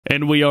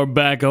And we are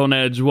back on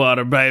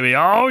Edgewater, baby.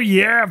 Oh,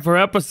 yeah, for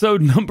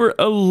episode number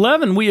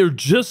 11. We are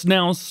just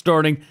now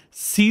starting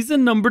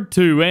season number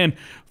 2. And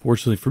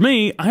fortunately for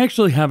me, I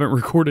actually haven't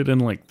recorded in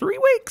like 3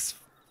 weeks,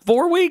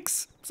 4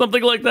 weeks,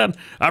 something like that.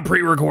 I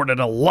pre-recorded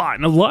a lot,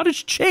 and a lot has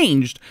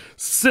changed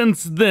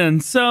since then.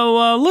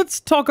 So let's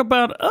talk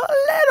about a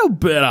little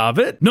bit of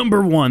it.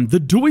 Number 1, the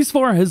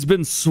Duisvar has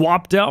been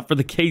swapped out for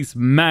the Case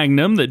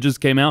Magnum that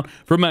just came out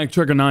from Mac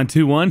Trucker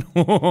 921.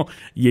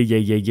 Yeah.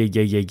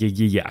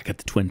 I got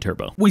the twin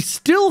turbo. We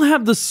still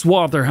have the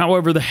Swather,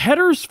 however, the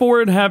headers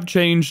for it have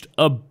changed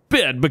a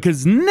bit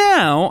because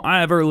now I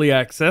have early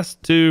access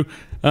to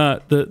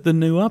the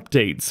new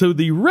update. So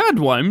the red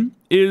one,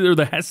 or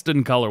the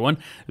Heston color one,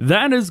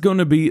 that is going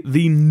to be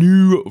the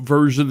new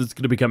version that's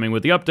going to be coming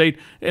with the update.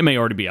 It may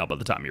already be out by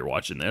the time you're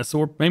watching this,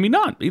 or maybe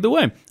not. Either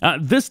way,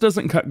 this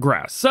doesn't cut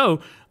grass. So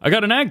I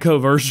got an AGCO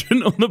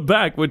version on the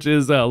back, which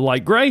is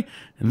light gray.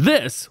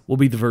 This will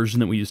be the version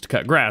that we use to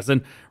cut grass,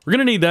 and we're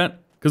going to need that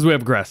because we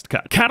have grass to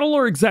cut. Cattle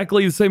are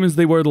exactly the same as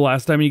they were the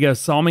last time you guys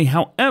saw me.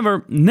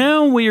 However,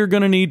 now we are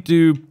going to need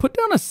to put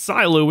down a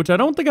silo, which I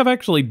don't think I've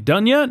actually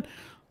done yet.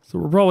 So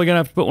we're probably going to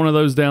have to put one of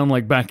those down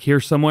like back here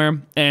somewhere.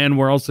 And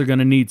we're also going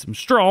to need some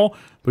straw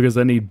because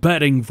I need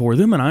bedding for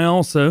them. And I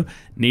also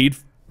need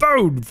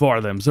food for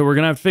them. So we're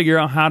going to have to figure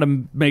out how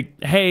to make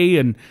hay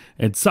and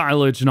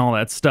silage and all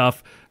that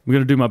stuff. I'm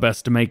going to do my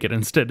best to make it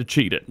instead of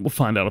cheat it. We'll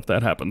find out if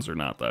that happens or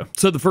not, though.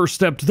 So the first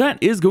step to that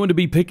is going to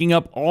be picking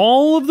up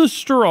all of the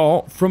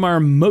straw from our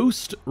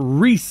most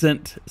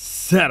recent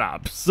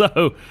setup.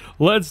 So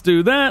let's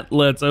do that.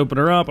 Let's open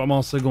her up. I'm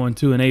also going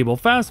to enable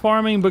fast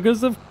farming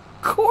because, of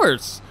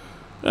course,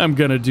 I'm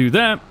going to do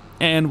that.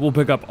 And we'll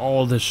pick up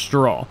all the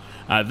straw.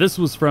 This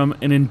was from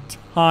an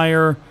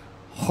entire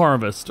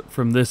harvest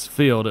from this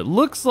field. It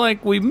looks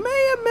like we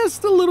may have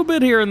missed a little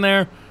bit here and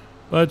there.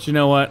 But you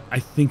know what? I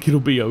think it'll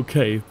be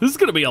okay. This is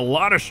going to be a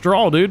lot of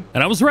straw, dude.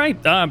 And I was right.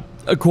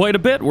 Quite a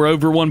bit. We're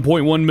over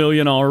 1.1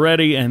 million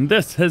already. And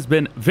this has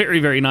been very,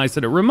 very nice.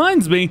 And it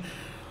reminds me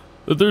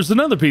that there's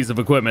another piece of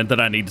equipment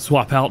that I need to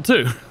swap out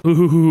too.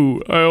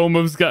 Ooh, I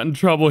almost got in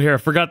trouble here. I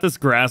forgot this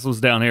grass was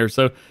down here.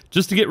 So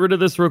just to get rid of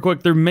this real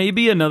quick, there may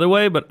be another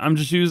way, but I'm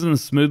just using the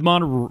smooth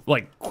mod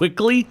like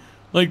quickly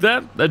like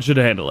that. That should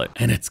handle it.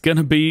 And it's going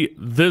to be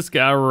this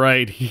guy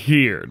right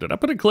here. Did I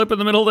put a clip in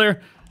the middle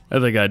there? I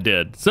think I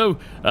did. So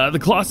the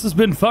class has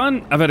been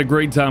fun. I've had a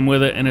great time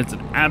with it, and it's an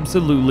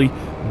absolutely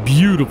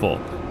beautiful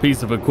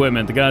piece of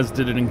equipment. The guys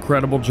did an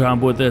incredible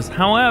job with this.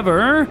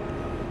 However,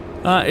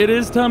 it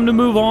is time to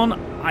move on,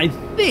 I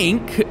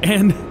think.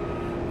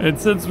 And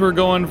since we're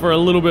going for a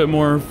little bit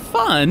more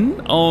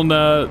fun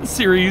on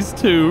Series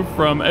 2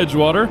 from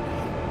Edgewater,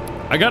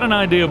 I got an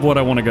idea of what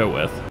I want to go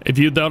with. If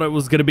you thought it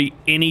was going to be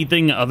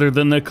anything other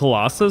than the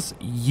Colossus,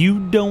 you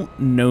don't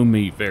know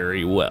me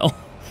very well.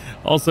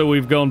 Also,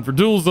 we've gone for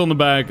duals on the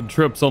back and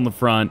trips on the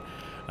front.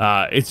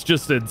 It's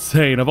just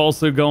insane. I've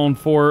also gone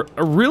for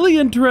a really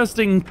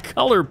interesting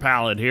color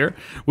palette here.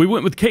 We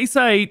went with Case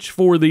IH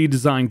for the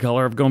design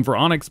color. I've gone for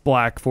Onyx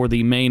Black for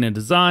the main and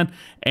design.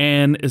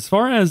 And as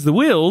far as the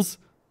wheels,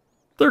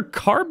 they're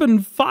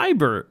carbon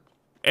fiber.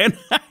 And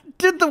I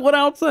did the one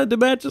outside to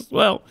match as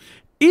well.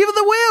 Even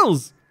the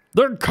wheels,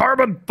 they're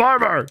carbon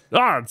fiber.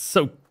 Ah, it's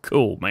so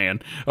cool,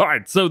 man. All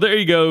right, so there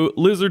you go.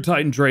 Lizard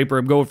Titan Draper.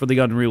 I'm going for the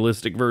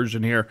unrealistic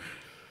version here.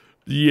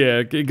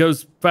 Yeah, it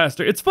goes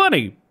faster. It's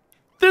funny.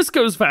 This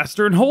goes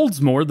faster and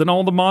holds more than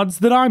all the mods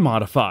that I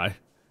modify.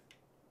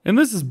 And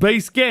this is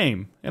base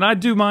game, and I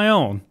do my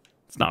own.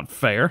 It's not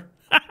fair.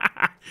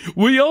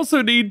 We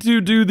also need to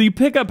do the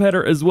pickup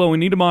header as well. We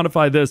need to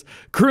modify this.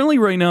 Currently,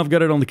 right now, I've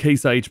got it on the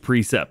Case IH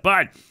preset,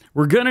 but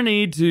we're going to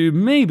need to,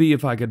 maybe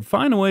if I could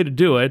find a way to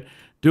do it,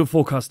 do a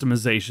full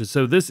customization.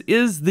 So this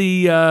is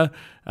the,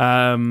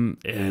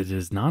 it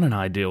is not an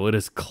ideal, it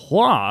is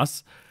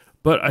Kloss,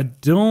 but I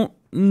don't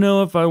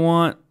know if I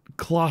want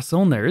Kloss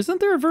on there.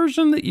 Isn't there a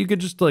version that you could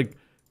just like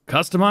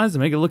customize and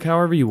make it look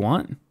however you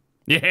want?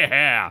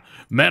 Yeah,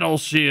 metal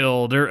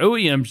shield or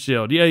OEM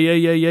shield.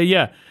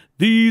 Yeah.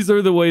 These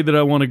are the way that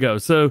I want to go.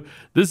 So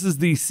this is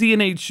the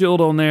CNH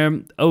shield on there,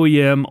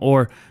 OEM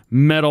or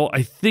metal.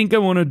 I think I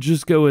want to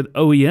just go with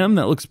OEM.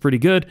 That looks pretty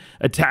good.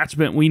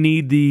 Attachment, we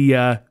need the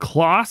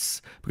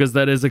Kloss because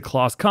that is a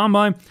Kloss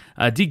combine.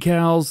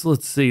 Decals,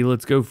 let's see.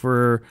 Let's go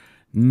for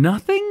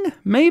nothing,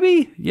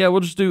 maybe? Yeah,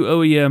 we'll just do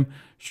OEM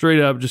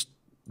straight up, just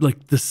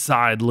like the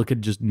side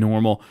looking just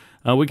normal.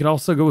 We could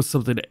also go with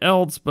something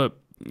else, but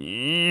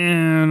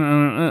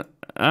yeah,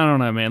 I don't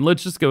know, man.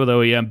 Let's just go with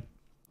OEM.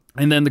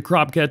 And then the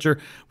crop catcher,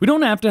 we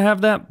don't have to have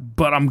that,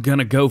 but I'm going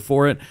to go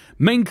for it.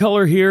 Main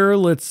color here,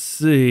 let's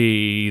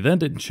see. That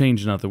didn't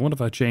change nothing. What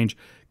if I change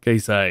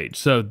Case IH?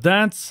 So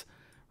that's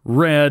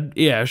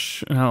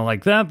red-ish. I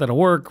like that. That'll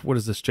work. What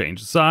does this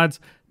change? The sides?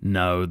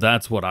 No,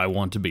 that's what I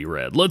want to be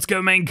red. Let's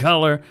go main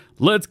color.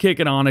 Let's kick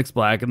it Onyx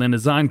Black and then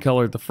design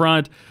color at the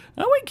front.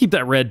 We can keep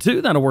that red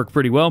too. That'll work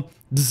pretty well.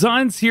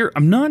 Designs here,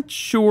 I'm not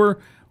sure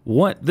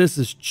what this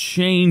is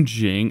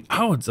changing.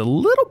 Oh, it's a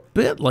little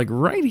bit like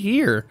right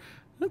here.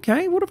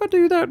 Okay, what if I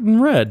do that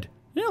in red?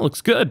 Yeah, it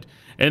looks good.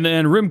 And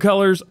then rim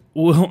colors,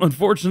 well,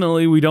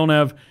 unfortunately, we don't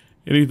have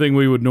anything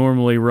we would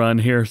normally run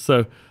here,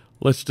 so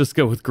let's just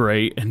go with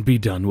gray and be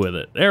done with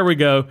it. There we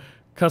go.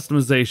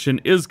 Customization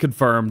is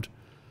confirmed.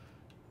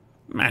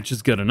 Match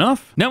is good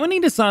enough. Now we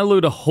need a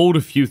silo to hold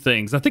a few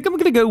things. I think I'm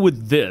gonna go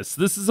with this.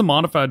 This is a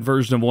modified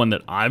version of one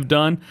that I've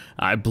done.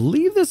 I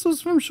believe this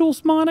was from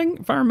Schultz Modding,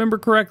 if I remember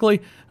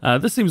correctly.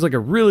 This seems like a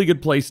really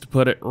good place to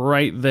put it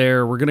right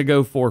there. We're gonna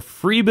go for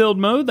free build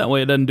mode. That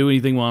way it doesn't do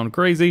anything while I'm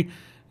crazy.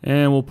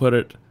 And we'll put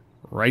it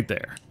right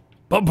there.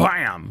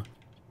 Ba-bam!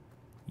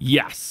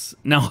 Yes.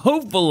 Now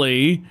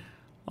hopefully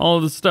all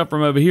of the stuff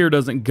from over here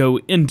doesn't go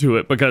into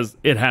it because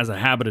it has a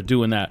habit of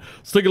doing that.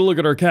 Let's take a look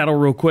at our cattle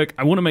real quick.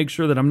 I want to make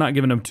sure that I'm not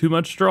giving them too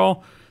much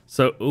straw.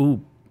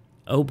 So,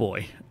 oh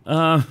boy.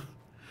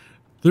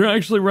 They're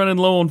actually running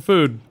low on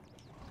food.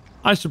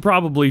 I should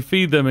probably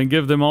feed them and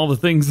give them all the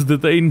things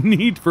that they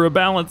need for a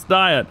balanced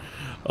diet.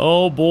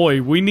 Oh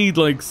boy, we need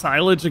like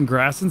silage and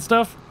grass and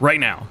stuff right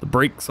now. The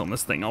brakes on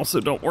this thing also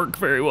don't work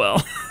very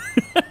well.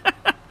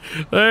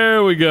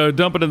 There we go.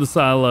 Dump it in the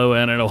silo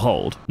and it'll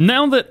hold.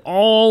 Now that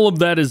all of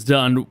that is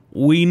done,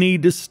 we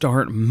need to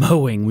start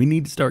mowing. We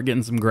need to start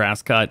getting some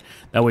grass cut.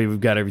 That way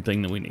we've got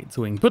everything that we need.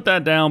 So we can put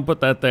that down,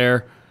 put that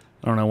there.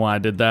 I don't know why I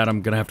did that.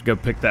 I'm going to have to go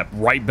pick that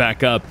right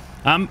back up.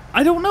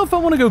 I don't know if I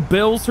want to go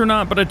bales or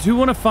not, but I do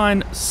want to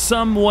find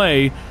some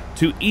way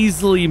to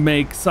easily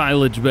make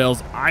silage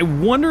bales. I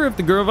wonder if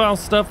the Grovile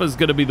stuff is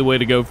going to be the way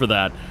to go for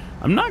that.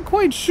 I'm not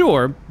quite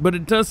sure, but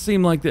it does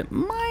seem like that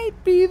might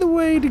be the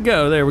way to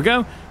go. There we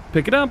go.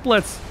 Pick it up.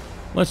 Let's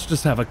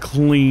just have a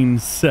clean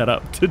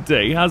setup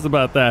today. How's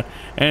about that?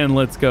 And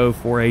let's go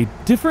for a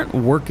different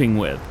working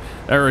width,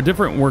 or a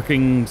different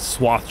working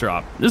swath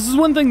drop. This is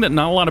one thing that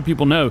not a lot of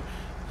people know.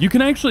 You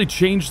can actually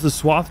change the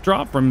swath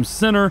drop from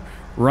center,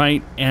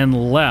 right,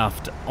 and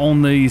left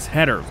on these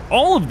headers.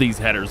 All of these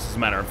headers, as a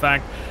matter of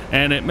fact.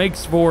 And it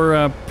makes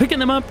for picking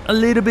them up a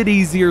little bit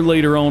easier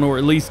later on, or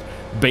at least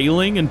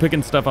baling and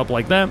picking stuff up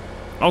like that.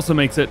 Also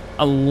makes it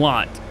a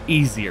lot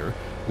easier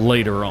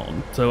later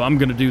on. So I'm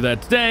gonna do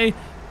that today,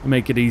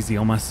 make it easy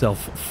on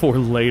myself for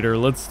later.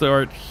 Let's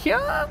start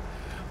here.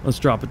 Let's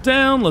drop it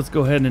down. Let's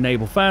go ahead and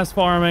enable fast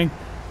farming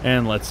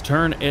and let's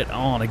turn it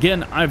on.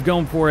 Again, I've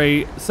gone for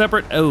a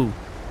separate, oh,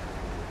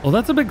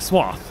 that's a big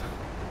swath.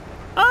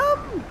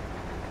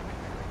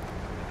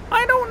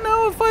 I don't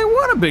know if I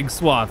want a big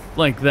swath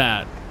like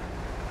that,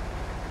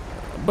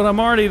 but I'm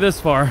already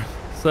this far,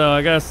 so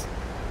I guess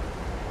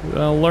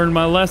I'll learn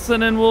my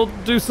lesson and we'll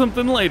do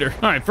something later.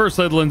 All right, first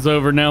headland's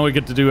over. Now we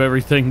get to do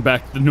everything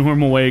back the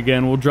normal way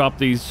again. We'll drop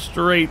these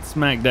straight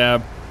smack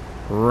dab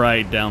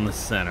right down the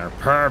center.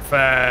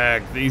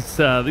 Perfect. These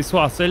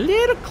swaths are a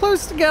little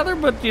close together,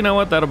 but you know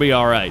what? That'll be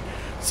all right.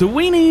 So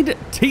we need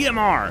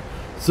TMR.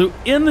 So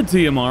in the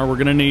TMR, we're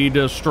gonna need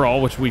straw,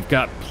 which we've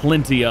got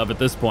plenty of at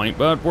this point,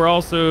 but we're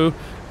also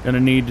gonna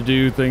need to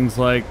do things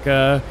like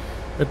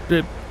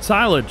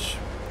silage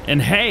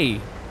and hay.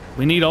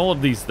 We need all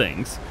of these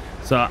things.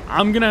 So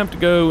I'm gonna have to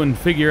go and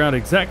figure out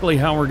exactly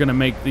how we're gonna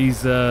make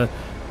these,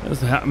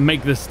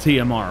 make this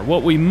TMR.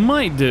 What we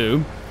might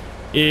do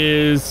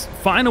is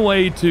find a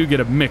way to get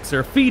a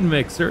mixer, feed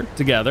mixer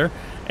together,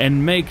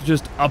 and make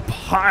just a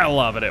pile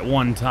of it at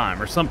one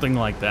time or something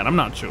like that. I'm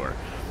not sure.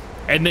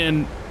 And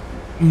then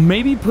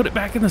maybe put it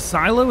back in the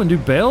silo and do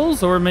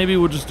bales, or maybe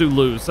we'll just do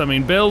loose. I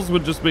mean, bales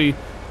would just be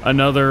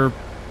another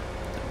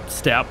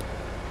step.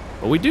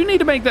 But we do need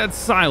to make that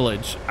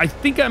silage. I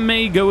think I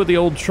may go with the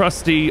old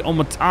trusty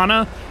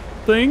Omatana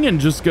thing and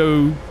just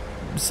go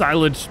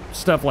silage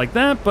stuff like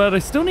that, but I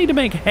still need to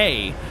make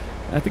hay.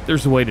 I think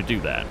there's a way to do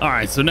that. All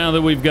right, so now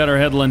that we've got our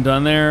headland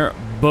done there,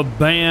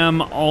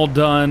 ba-bam, all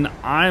done,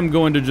 I'm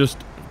going to just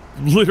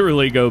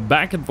literally go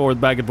back and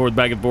forth, back and forth,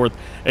 back and forth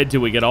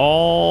until we get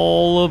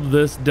all of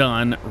this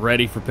done,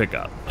 ready for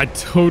pickup. I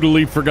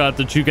totally forgot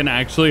that you can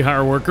actually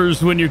hire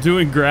workers when you're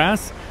doing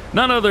grass.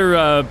 Not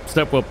other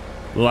step well,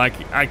 like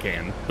I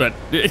can, but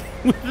with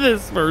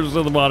this version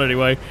of the mod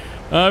anyway.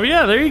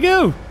 Yeah, there you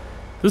go.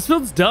 This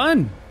field's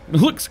done. It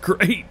looks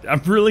great.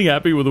 I'm really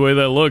happy with the way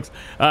that looks.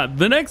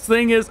 The next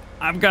thing is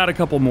I've got a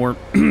couple more.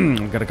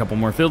 I've got a couple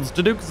more fields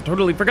to do because I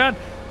totally forgot.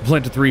 I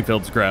planted 3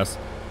 fields of grass,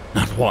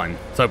 not 1.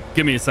 So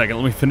give me a second.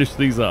 Let me finish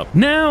these up.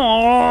 Now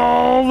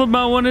all the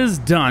mowing is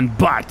done,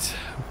 but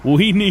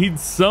we need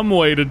some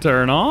way to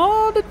turn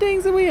all the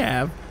things that we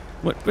have.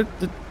 What?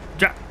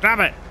 Drop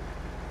it.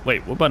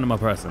 Wait, what button am I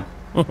pressing?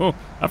 Oh,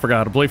 I forgot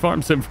how to play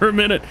Farm Sim for a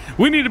minute.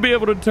 We need to be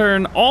able to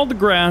turn all the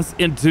grass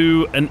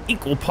into an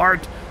equal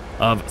part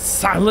of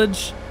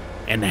silage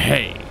and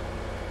hay.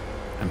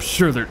 I'm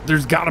sure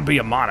there's got to be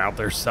a mod out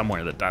there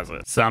somewhere that does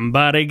it.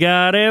 Somebody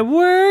got it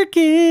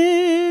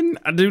working.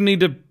 I do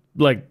need to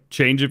like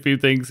change a few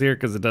things here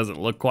because it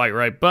doesn't look quite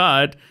right,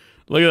 but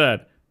look at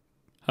that.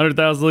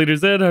 100,000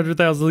 liters in,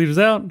 100,000 liters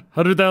out,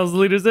 100,000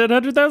 liters in,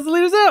 100,000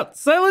 liters out.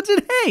 Silage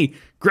and hay.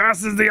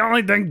 Grass is the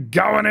only thing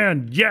going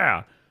in.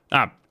 Yeah.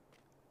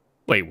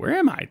 Wait, where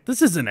am I?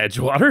 This isn't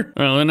Edgewater.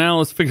 All right, now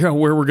let's figure out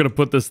where we're gonna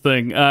put this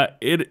thing.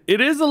 It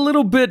is a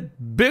little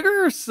bit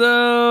bigger,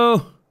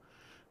 so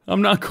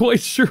I'm not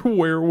quite sure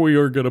where we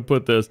are going to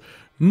put this.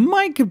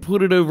 Mike could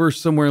put it over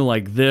somewhere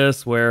like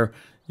this where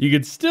you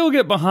could still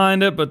get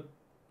behind it, but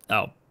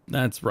oh,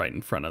 that's right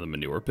in front of the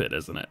manure pit,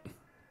 isn't it?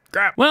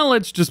 Crap. Well,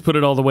 let's just put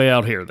it all the way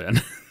out here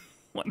then.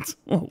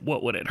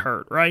 What would it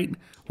hurt, right?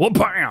 Well,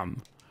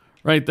 bam!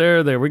 Right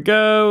there, there we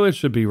go. It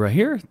should be right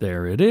here.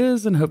 There it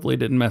is, and hopefully it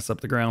didn't mess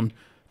up the ground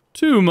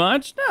too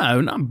much.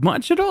 No, not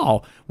much at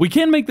all. We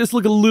can make this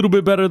look a little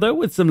bit better, though,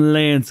 with some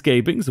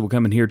landscaping. So we'll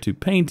come in here to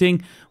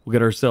painting. We'll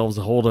get ourselves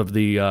a hold of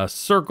the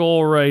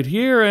circle right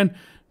here and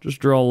just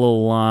draw a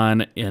little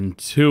line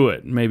into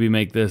it. Maybe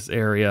make this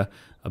area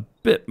a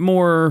bit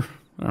more,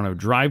 I don't know,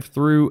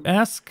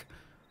 drive-through-esque.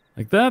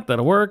 Like that.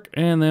 That'll work.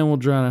 And then we'll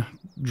try to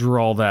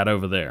draw that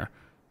over there.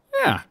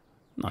 Yeah.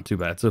 Not too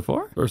bad so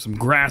far. Throw some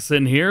grass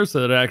in here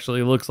so that it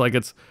actually looks like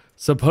it's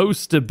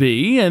supposed to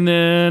be. And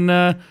then,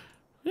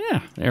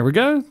 yeah, there we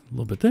go. A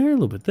little bit there, a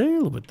little bit there, a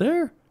little bit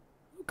there.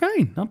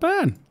 Okay, not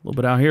bad. A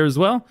little bit out here as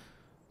well.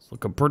 It's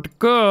looking pretty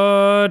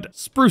good.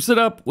 Spruce it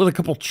up with a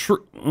couple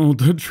trees. Oh,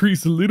 the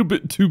tree's a little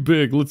bit too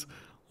big. Let's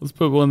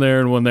put one there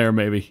and one there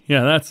maybe.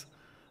 Yeah,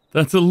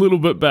 that's a little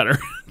bit better.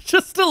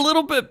 Just a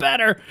little bit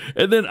better.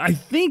 And then I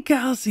think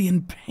I'll see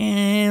in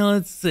pan.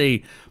 Let's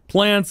see.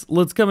 Plants,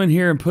 let's come in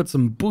here and put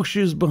some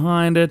bushes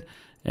behind it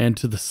and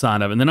to the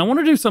side of it. And then I want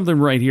to do something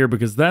right here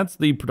because that's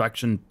the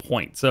production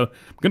point. So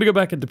I'm going to go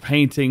back into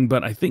painting,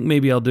 but I think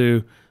maybe I'll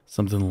do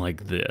something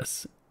like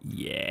this.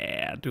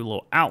 Yeah, do a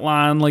little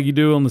outline like you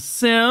do on The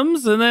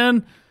Sims, and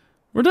then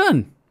we're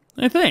done,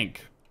 I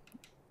think.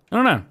 I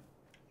don't know.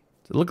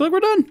 Does it look like we're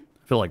done?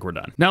 I feel like we're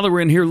done. Now that we're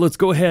in here, let's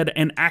go ahead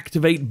and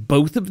activate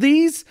both of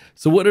these.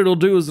 So what it'll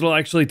do is it'll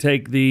actually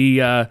take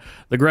the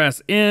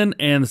grass in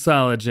and the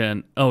silage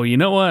in. Oh, you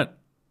know what?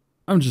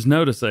 I'm just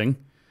noticing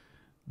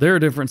there are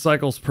different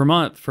cycles per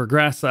month for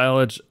grass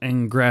silage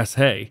and grass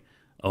hay.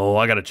 Oh,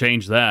 I gotta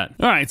change that.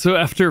 All right, so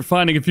after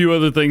finding a few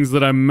other things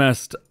that I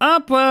messed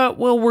up,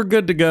 well, we're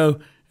good to go.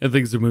 And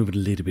things are moving a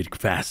little bit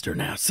faster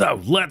now.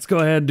 So let's go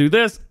ahead and do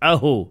this.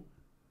 Oh,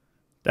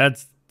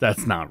 that's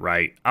not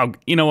right.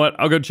 You know what?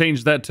 I'll go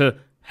change that to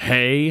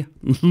hay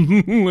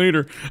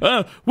later.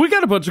 We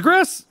got a bunch of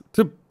grass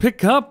to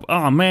pick up.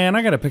 Oh man,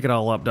 I gotta pick it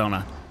all up, don't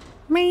I?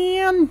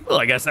 Man.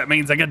 Well, I guess that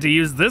means I get to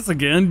use this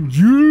again.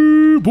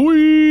 Yeah,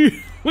 boy.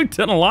 We've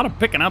done a lot of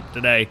picking up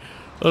today.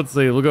 Let's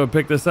see, we'll go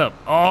pick this up.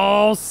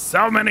 Oh,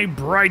 so many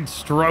bright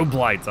strobe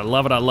lights. I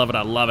love it, I love it,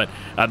 I love it.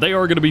 They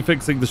are gonna be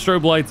fixing the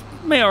strobe lights.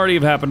 May already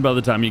have happened by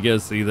the time you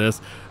guys see this.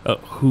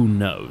 Who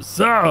knows?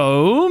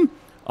 So,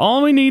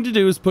 all we need to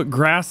do is put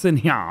grass in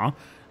here,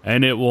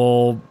 and it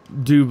will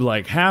do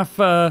like half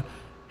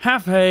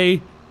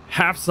hay,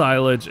 half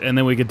silage, and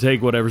then we can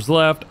take whatever's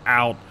left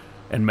out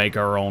and make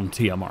our own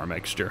TMR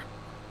mixture.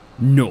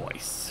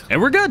 Nice.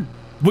 And we're good.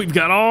 We've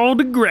got all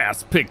the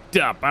grass picked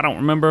up. I don't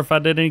remember if I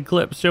did any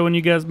clips showing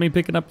you guys me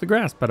picking up the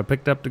grass, but I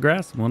picked up the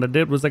grass, and what I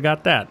did was I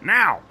got that.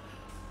 Now,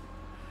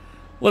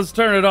 let's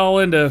turn it all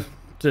into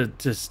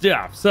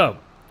stuff. So,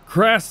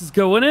 grass is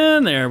going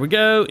in. There we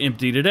go.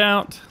 Emptied it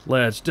out.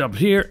 Let's dump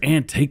here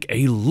and take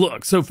a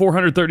look. So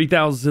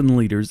 430,000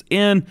 liters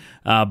in.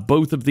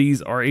 Both of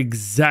these are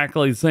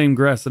exactly the same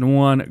grass in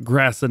one,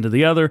 grass into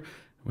the other.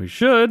 We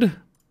should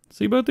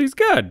see both these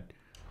good.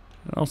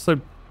 And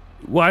also,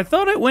 well, I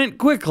thought it went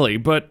quickly,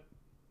 but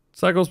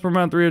cycles per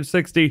month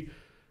 360.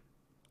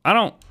 I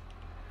don't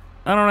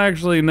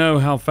actually know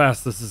how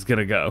fast this is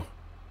gonna go.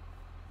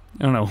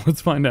 I don't know.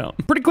 Let's find out.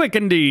 Pretty quick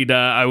indeed,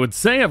 I would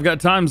say. I've got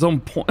times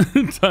on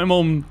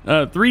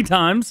 3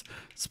 times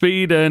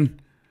speed,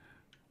 and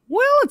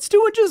well, it's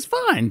doing just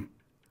fine.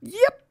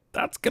 Yep,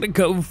 that's gonna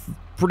go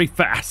pretty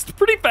fast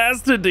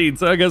indeed.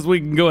 So I guess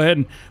we can go ahead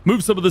and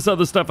move some of this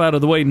other stuff out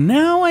of the way.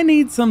 Now I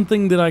need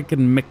something that I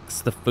can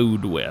mix the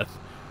food with.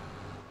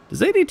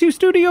 Does 82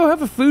 Studio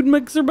have a food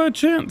mixer by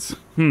chance?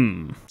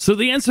 So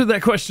the answer to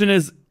that question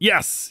is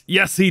yes.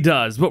 Yes, he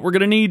does. But we're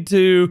going to need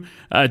to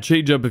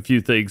change up a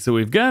few things. So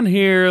we've got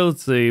here,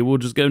 let's see, we'll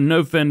just go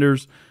no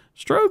fenders.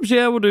 Strobes,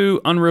 yeah, we'll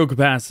do unreal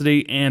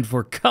capacity. And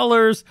for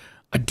colors,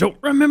 I don't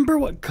remember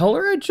what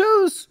color I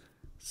chose.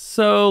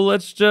 So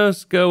let's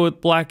just go with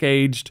black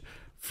aged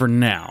for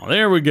now.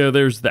 There we go,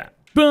 there's that.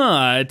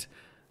 But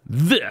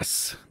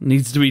this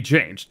needs to be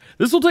changed.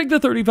 This will take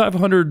the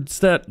 3500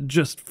 set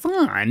just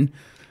fine.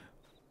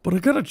 But I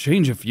gotta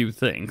change a few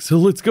things. So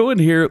let's go in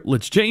here,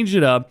 let's change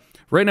it up.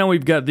 Right now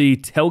we've got the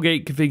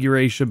tailgate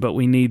configuration, but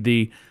we need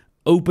the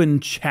open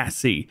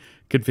chassis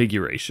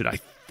configuration. I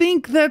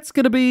think that's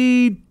gonna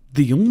be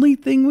the only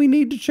thing we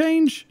need to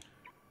change.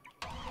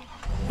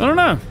 I don't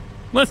know.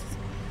 What's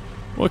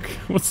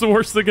the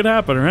worst that could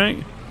happen,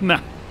 right?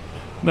 Nah,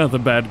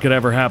 nothing bad could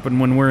ever happen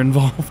when we're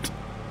involved.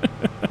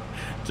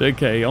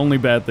 JK, only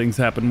bad things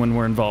happen when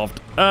we're involved.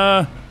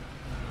 I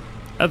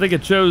think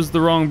it chose the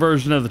wrong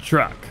version of the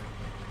truck.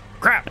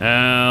 Crap.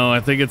 Oh, I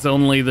think it's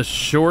only the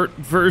short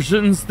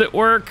versions that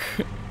work.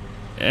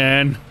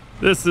 And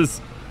this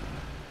is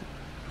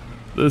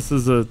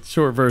a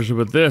short version,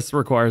 but this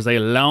requires a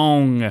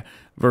long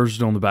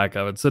version on the back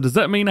of it. So does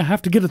that mean I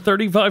have to get a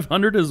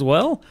 3500 as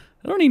well?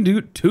 I don't need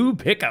to do 2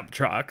 pickup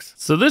trucks.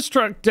 So this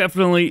truck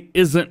definitely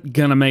isn't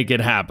gonna make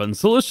it happen.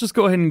 So let's just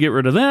go ahead and get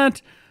rid of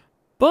that.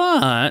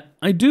 But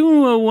I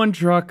do know one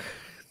truck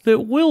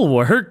that will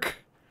work.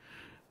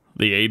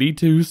 The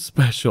 82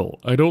 Special.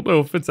 I don't know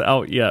if it's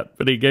out yet,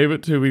 but he gave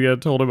it to me. I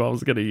told him I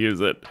was gonna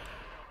use it.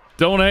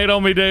 Don't hate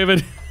on me,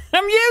 David.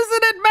 I'm using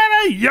it,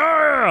 baby!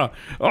 Yeah!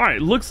 All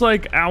right, looks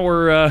like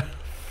our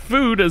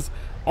food is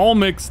all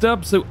mixed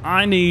up, so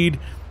I need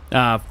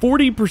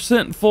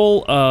 40%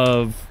 full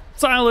of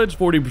silage,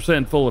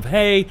 40% full of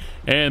hay,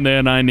 and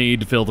then I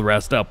need to fill the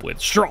rest up with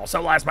straw.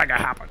 So let's make it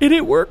happen. And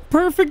it worked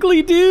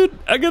perfectly, dude.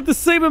 I got the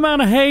same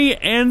amount of hay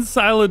and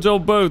silage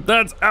on both.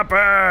 That's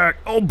epic.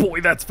 Oh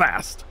boy, that's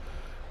fast.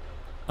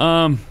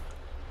 All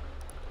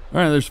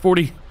right, there's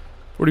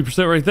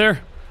 40% right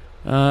there.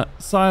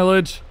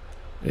 Silage,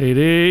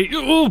 80.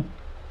 Ooh,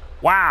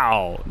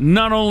 wow.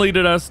 Not only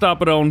did I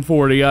stop it on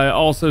 40, I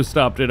also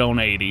stopped it on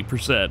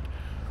 80%.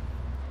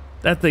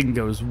 That thing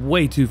goes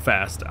way too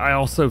fast. I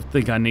also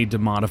think I need to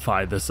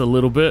modify this a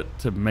little bit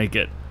to make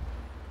it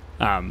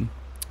a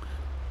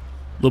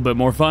little bit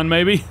more fun,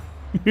 maybe.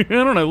 I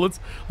don't know.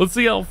 Let's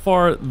see how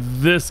far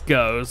this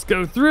goes.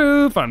 Go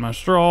through, find my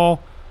straw.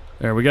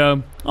 There we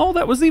go. Oh,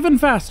 that was even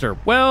faster.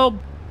 Well,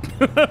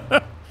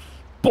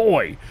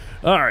 boy.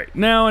 All right,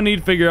 now I need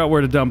to figure out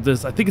where to dump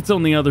this. I think it's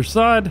on the other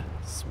side.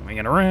 Swing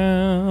it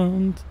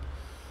around.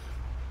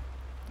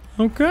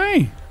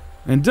 Okay,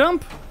 and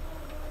dump.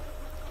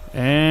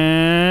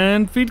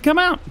 And feed come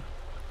out.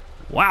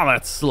 Wow,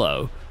 that's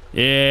slow.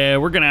 Yeah,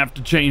 we're gonna have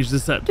to change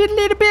this up a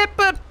little bit,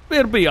 but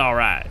it'll be all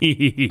right.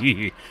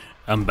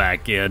 I'm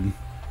back in.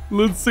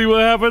 Let's see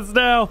what happens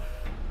now.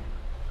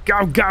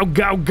 Go, go,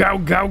 go, go,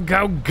 go,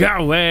 go,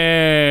 go.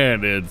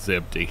 And it's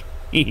empty.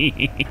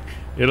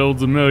 It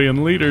holds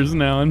 1,000,000 liters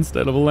now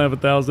instead of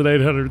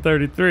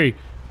 11,833.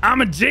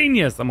 I'm a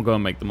genius. I'm gonna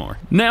make them more.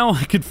 Now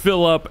I could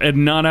fill up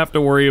and not have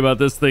to worry about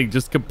this thing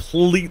just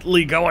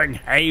completely going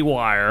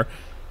haywire.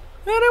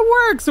 And it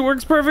works. It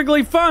works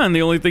perfectly fine.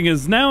 The only thing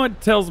is now it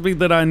tells me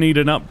that I need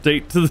an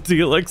update to the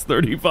TLX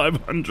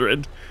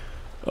 3500.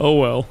 Oh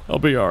well, I'll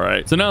be all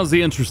right. So now's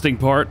the interesting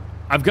part.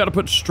 I've got to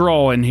put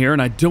straw in here,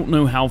 and I don't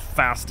know how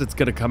fast it's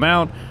going to come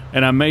out,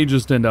 and I may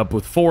just end up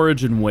with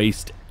forage and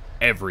waste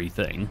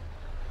everything.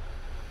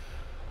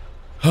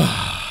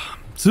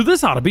 So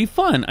this ought to be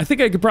fun. I think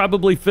I could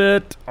probably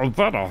fit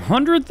about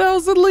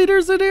 100,000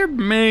 liters in here.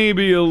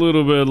 Maybe a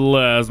little bit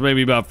less,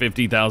 maybe about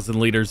 50,000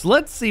 liters.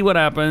 Let's see what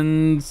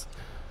happens.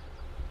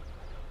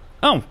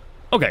 Oh,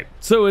 okay.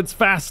 So it's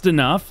fast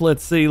enough.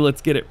 Let's see.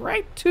 Let's get it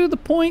right to the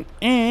point.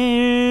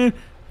 And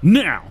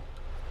now.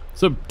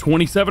 So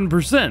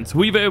 27%. So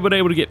we've been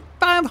able to get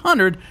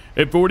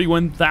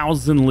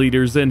 541,000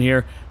 liters in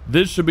here.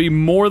 This should be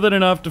more than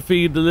enough to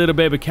feed the little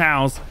baby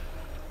cows,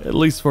 at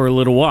least for a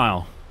little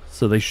while.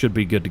 So they should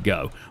be good to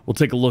go. We'll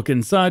take a look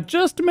inside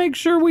just to make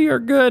sure we are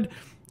good.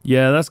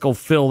 Yeah, that's gonna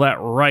fill that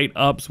right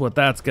up. Is what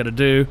that's gonna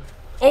do.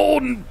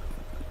 Oh,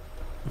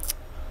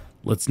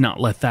 let's not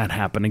let that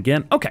happen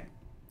again. Okay,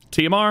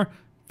 TMR,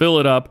 fill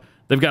it up.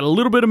 They've got a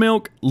little bit of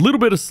milk, a little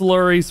bit of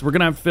slurry, so we're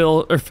gonna have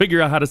to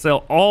figure out how to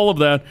sell all of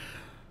that,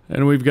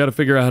 and we've got to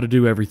figure out how to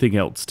do everything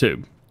else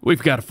too.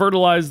 We've got to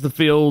fertilize the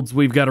fields.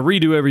 We've got to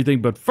redo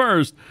everything. But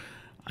first,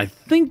 I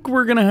think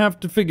we're gonna have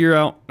to figure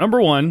out,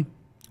 number one,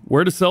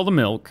 where to sell the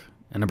milk.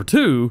 And number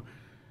two,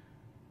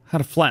 how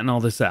to flatten all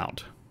this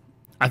out.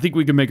 I think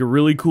we can make a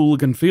really cool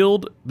looking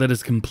field that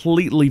is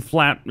completely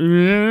flat,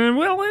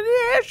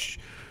 well-ish,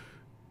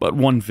 but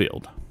one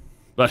field.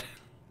 But I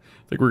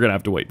think we're gonna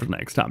have to wait for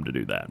next time to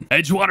do that.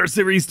 Edgewater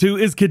Series 2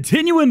 is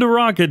continuing to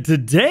rock it.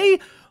 Today,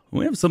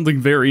 we have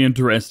something very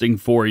interesting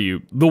for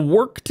you. The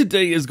work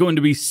today is going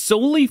to be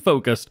solely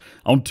focused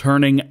on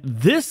turning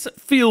this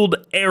field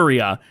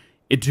area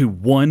into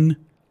one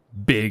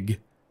big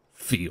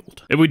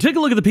field. If we take a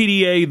look at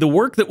the PDA, the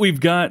work that we've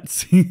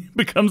got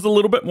becomes a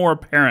little bit more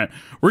apparent.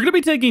 We're going to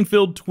be taking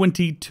field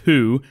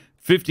 22,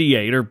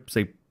 58, or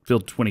say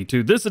field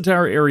 22, this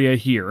entire area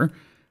here,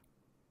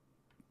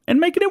 and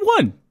making it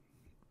one.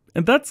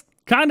 And that's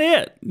kind of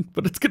it,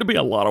 but it's going to be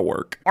a lot of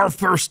work. Our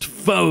first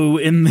foe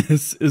in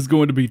this is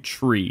going to be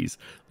trees.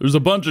 There's a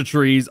bunch of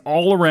trees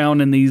all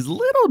around in these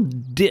little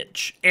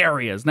ditch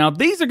areas. Now,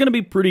 these are going to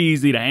be pretty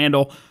easy to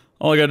handle.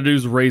 All I got to do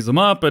is raise them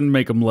up and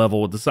make them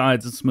level with the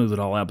sides and smooth it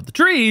all out. But the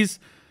trees,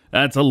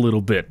 that's a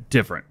little bit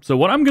different. So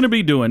what I'm going to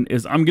be doing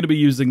is I'm going to be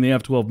using the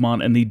F12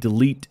 mod and the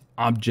delete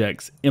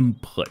objects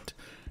input.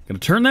 I'm going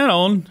to turn that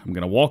on. I'm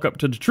going to walk up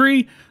to the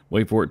tree,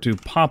 wait for it to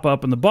pop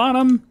up in the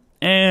bottom,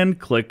 and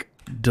click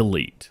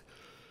delete.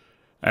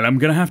 And I'm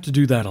going to have to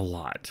do that a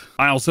lot.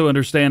 I also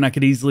understand I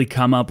could easily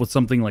come up with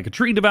something like a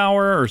tree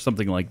devourer or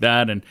something like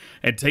that and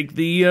take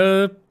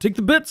the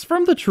bits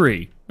from the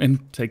tree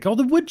and take all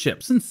the wood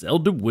chips and sell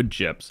the wood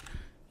chips.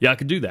 Yeah, I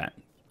could do that.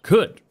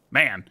 Could.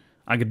 Man,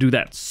 I could do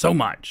that so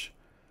much.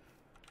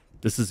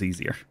 This is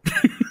easier.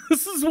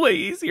 This is way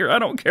easier. I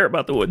don't care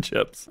about the wood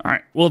chips. All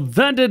right. Well,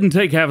 that didn't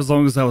take half as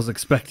long as I was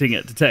expecting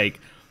it to take.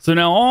 So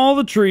now all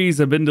the trees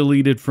have been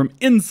deleted from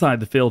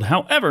inside the field.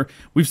 However,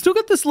 we've still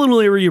got this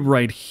little area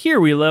right here.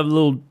 We have a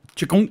little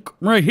chikunk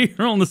right here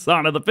on the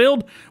side of the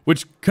field,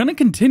 which kind of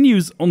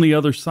continues on the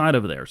other side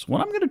over there. So what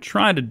I'm going to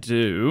try to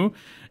do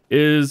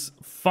is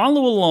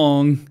follow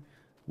along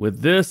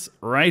with this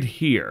right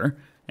here,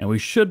 and we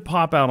should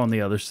pop out on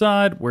the other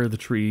side where the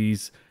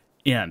trees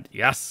end.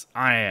 Yes,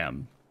 I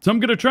am. So I'm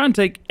going to try and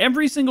take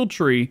every single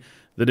tree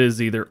that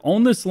is either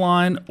on this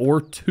line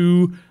or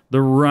to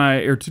the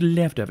right or to the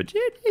left of it, just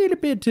a little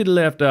bit to the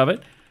left of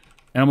it,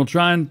 and I'm going to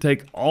try and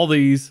take all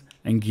these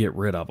and get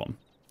rid of them.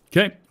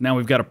 Okay, now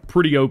we've got a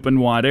pretty open,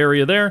 wide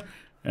area there,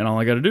 and all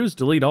I got to do is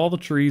delete all the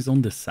trees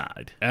on this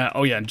side.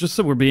 Oh yeah, just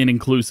so we're being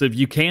inclusive,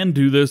 you can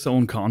do this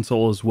on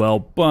console as well,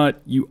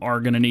 but you are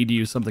going to need to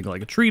use something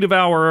like a tree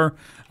devourer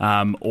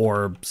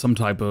or some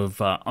type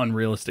of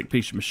unrealistic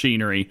piece of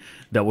machinery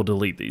that will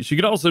delete these. You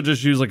could also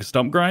just use like a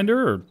stump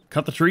grinder or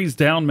cut the trees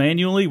down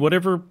manually,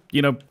 whatever,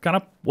 you know, kind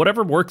of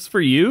whatever works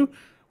for you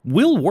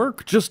will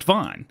work just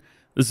fine.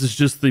 This is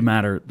just the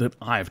matter that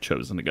I've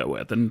chosen to go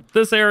with. And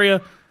this area,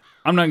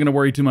 I'm not going to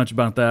worry too much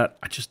about that.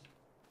 I just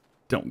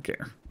don't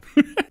care.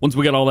 Once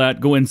we got all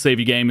that, go ahead and save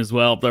your game as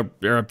well.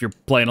 If you're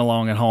playing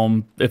along at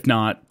home. If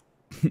not,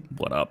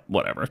 what up?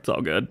 Whatever. It's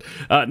all good.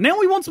 Now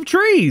we want some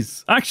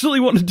trees. I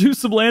actually want to do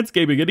some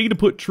landscaping. I need to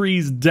put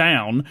trees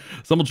down.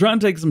 So I'm going to try and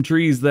take some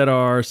trees that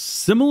are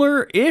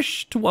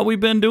similar-ish to what we've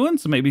been doing.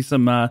 So maybe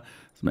some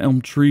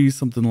elm trees,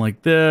 something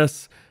like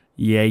this.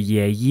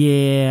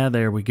 Yeah.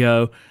 There we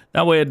go.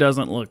 That way it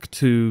doesn't look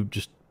too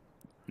just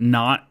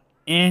not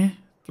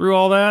through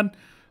all that.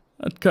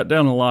 I'd cut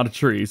down a lot of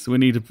trees, so we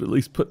need to at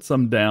least put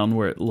some down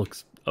where it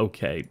looks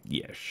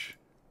okay-ish.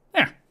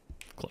 Yeah,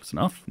 close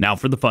enough. Now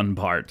for the fun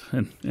part,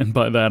 and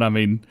by that I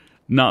mean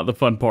not the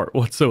fun part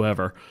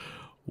whatsoever.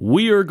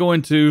 We are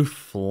going to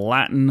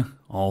flatten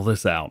all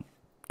this out,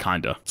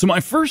 kinda. So my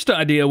first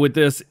idea with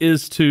this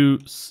is to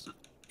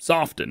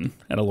soften,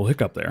 had a little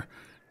hiccup there,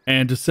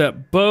 and to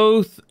set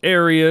both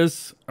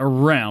areas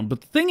around.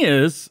 But the thing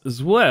is,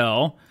 as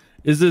well,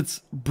 is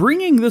it's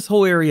bringing this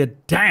whole area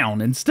down.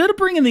 Instead of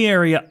bringing the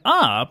area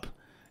up,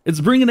 it's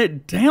bringing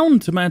it down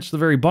to match the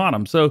very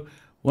bottom. So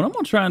what I'm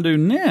going to try and do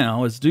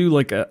now is do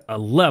like a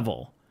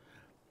level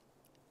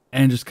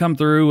and just come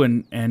through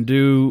and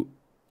do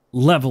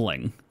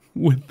leveling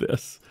with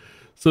this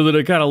so that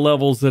it kind of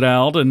levels it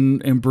out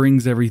and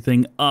brings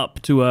everything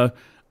up to a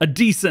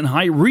decent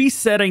height,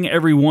 resetting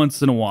every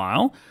once in a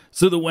while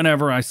so that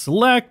whenever I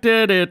select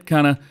it, it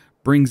kind of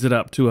brings it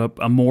up to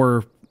a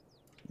more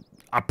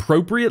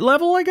appropriate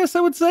level, I guess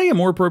I would say, a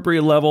more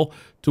appropriate level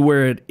to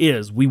where it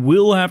is. We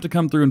will have to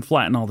come through and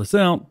flatten all this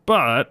out,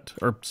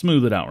 or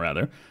smooth it out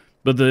rather.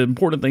 But the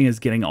important thing is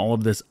getting all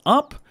of this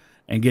up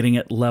and getting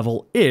it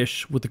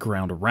level-ish with the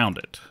ground around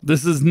it.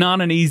 This is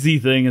not an easy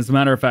thing, as a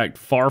matter of fact,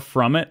 far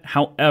from it.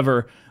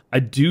 However,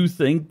 I do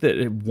think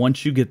that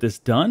once you get this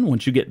done,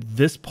 once you get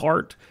this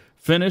part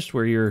finished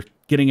where you're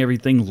getting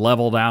everything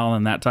leveled out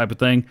and that type of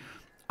thing,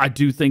 I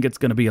do think it's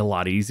going to be a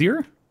lot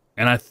easier.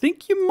 And I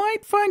think you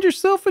might find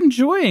yourself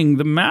enjoying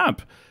the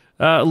map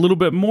a little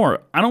bit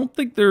more. I don't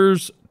think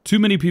there's too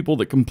many people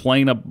that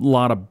complain a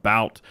lot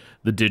about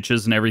the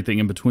ditches and everything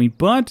in between,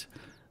 but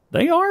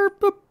they are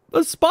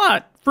a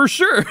spot for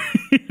sure.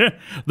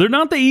 They're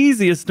not the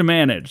easiest to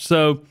manage.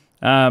 So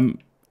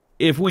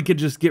if we could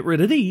just get rid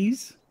of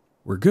these,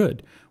 we're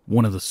good.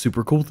 One of the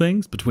super cool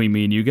things between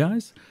me and you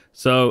guys.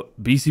 So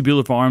BC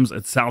Bueller Farms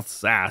at South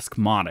Sask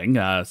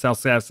Modding. South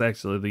Sask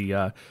actually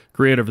the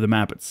creator of the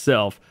map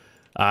itself.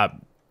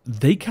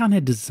 They kind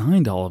of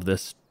designed all of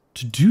this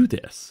to do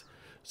this.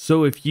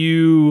 So if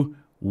you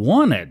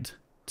wanted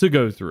to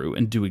go through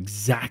and do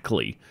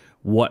exactly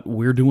what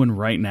we're doing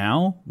right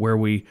now, where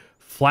we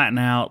flatten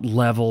out,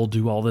 level,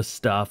 do all this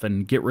stuff,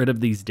 and get rid of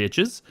these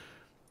ditches,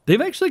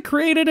 they've actually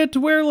created it to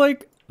where,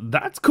 like,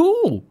 that's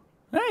cool.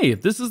 Hey,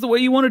 if this is the way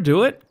you want to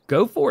do it,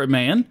 go for it,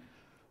 man.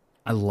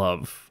 I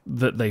love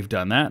that they've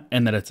done that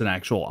and that it's an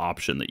actual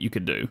option that you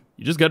could do.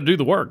 You just got to do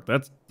the work.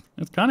 That's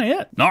kind of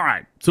it. All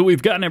right, so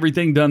we've gotten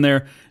everything done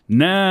there.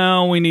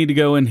 Now we need to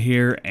go in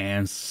here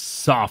and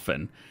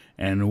soften.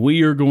 And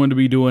we are going to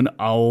be doing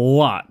a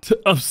lot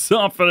of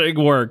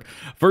softening work.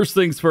 First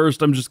things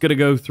first, I'm just going to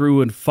go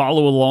through and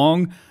follow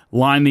along,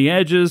 line the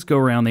edges, go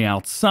around the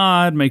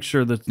outside, make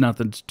sure that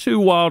nothing's too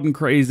wild and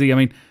crazy. I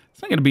mean,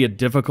 it's not going to be a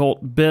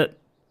difficult bit,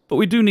 but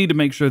we do need to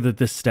make sure that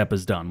this step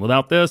is done.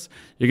 Without this,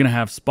 you're going to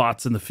have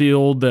spots in the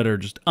field that are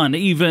just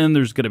uneven.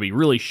 There's going to be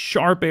really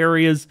sharp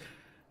areas.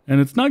 And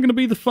it's not going to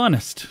be the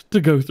funnest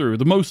to go through.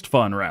 The most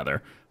fun,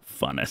 rather.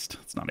 Funnest.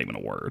 It's not even a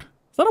word.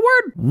 Is that a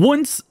word?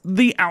 Once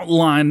the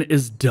outline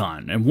is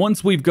done, and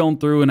once we've gone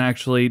through and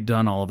actually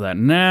done all of that,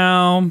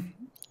 now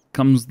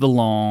comes the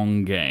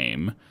long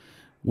game.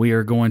 We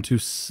are going to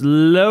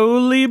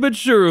slowly but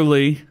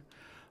surely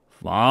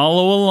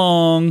follow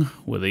along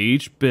with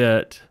each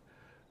bit,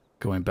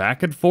 going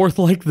back and forth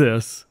like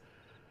this,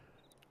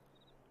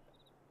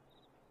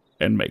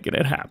 and making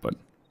it happen.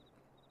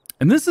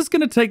 And this is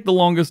going to take the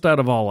longest out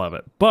of all of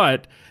it,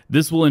 but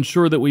this will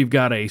ensure that we've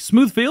got a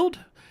smooth field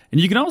And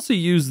you can also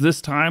use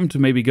this time to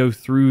maybe go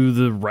through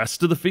the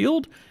rest of the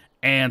field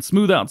and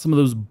smooth out some of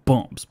those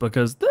bumps,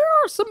 because there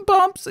are some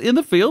bumps in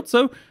the field,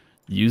 so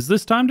use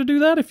this time to do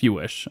that if you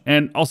wish.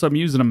 And also, I'm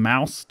using a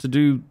mouse to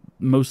do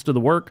most of the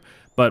work,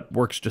 but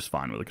works just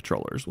fine with a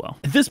controller as well.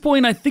 At this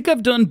point, I think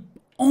I've done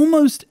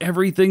almost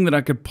everything that I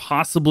could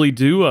possibly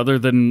do other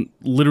than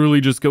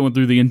literally just going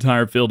through the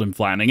entire field and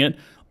flattening it.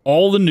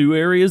 All the new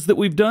areas that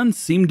we've done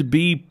seem to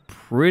be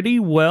pretty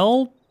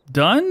well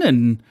done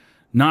and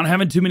not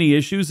having too many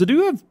issues. I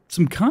do have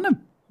some kind of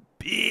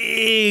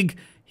big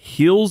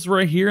hills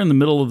right here in the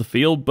middle of the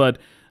field, but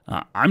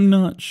I'm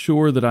not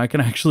sure that I can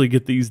actually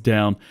get these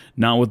down,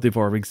 not with the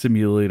Farming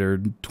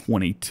Simulator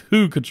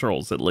 22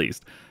 controls at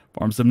least.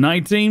 Farm Sim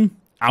 19,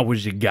 I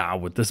was your guy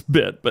with this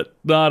bit, but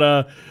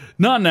not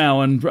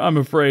now, and I'm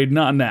afraid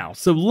not now.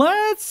 So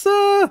let's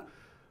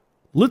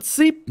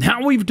see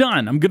how we've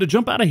done. I'm gonna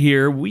jump out of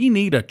here. We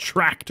need a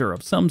tractor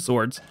of some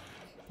sorts.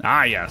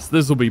 Ah, yes,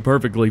 this will be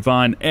perfectly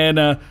fine.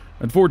 And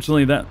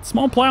unfortunately, that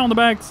small plow on the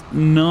back's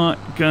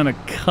not gonna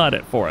cut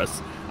it for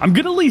us. I'm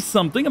gonna lease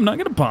something. I'm not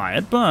gonna buy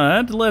it,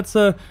 but let's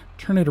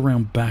turn it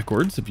around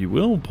backwards, if you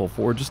will. Pull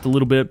forward just a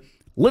little bit.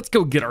 Let's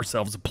go get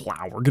ourselves a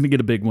plow. We're gonna get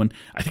a big one.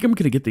 I think I'm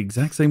gonna get the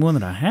exact same one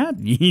that I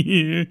had.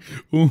 Yeah.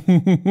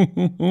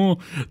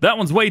 That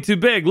one's way too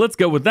big. Let's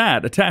go with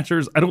that.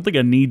 Attachers, I don't think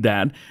I need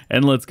that.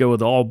 And let's go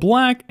with all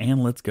black,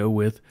 and let's go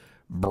with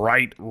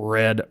bright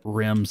red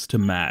rims to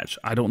match.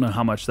 I don't know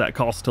how much that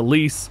costs to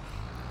lease.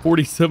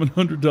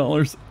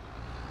 $4,700.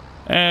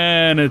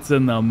 And it's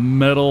in the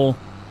middle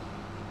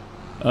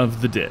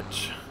of the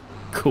ditch.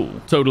 Cool.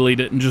 Totally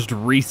didn't just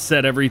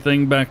reset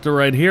everything back to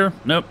right here.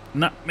 Nope,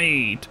 not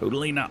me.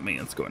 Totally not me.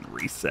 Let's go ahead and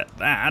reset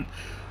that.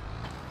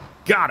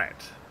 Got it.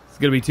 It's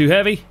gonna be too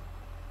heavy.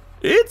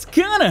 It's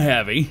kind of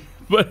heavy,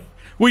 but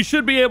we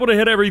should be able to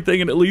hit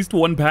everything in at least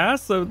one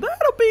pass, so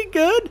that'll be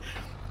good.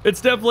 It's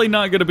definitely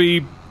not gonna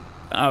be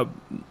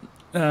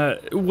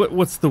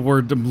what's the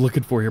word I'm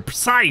looking for here?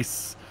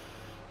 Precise.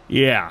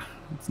 Yeah,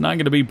 it's not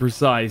gonna be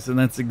precise, and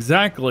that's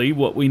exactly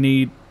what we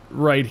need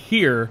right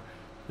here.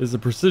 Is a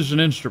precision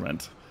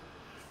instrument,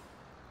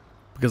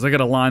 because I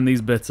gotta line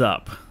these bits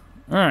up.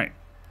 All right,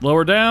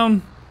 lower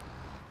down,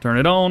 turn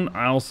it on.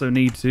 I also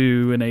need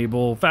to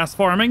enable fast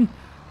farming,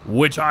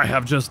 which I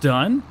have just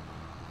done,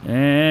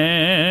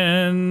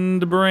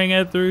 and bring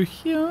it through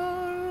here.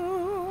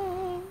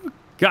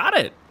 Got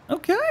it.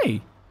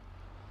 Okay.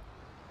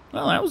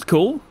 Well, that was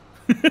cool.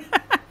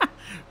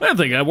 I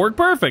think that worked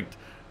perfect.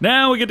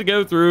 Now we get to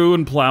go through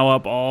and plow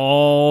up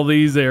all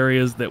these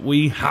areas that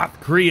we have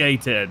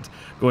created.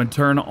 Go and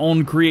turn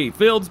on create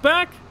fields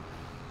back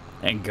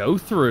and go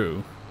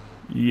through.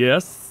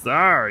 Yes,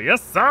 sir.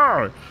 Yes,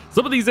 sir.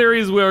 Some of these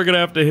areas we are going to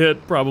have to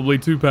hit probably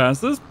 2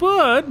 passes,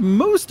 but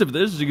most of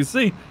this, as you can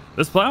see,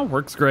 this plow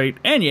works great.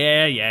 And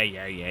yeah,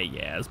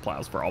 this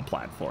plow's for all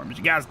platforms.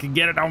 You guys can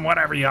get it on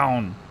whatever you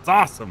own. It's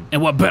awesome.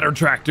 And what better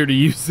tractor to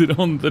use it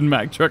on than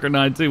Mack Trucker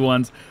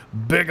 921's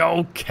big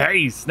old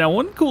case. Now,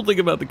 one cool thing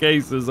about the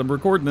case is I'm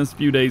recording this a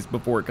few days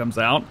before it comes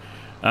out.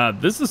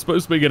 This is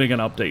supposed to be getting an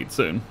update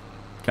soon.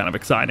 Kind of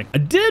exciting. I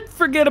did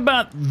forget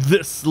about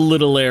this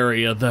little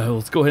area, though.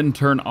 Let's go ahead and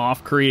turn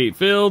off create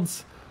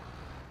fields.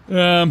 I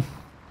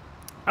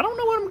don't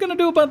know what I'm going to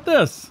do about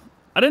this.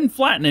 I didn't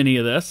flatten any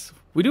of this.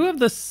 We do have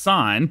this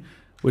sign,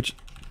 which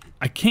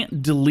I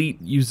can't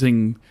delete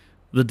using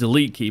the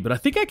delete key, but I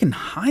think I can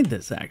hide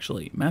this,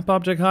 actually. Map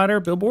object hider,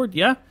 billboard,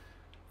 yeah?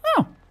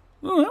 Oh,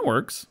 well, that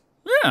works.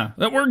 Yeah,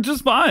 that worked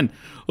just fine.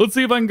 Let's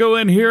see if I can go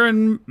in here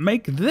and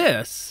make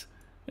this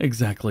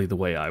exactly the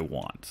way I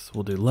want. So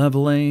we'll do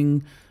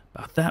leveling,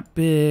 about that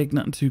big,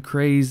 nothing too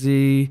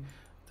crazy.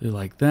 Do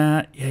like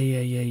that,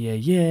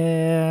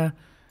 yeah.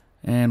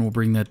 And we'll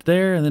bring that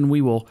there, and then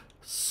we will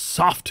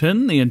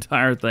soften the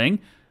entire thing.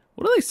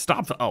 What do they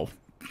stop? Oh,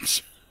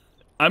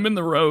 I'm in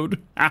the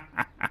road.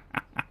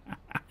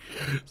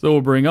 So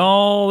we'll bring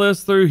all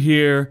this through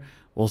here.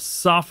 We'll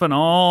soften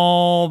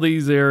all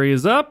these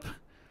areas up,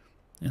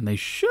 and they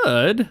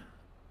should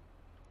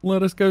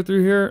let us go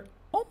through here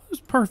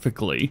almost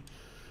perfectly,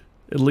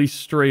 at least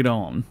straight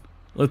on.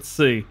 Let's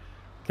see.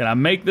 Can I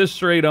make this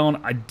straight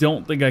on? I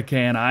don't think I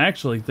can. I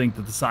actually think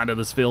that the side of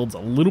this field's a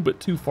little bit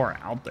too far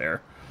out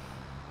there.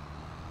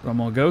 But I'm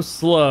gonna go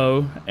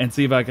slow and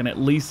see if I can at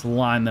least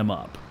line them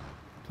up.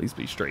 Please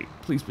be straight.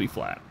 Please be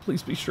flat.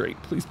 Please be straight.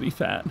 Please be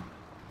fat.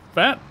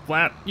 Fat,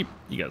 flat. You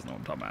guys know what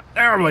I'm talking about.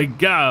 There we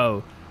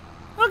go.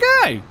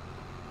 Okay.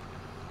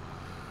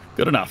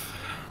 Good enough.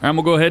 All right,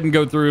 we'll go ahead and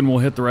go through and we'll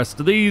hit the rest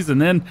of these,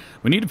 and then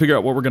we need to figure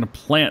out what we're going to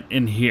plant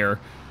in here.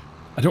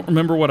 I don't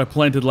remember what I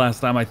planted last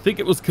time. I think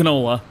it was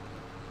canola,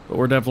 but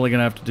we're definitely going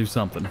to have to do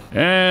something.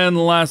 And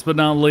last but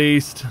not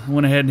least, I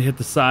went ahead and hit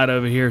the side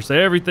over here. So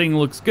everything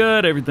looks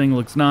good. Everything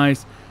looks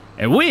nice.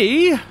 And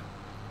we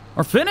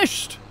are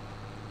finished.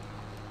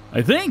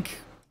 I think.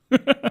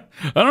 I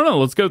don't know.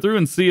 Let's go through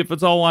and see if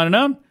it's all lining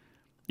up.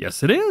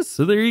 Yes, it is.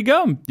 So there you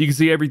go. You can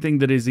see everything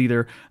that is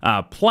either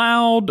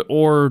plowed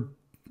or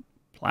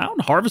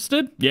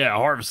harvested. Yeah,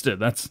 harvested.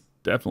 That's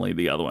definitely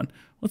the other one.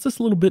 What's this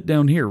little bit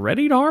down here?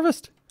 Ready to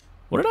harvest?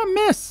 What did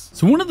I miss?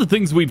 So one of the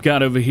things we've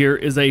got over here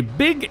is a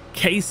big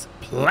case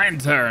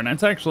planter, and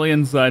that's actually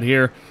inside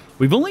here.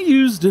 We've only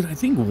used it, I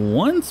think,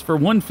 once for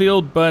one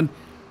field, but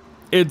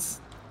it's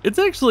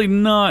actually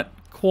not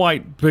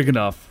quite big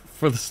enough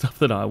for the stuff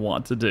that I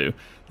want to do.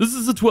 This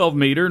is a 12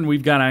 meter, and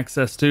we've got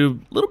access to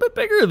a little bit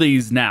bigger of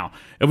these now.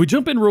 If we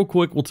jump in real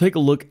quick, we'll take a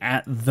look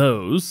at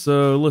those.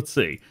 So let's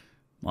see.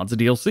 Lots of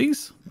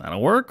DLCs.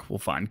 That'll work. We'll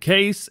find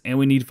case, and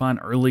we need to find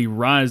early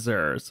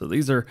riser. So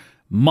these are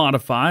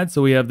modified.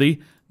 So we have the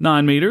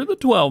 9 meter, the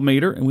 12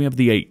 meter, and we have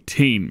the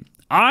 18.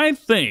 I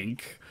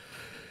think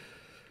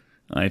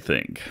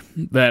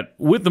that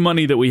with the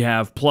money that we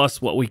have,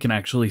 plus what we can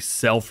actually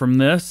sell from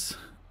this,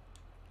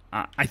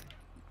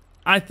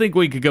 I think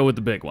we could go with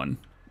the big one.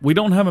 We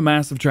don't have a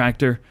massive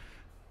tractor,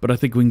 but I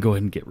think we can go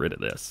ahead and get rid of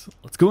this.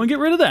 Let's go and get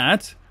rid of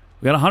that.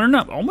 We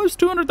got almost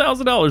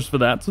 $200,000 for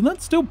that, so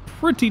that's still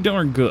pretty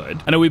darn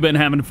good. I know we've been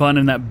having fun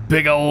in that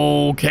big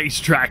old case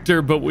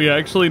tractor, but we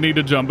actually need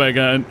to jump back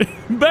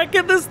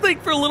in this thing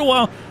for a little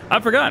while.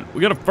 I forgot,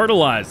 we gotta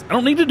fertilize. I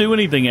don't need to do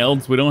anything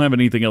else. We don't have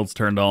anything else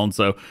turned on,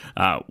 so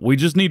we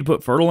just need to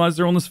put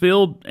fertilizer on this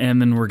field,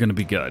 and then we're gonna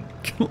be good.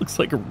 It looks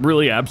like a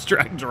really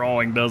abstract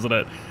drawing, doesn't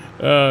it?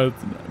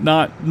 It's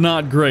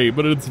not great,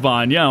 but it's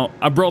fine. Yeah,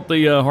 I brought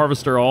the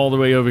harvester all the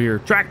way over here.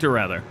 Tractor,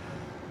 rather.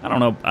 I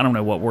don't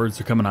know what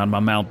words are coming out of my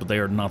mouth, but they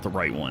are not the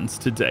right ones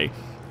today.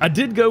 I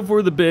did go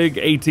for the big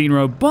 18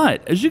 row,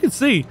 but as you can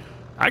see,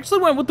 I actually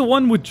went with the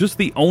one with just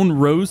the own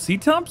row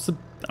seat tops.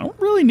 I don't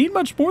really need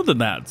much more than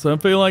that, so I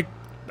feel like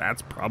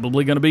that's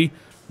probably going to be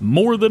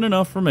more than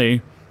enough for me,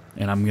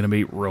 and I'm going to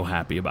be real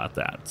happy about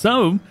that.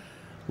 So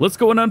let's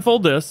go and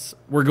unfold this.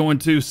 We're going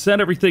to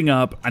set everything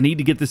up. I need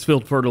to get this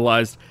field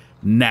fertilized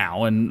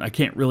now, and I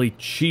can't really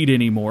cheat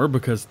anymore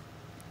because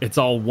it's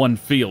all one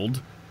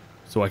field.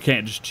 So I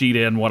can't just cheat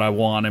in what I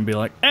want and be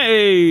like,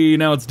 hey,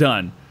 now it's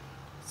done.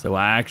 So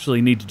I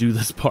actually need to do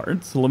this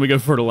part. So let me go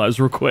fertilize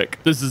real quick.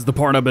 This is the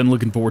part I've been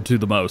looking forward to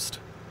the most.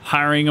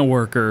 Hiring a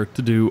worker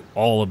to do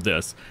all of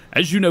this.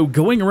 As you know,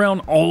 going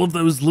around all of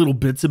those little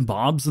bits and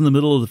bobs in the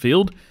middle of the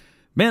field,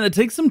 man, it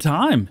takes some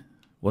time.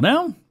 Well,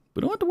 now we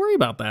don't have to worry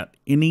about that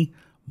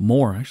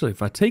anymore. Actually,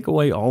 if I take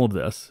away all of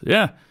this,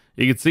 yeah,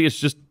 you can see it's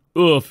just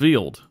a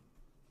field.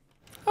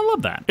 I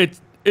love that.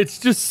 It's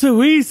just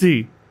so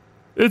easy.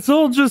 It's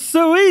all just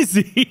so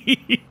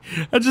easy.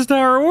 I just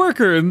hire a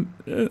worker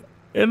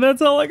and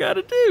that's all I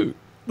gotta do.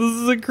 This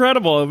is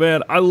incredible,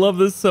 man. I love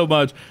this so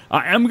much.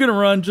 I am gonna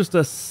run just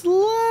a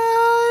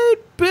slight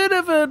bit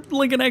of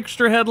an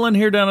extra headland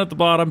here down at the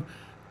bottom,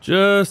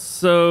 just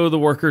so the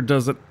worker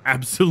doesn't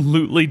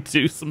absolutely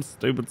do some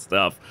stupid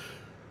stuff.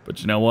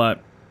 But you know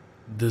what?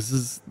 This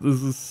is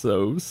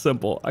so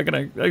simple. I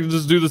can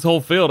just do this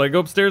whole field. I go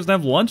upstairs and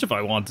have lunch if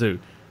I want to.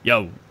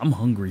 Yo, I'm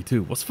hungry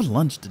too. What's for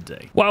lunch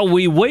today? While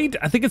we wait,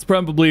 I think it's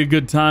probably a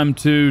good time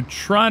to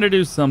try to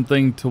do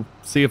something to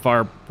see if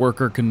our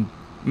worker can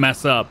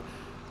mess up.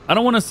 I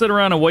don't want to sit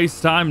around and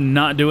waste time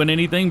not doing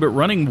anything, but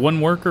running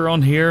one worker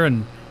on here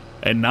and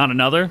not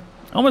another,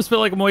 I almost feel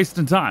like I'm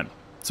wasting time.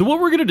 So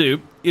what we're going to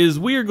do is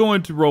we are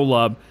going to roll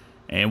up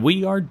and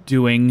we are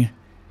doing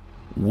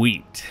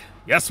wheat.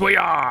 Yes, we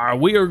are.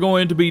 We are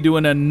going to be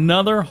doing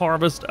another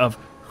harvest of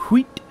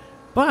wheat,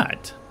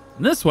 but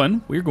in this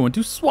one, we're going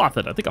to swath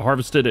it. I think I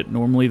harvested it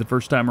normally the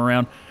first time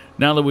around.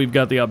 Now that we've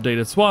got the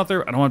updated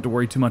swather, I don't have to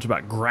worry too much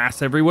about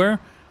grass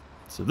everywhere.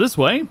 So this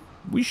way,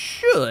 we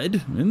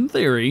should, in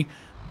theory,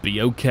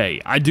 be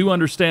okay. I do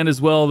understand as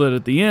well that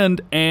at the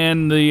end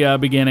and the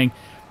beginning,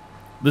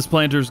 this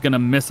planter is going to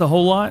miss a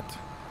whole lot.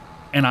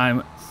 And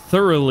I'm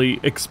thoroughly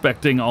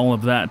expecting all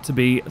of that to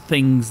be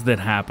things that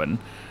happen.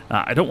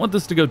 I don't want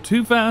this to go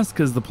too fast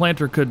because the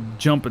planter could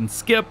jump and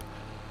skip.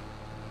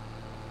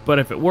 But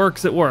if it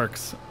works, it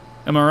works.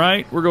 Am I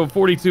right? We're going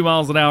 42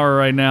 miles an hour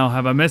right now.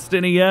 Have I missed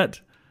any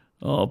yet?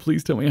 Oh,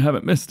 please tell me I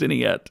haven't missed any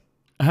yet.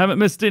 I haven't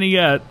missed any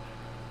yet.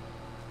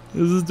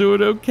 This is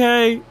doing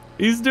okay.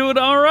 He's doing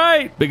all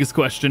right. Biggest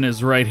question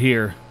is right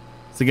here.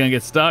 Is he going to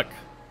get stuck?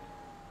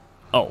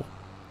 Oh.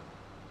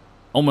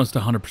 Almost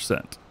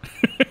 100%.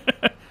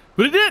 But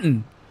he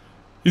didn't.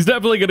 He's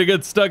definitely going to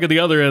get stuck at the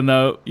other end,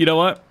 though. You know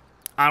what?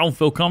 I don't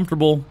feel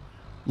comfortable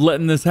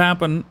letting this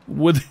happen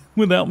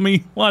without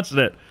me watching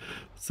it.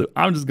 So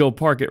I'm just going to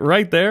park it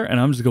right there, and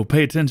I'm just going to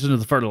pay attention to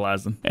the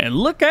fertilizing. And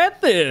look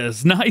at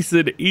this. Nice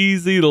and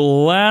easy. The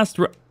last...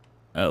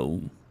 that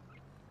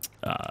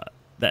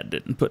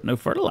didn't put no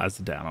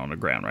fertilizer down on the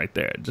ground right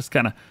there. It just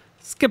kind of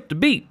skipped a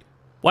beat.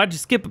 Why'd you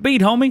skip a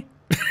beat, homie?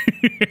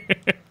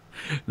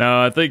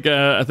 No, I think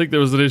there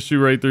was an issue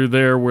right through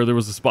there where there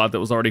was a spot that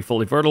was already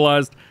fully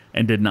fertilized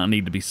and did not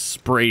need to be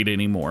sprayed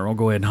anymore. I'll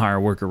go ahead and hire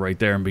a worker right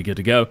there and be good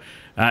to go.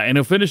 And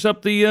he'll finish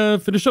up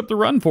the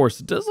run for us.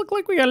 It does look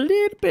like we got a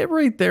little bit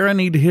right there I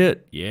need to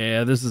hit.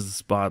 Yeah, this is the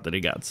spot that he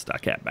got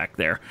stuck at back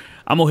there.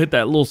 I'm gonna hit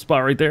that little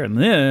spot right there, and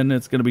then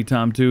it's gonna be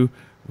time to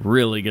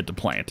really get to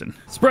planting.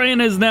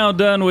 Spraying is now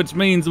done, which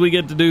means we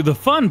get to do the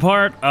fun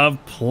part of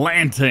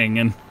planting.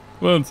 And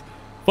well, it's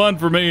fun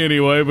for me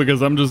anyway,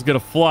 because I'm just gonna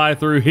fly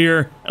through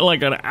here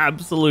like an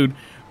absolute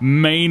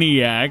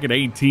maniac at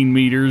 18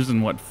 meters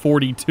and what,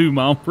 42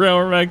 mile per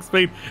hour max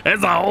speed.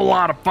 It's a whole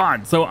lot of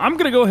fun. So I'm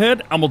going to go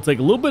ahead. I'm going to take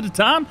a little bit of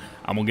time.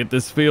 I'm going to get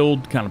this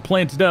field kind of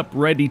planted up,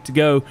 ready to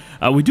go.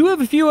 We do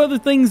have a few other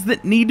things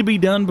that need to be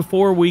done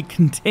before we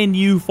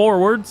continue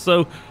forward.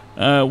 So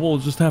we'll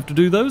just have to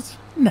do those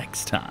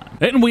next time.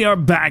 And we are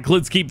back.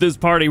 Let's keep this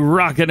party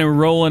rocking and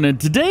rolling. And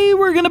today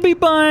we're going to be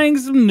buying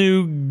some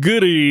new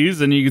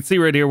goodies. And you can see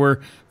right here, we're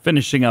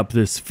finishing up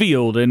this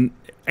field. And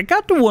I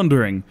got to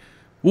wondering,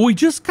 well, we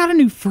just got a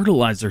new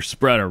fertilizer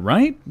spreader,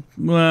 right?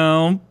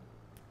 Well,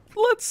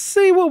 let's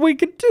see what we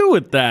could do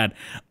with that.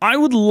 I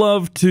would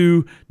love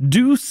to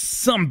do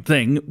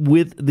something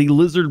with the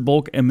lizard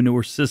bulk and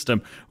manure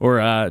system,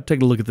 or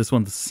take a look at this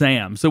one, the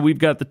SAM. So we've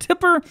got the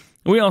tipper.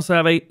 We also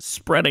have a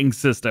spreading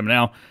system.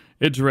 Now,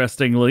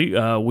 interestingly,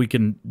 we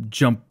can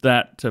jump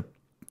that to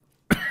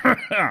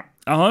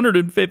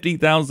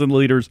 150,000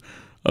 liters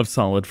of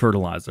solid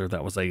fertilizer.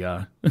 That was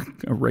a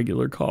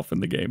regular cough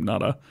in the game,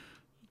 not a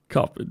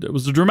cough. It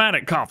was a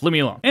dramatic cough. Leave me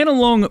alone. And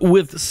along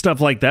with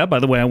stuff like that, by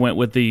the way, I went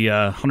with the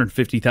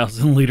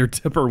 150,000 liter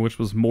tipper, which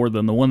was more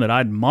than the one that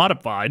I'd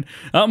modified.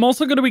 I'm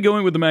also going to be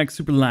going with the Max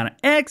Superliner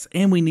X,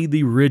 and we need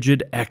the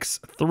Rigid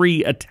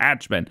X3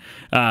 attachment.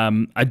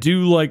 I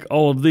do like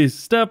all of this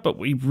stuff, but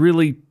we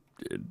really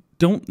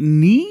don't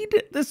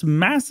need this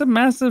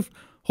massive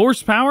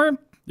horsepower,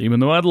 even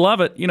though I'd love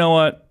it. You know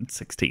what?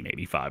 It's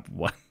 1685.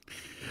 What?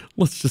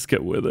 Let's just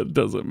get with it. It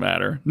doesn't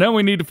matter. Now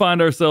we need to find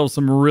ourselves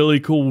some really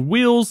cool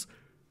wheels.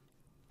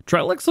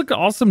 Trilix look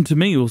awesome to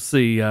me. We'll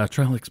see.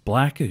 Trilix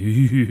Black.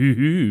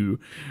 Ooh.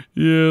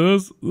 Yeah,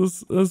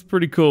 that's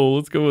pretty cool.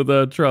 Let's go with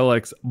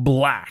Trilix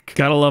Black.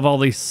 Gotta love all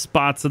these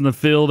spots in the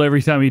field.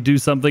 Every time you do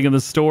something in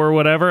the store or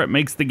whatever, it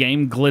makes the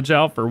game glitch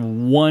out for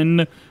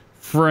 1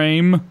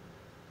 frame.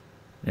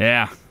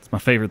 Yeah, it's my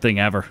favorite thing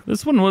ever.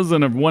 This one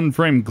wasn't a 1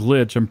 frame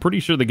glitch. I'm pretty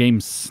sure the game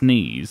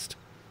sneezed.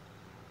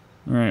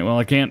 All right, well,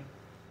 I can't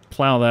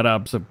plow that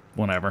up, so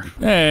whatever.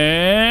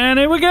 And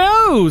here we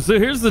go. So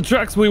here's the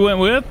trucks we went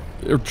with,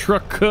 or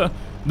truck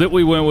that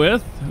we went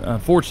with.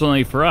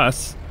 Fortunately for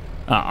us,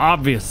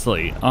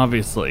 obviously,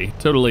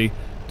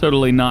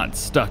 totally not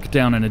stuck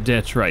down in a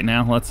ditch right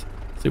now. Let's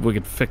see if we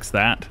can fix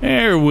that.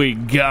 There we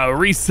go.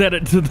 Reset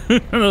it to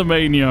the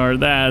main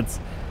yard. That's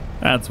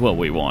what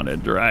we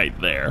wanted right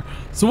there.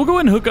 So we'll go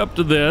ahead and hook up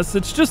to this.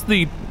 It's just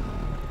the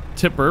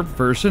tipper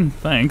version,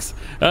 thanks.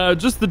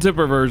 Just the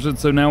tipper version,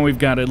 so now we've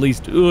got at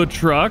least a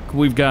truck.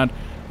 We've got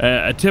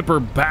a tipper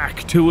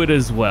back to it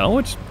as well,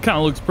 which kind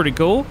of looks pretty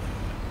cool.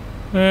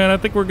 And I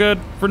think we're good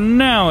for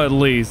now, at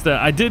least.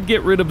 I did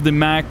get rid of the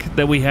Mac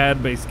that we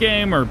had base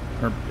game, or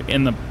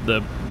in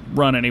the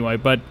run anyway,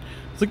 but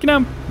it's like, you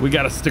know, we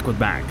got to stick with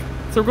Mac.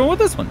 So we're going with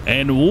this one.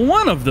 And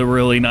one of the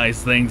really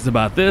nice things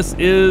about this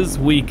is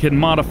we can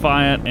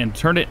modify it and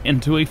turn it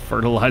into a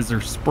fertilizer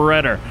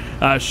spreader.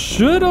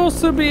 Should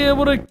also be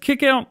able to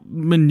kick out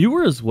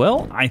manure as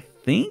well, I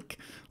think.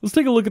 Let's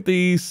take a look at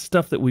the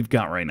stuff that we've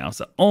got right now.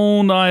 So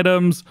owned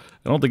items.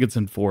 I don't think it's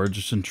in forage,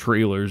 it's in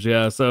trailers.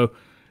 Yeah, so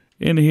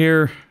in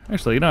here,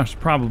 actually, you know, I should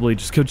probably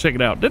just go check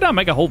it out. Did I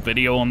make a whole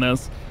video on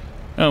this?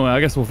 Oh, well,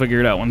 I guess we'll figure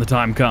it out when the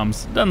time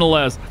comes.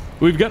 Nonetheless,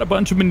 we've got a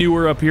bunch of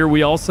manure up here.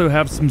 We also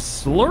have some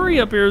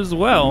slurry up here as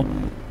well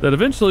that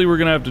eventually we're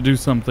going to have to do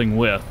something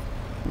with,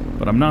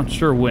 but I'm not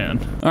sure when.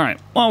 All right,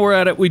 while we're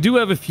at it, we do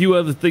have a few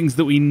other things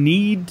that we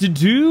need to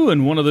do,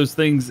 and one of those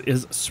things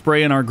is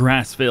spraying our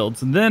grass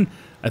fields. And then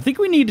I think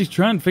we need to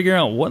try and figure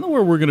out what in the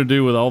world we're going to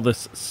do with all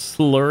this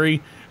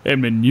slurry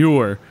and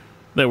manure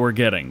that we're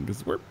getting,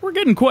 because we're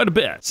getting quite a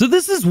bit. So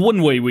this is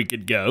one way we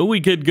could go. We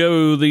could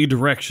go the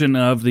direction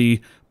of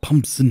the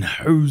Pumps and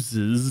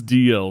Hoses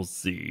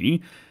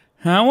DLC.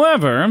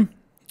 However,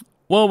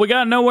 well, we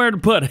got nowhere to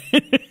put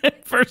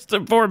it. First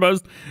and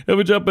foremost, if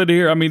we jump in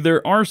here, I mean,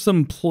 there are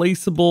some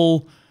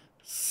placeable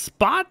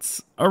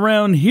spots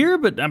around here,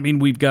 but I mean,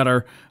 we've got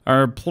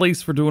our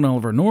place for doing all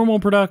of our normal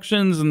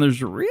productions, and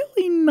there's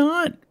really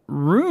not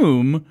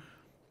room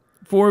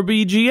for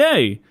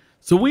BGA.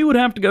 So we would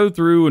have to go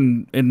through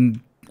and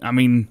I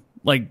mean,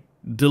 like,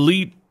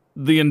 delete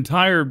the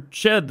entire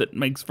shed that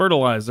makes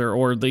fertilizer,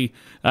 or the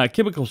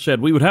chemical shed.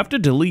 We would have to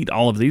delete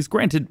all of these.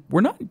 Granted, we're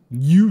not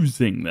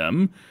using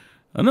them.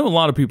 I know a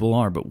lot of people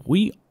are, but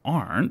we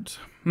aren't.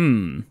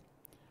 You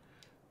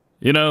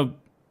know,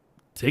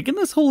 taking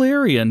this whole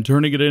area and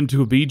turning it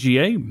into a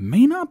BGA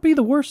may not be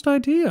the worst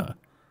idea.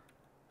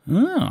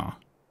 Oh,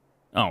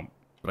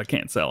 but I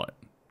can't sell it.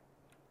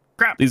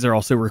 Crap. These are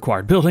also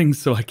required buildings,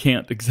 so I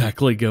can't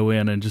exactly go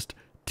in and just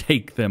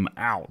take them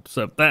out.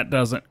 So that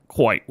doesn't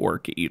quite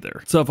work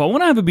either. So if I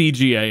want to have a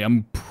BGA,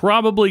 I'm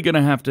probably going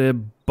to have to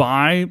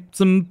buy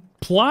some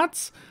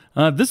plots.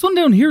 This one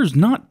down here is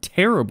not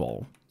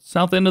terrible.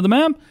 South end of the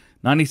map,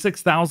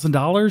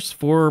 $96,000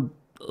 for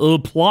a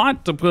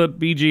plot to put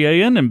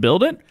BGA in and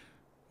build it.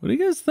 What do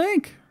you guys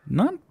think?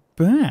 Not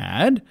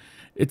bad.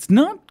 It's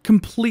not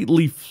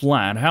completely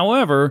flat.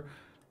 However,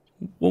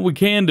 what we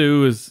can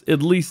do is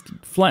at least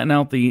flatten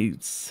out the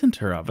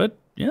center of it.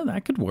 Yeah,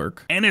 that could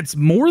work. And it's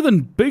more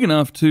than big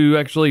enough to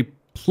actually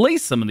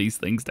place some of these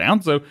things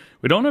down so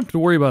we don't have to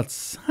worry about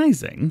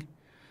sizing.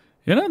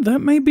 You know, that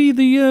may be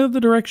the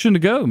direction to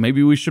go.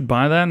 Maybe we should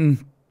buy that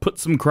and put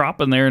some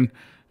crop in there and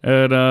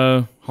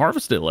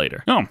harvest it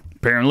later. Oh,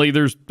 apparently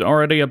there's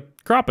already a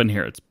crop in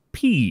here. It's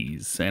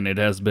peas, and it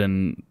has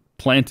been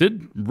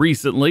planted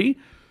recently.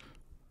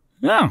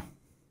 Yeah.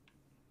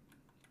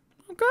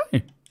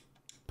 Okay.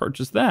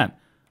 Purchase that.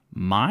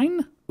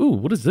 Mine? Ooh,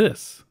 what is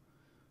this?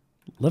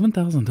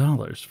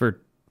 $11,000 for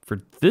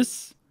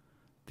this?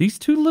 These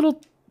two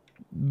little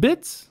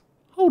bits?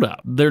 Hold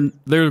up.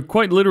 They're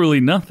quite literally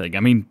nothing. I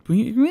mean,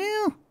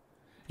 well,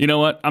 you know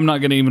what? I'm not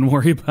going to even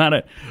worry about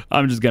it.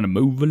 I'm just going to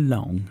move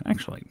along.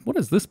 Actually, what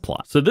is this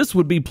plot? So this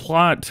would be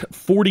plot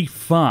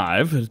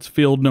 45. It's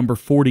field number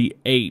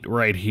 48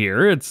 right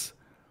here. It's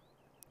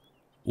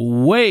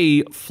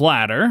way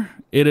flatter.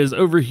 It is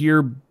over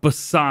here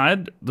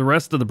beside the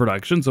rest of the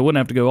production, so I wouldn't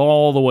have to go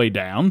all the way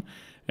down.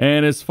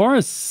 And as far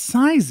as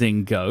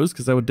sizing goes,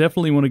 because I would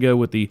definitely want to go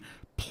with the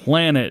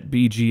Planet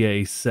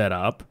BGA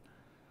setup.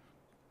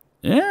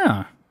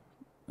 Yeah.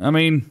 I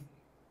mean,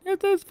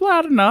 it's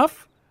flat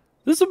enough.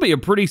 This would be a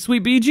pretty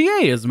sweet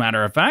BGA, as a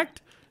matter of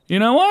fact. You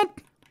know what?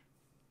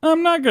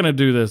 I'm not going to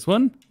do this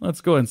one.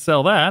 Let's go ahead and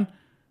sell that.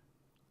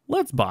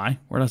 Let's buy.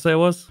 Where did I say it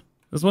was?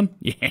 This one?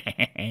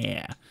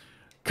 Yeah.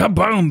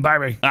 Kaboom,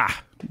 baby.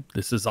 Ah,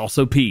 this is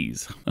also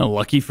peas. Well,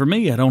 lucky for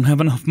me, I don't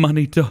have enough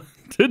money to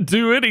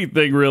do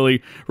anything,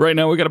 really. Right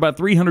now, we got about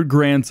 300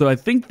 grand, so I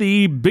think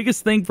the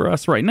biggest thing for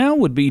us right now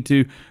would be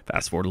to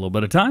fast forward a little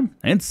bit of time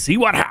and see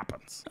what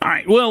happens. All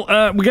right,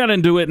 well, we got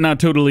into it, and I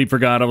totally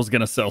forgot I was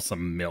going to sell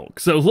some milk.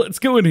 So let's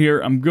go in here.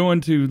 I'm going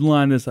to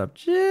line this up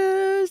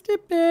just a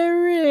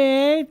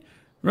bit,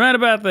 right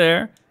about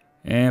there,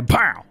 and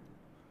pow!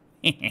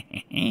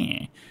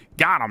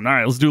 Got him. All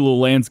right, let's do a little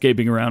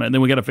landscaping around it, and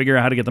then we got to figure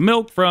out how to get the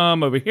milk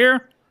from over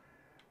here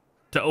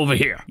to over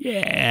here.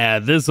 Yeah,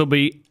 this will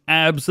be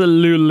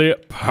absolutely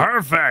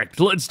perfect.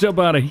 Let's jump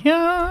out of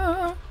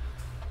here.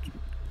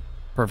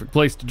 Perfect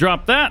place to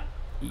drop that.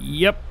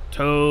 Yep,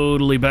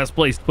 totally best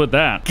place to put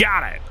that.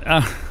 Got it.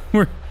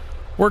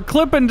 We're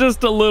clipping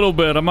just a little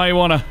bit. I may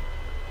want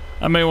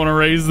to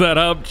raise that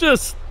up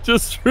just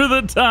for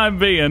the time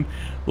being.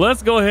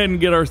 Let's go ahead and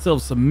get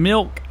ourselves some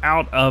milk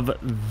out of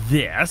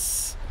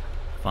this.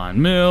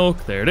 Fine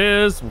milk, there it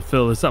is. We'll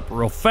fill this up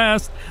real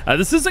fast.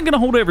 This isn't gonna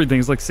hold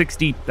everything. It's like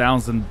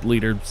 60,000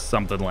 liters,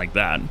 something like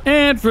that.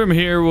 And from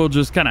here, we'll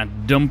just kind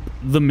of dump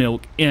the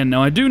milk in.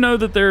 Now, I do know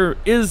that there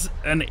is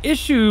an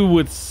issue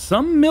with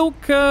some milk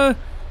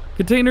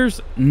containers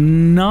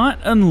not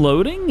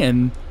unloading,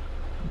 and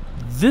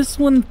this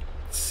one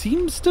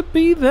seems to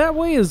be that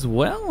way as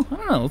well. I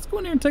don't know. Let's go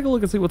in here and take a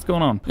look and see what's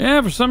going on.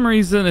 Yeah, for some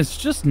reason, it's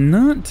just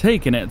not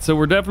taking it. So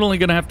we're definitely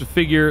going to have to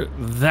figure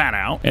that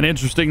out. And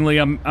interestingly,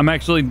 I'm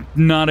actually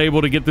not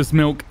able to get this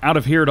milk out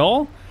of here at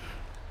all.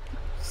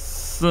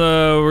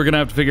 So we're going to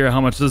have to figure out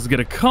how much this is going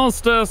to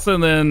cost us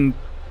and then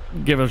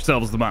give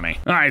ourselves the money.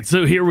 All right,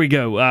 so here we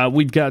go.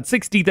 We've got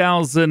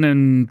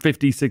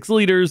 60,056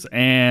 liters,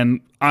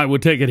 and I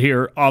would take it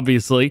here,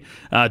 obviously.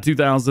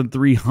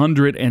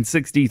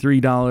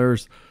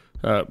 $2,363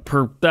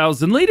 per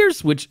 1,000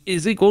 liters, which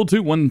is equal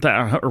to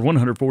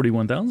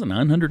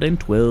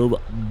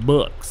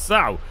 $141,912.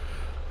 So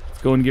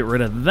let's go and get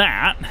rid of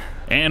that,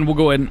 and we'll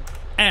go ahead and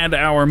add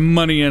our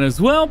money in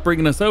as well,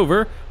 bringing us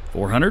over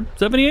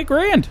 478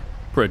 grand.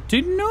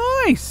 Pretty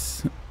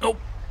nice. Oh,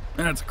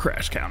 that's a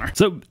crash counter.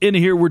 So in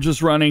here, we're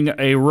just running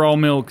a raw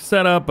milk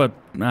setup, but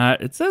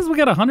it says we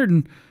got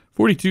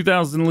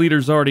 142,000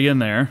 liters already in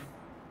there.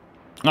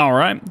 All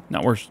right,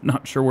 now we're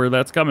not sure where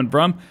that's coming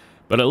from,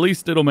 but at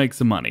least it'll make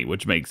some money,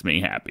 which makes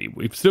me happy.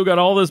 We've still got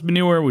all this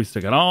manure. We've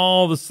still got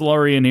all the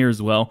slurry in here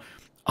as well.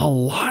 A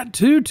lot,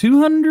 too.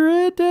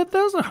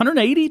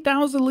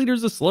 180,000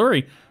 liters of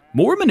slurry.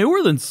 More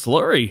manure than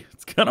slurry.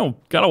 It's kind of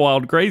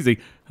wild crazy.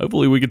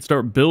 Hopefully we can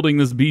start building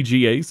this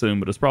BGA soon,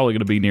 but it's probably going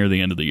to be near the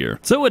end of the year.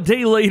 So a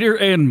day later,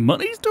 and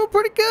money's still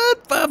pretty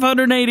good.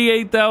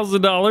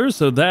 $588,000,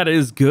 so that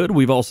is good.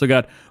 We've also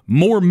got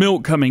more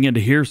milk coming into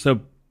here,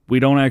 so we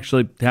don't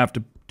actually have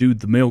to do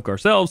the milk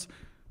ourselves.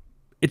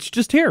 It's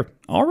just here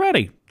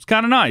already. It's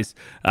kind of nice.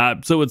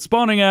 So it's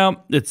spawning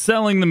out. It's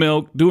selling the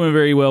milk, doing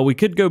very well. We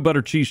could go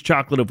butter, cheese,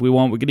 chocolate if we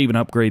want. We could even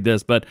upgrade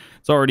this, but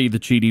it's already the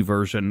cheaty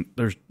version.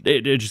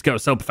 It just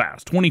goes so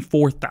fast.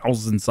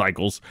 24,000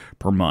 cycles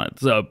per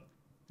month. So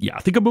yeah, I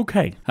think I'm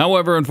okay.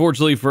 However,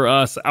 unfortunately for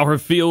us, our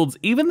fields,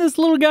 even this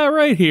little guy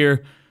right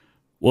here,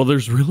 well,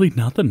 there's really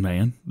nothing,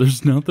 man.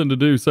 There's nothing to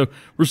do. So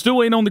we're still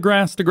waiting on the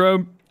grass to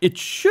grow. It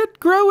should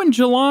grow in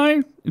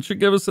July. It should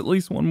give us at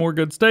least one more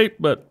good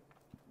state, but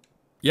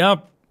yeah,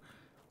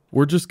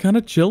 we're just kind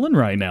of chilling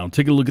right now.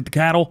 Take a look at the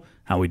cattle.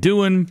 How we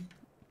doing?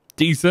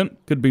 Decent.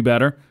 Could be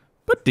better,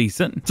 but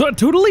decent. So I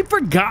totally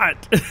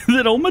forgot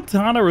that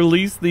Omatana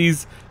released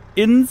these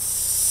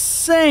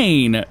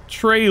insane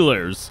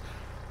trailers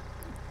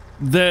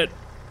that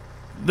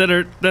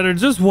are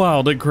just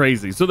wild and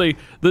crazy. So the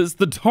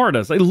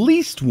TARDIS, at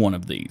least one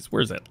of these.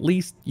 Where's that?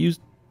 Least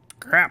used?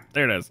 Crap,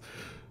 there it is.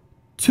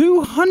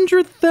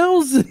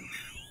 200,000.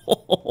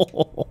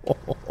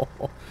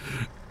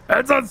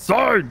 It's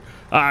insane.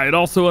 It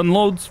also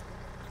unloads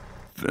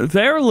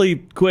fairly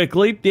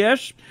quickly,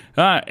 yes.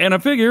 And I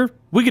figure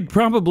we could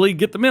probably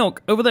get the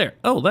milk over there.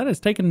 Oh, that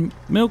is taking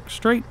milk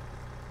straight.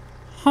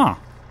 Huh.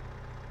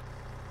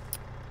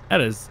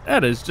 That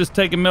is just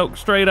taking milk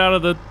straight out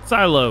of the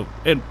silo.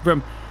 And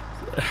from...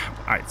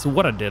 Alright, so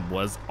what I did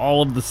was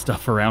all of the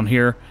stuff around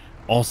here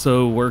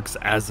also works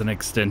as an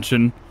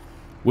extension,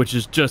 which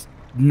is just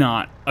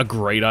not a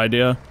great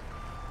idea.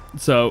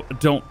 So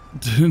don't...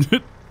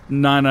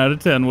 9 out of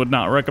 10 would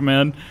not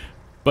recommend,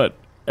 but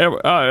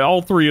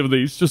all 3 of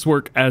these just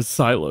work as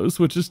silos,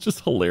 which is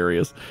just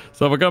hilarious.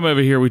 So if I come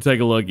over here, we take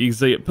a look, you can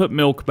see it put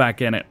milk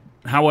back in it.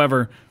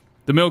 However,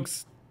 the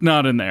milk's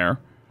not in there,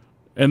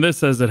 and this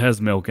says it has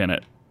milk in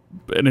it,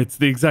 and it's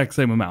the exact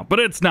same amount, but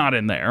it's not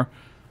in there.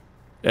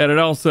 And it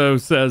also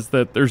says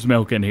that there's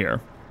milk in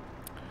here,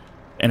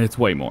 and it's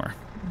way more.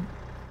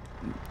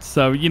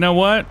 So you know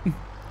what?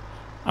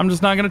 I'm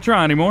just not going to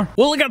try anymore.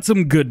 Well, I got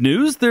some good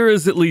news. There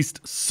is at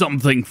least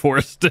something for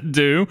us to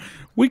do.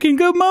 We can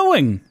go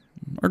mowing.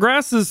 Our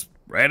grass is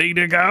ready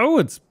to go.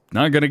 It's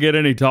not going to get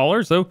any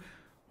taller, so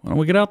why don't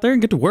we get out there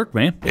and get to work,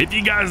 man? If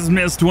you guys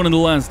missed one of the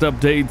last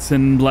updates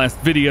and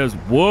last videos,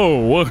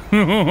 whoa,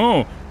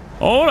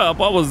 hold up,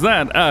 what was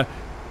that?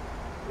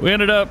 We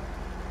ended up,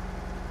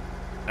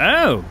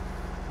 oh,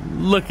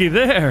 looky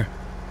there.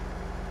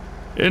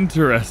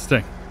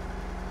 Interesting.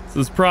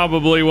 This is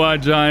probably why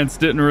Giants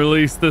didn't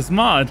release this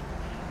mod,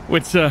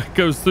 which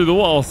goes through the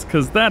walls,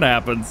 because that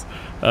happens.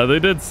 They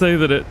did say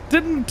that it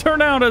didn't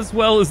turn out as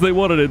well as they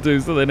wanted it to,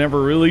 so they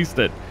never released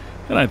it.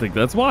 And I think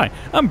that's why.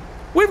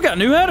 We've got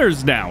new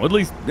headers now. At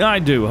least I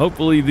do.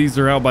 Hopefully these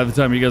are out by the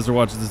time you guys are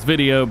watching this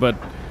video, but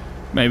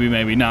maybe,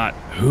 maybe not.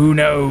 Who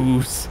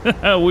knows?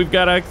 We've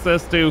got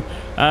access to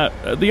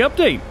the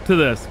update to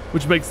this,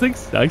 which makes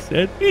things nice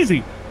and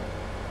easy.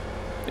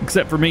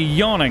 Except for me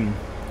yawning.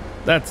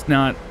 That's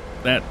not...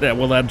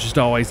 Well, that just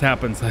always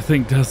happens, I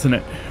think, doesn't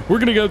it? We're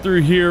going to go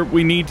through here.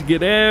 We need to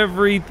get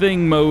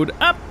everything mowed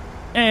up,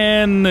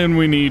 and then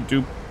we need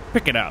to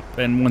pick it up.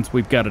 And once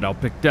we've got it all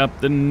picked up,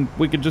 then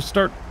we can just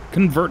start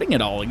converting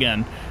it all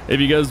again.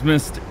 If you guys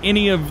missed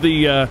any of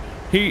the,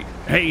 hey,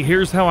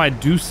 here's how I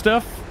do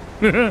stuff.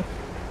 I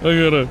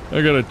got a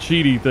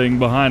cheaty thing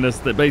behind us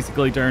that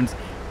basically turns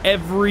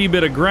every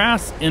bit of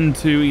grass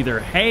into either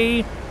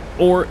hay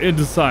or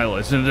into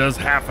silage, and it does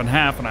half and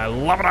half, and I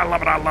love it, I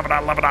love it, I love it, I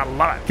love it, I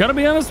love it. Gotta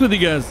be honest with you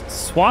guys,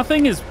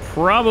 swathing is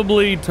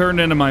probably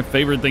turned into my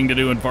favorite thing to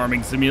do in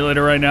Farming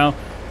Simulator right now,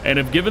 and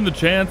if given the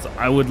chance,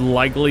 I would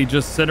likely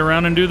just sit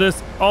around and do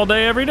this all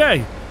day, every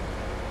day,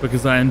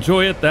 because I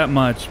enjoy it that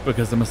much,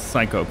 because I'm a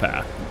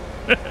psychopath.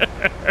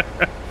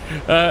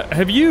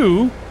 Have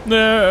you,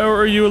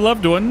 or you a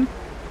loved one,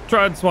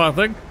 tried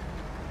swathing?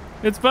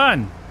 It's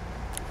fun.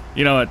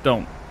 You know what,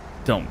 don't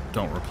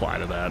reply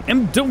to that.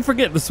 And don't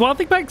forget, the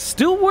swathing pack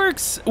still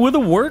works with a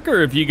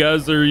worker if you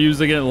guys are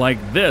using it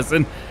like this.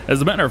 And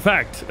as a matter of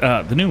fact,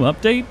 the new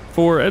update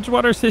for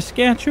Edgewater,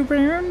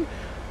 Saskatchewan,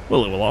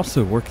 well, it will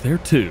also work there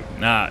too.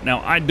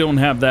 Now, I don't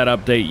have that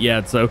update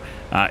yet, so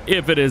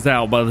if it is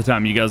out by the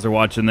time you guys are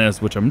watching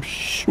this, which I'm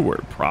sure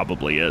it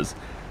probably is,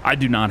 I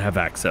do not have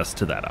access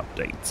to that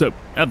update. So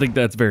I think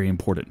that's very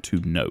important to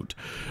note.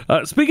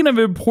 Speaking of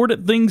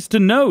important things to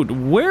note,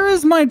 where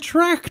is my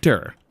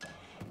tractor?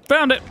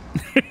 Found it.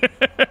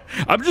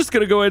 I'm just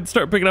gonna go ahead and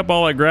start picking up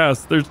all that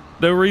grass. There's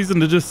no reason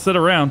to just sit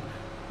around.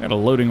 Got a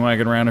loading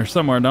wagon around here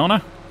somewhere, don't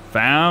I?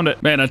 Found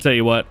it. Man, I tell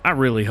you what, I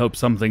really hope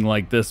something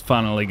like this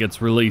finally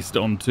gets released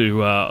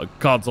onto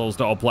consoles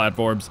to all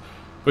platforms,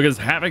 because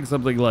having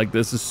something like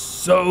this is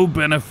so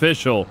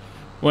beneficial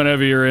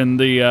whenever you're in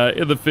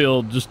the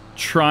field just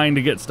trying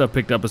to get stuff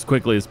picked up as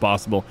quickly as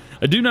possible.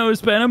 I do know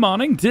Hispanic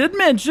Modding did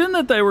mention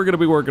that they were going to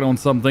be working on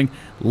something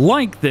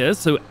like this,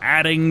 so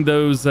adding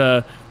those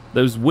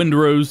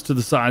windrows to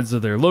the sides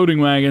of their loading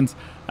wagons,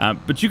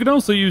 but you can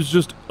also use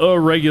just a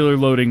regular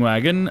loading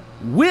wagon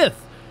with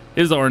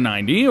his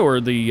R90 or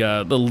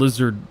the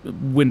Lizard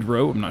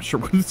windrow. I'm not sure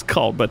what it's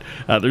called, but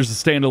there's a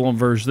standalone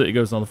version that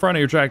goes on the front of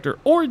your tractor,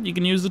 or you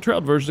can use the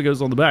trailed version that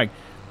goes on the back.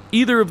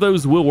 Either of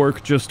those will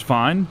work just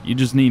fine. You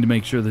just need to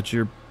make sure that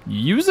you're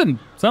using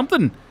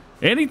something,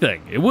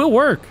 anything. It will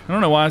work. I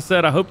don't know why I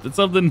said I hope that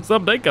something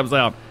someday comes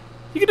out.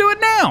 You can do it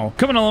now.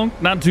 Coming along,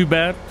 not too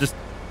bad. Just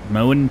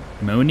mowing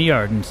the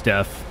yard and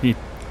stuff. You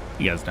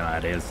guys know how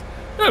it is.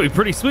 That'd be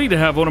pretty sweet to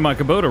have one of my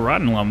Kubota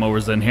riding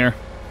lawnmowers in here.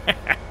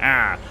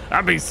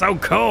 That'd be so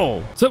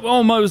cool. So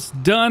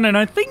almost done, and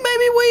I think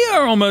maybe we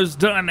are almost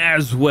done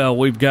as well.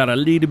 We've got a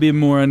little bit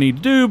more I need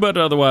to do, but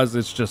otherwise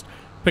it's just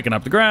picking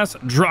up the grass,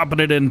 dropping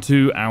it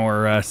into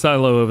our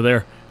silo over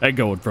there, and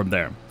going from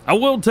there. I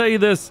will tell you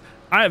this,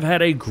 I've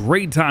had a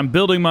great time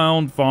building my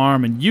own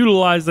farm and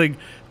utilizing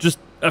just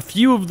a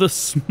few of the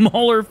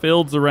smaller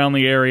fields around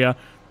the area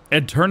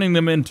and turning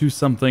them into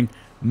something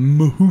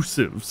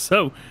massive.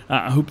 So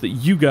I hope that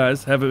you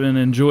guys have been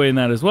enjoying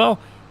that as well,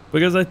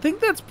 because I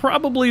think that's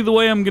probably the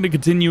way I'm going to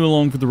continue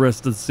along for the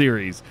rest of the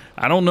series.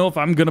 I don't know if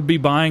I'm going to be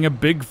buying a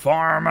big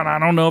farm, and I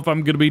don't know if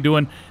I'm going to be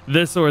doing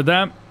this or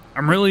that.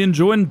 I'm really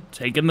enjoying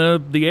taking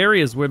the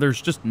areas where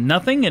there's just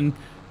nothing and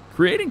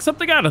creating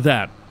something out of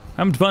that.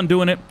 I'm having fun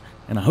doing it,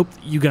 and I hope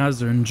that you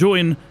guys are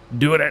enjoying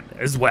doing it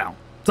as well.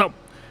 So,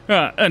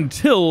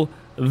 until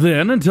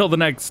the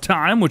next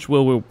time, which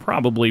we'll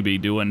probably be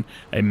doing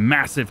a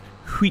massive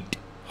wheat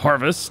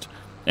harvest,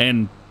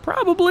 and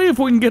probably if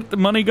we can get the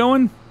money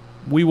going,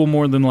 we will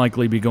more than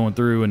likely be going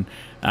through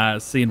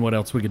and seeing what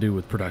else we could do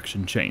with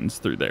production chains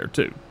through there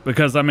too.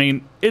 Because, I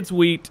mean, it's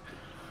wheat.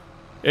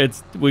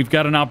 We've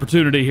got an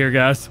opportunity here,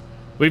 guys.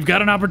 We've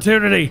got an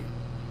opportunity.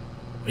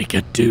 We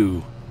could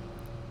do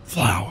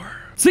flour.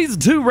 Season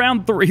 2,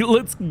 round 3,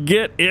 let's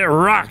get it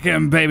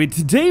rocking, baby.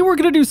 Today we're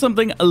going to do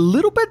something a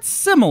little bit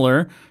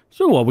similar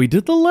to what we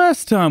did the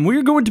last time.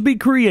 We're going to be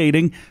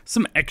creating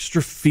some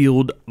extra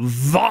field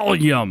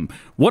volume.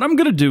 What I'm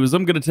going to do is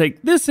I'm going to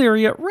take this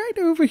area right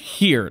over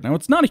here. Now,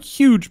 it's not a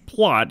huge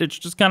plot. It's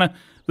just kind of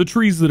the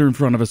trees that are in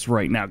front of us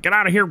right now. Get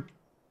out of here,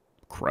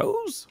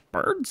 crows?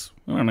 Birds?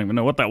 I don't even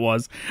know what that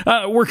was.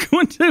 We're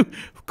going to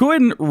go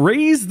ahead and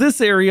raise this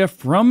area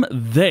from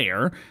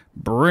there,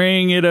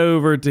 bring it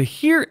over to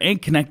here,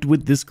 and connect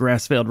with this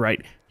grass field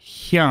right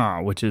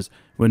here, which is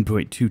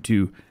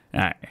 1.22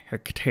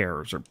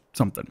 hectares or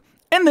something.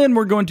 And then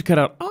we're going to cut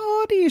out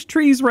all these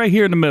trees right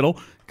here in the middle,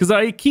 because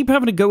I keep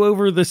having to go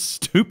over this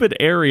stupid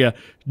area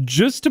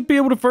just to be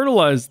able to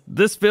fertilize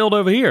this field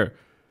over here.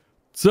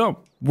 So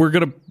we're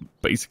going to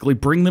basically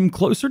bring them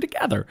closer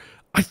together.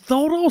 I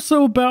thought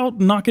also about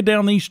knocking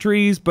down these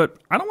trees, but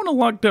I don't want to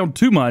lock down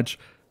too much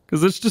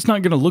because it's just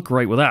not going to look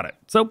right without it.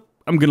 So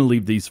I'm going to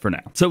leave these for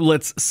now. So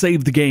let's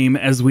save the game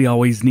as we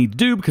always need to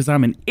do because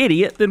I'm an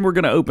idiot. Then we're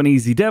going to open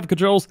easy dev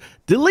controls,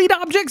 delete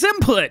objects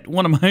input,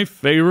 one of my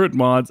favorite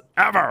mods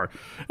ever.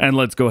 And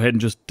let's go ahead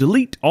and just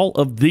delete all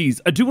of these.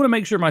 I do want to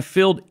make sure my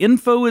field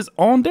info is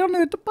on down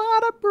there at the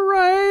bottom,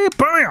 right?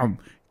 Bam!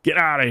 Get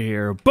out of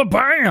here.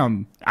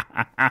 Ba-bam!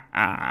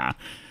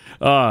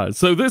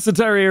 So this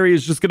entire area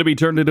is just going to be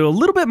turned into a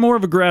little bit more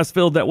of a grass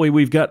field. That way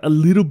we've got a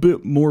little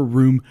bit more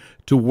room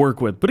to work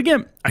with. But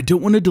again, I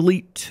don't want to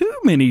delete too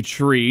many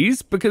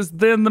trees because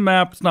then the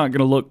map's not going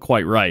to look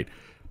quite right.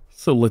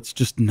 So let's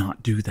just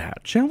not do that,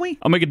 shall we?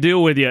 I'll make a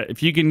deal with you.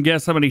 If you can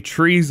guess how many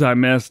trees I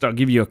missed, I'll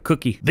give you a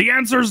cookie. The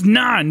answer's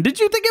none. Did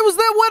you think it was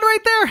that one right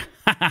there?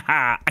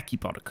 I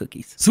keep all the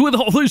cookies. So with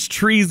all those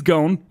trees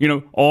gone, you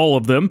know, all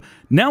of them,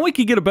 now we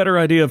can get a better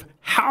idea of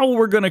how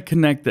we're going to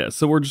connect this.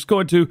 So we're just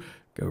going to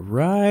go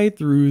right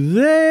through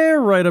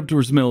there, right up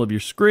towards the middle of your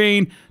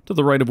screen, to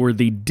the right of where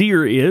the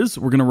deer is.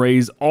 We're going to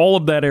raise all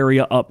of that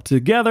area up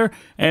together,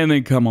 and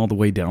then come all the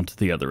way down to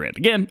the other end.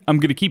 Again, I'm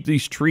going to keep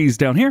these trees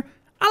down here.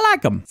 I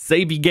like them.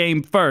 Save your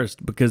game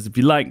first, because if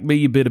you like me,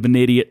 you're a bit of an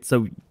idiot.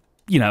 So,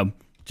 you know,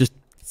 just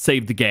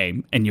save the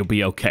game, and you'll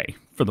be okay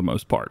for the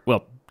most part.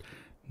 Well,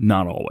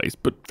 not always,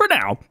 but for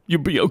now,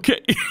 you'll be okay.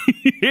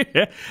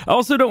 I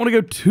also don't want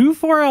to go too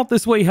far out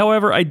this way.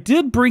 However, I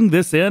did bring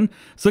this in,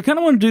 so I kind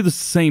of want to do the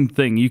same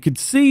thing. You could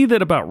see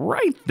that about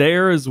right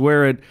there is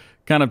where it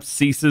kind of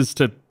ceases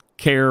to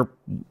care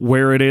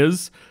where it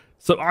is.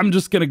 So I'm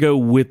just going to go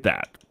with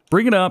that.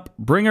 Bring it up,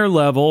 bring our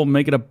level,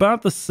 make it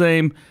about the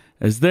same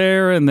as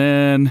there, and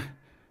then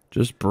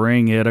just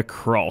bring it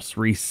across.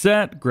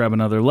 Reset, grab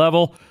another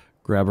level.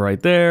 Grab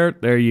right there.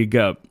 There you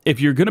go.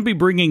 If you're going to be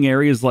bringing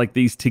areas like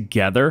these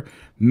together,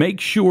 make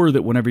sure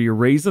that whenever you're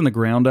raising the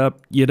ground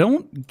up, you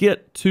don't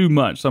get too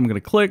much. So I'm going to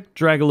click,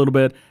 drag a little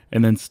bit,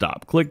 and then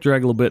stop. Click,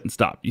 drag a little bit, and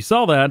stop. You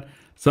saw that.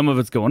 Some of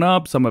it's going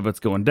up, some of it's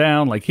going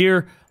down. Like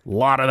here, a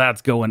lot of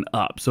that's going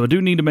up. So I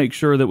do need to make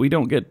sure that we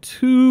don't get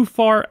too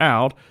far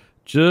out,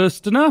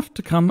 just enough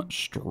to come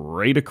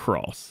straight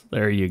across.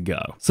 There you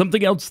go.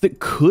 Something else that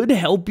could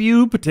help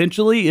you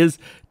potentially is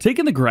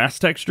taking the grass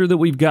texture that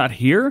we've got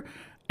here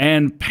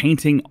and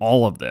painting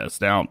all of this.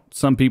 Now,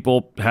 some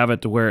people have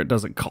it to where it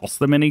doesn't cost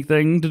them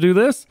anything to do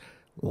this,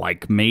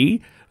 like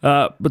me,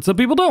 but some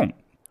people don't.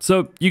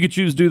 So you could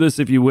choose to do this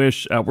if you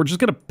wish. We're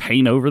just going to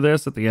paint over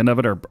this at the end of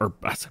it, or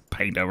I said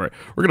paint over it.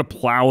 We're going to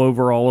plow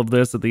over all of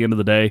this at the end of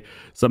the day.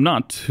 So I'm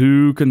not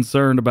too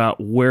concerned about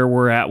where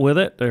we're at with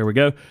it. There we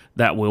go.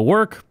 That will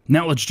work.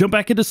 Now let's jump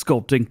back into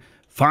sculpting.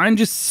 Find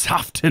your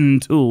soften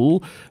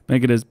tool.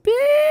 Make it as big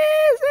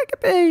as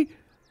it can be.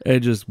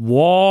 And just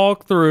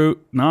walk through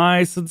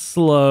nice and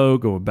slow,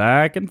 going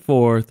back and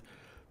forth,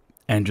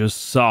 and just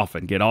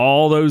soften. Get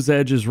all those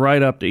edges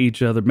right up to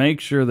each other.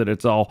 Make sure that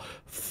it's all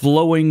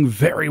flowing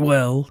very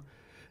well.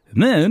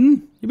 And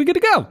then you'll be good to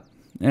go.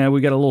 And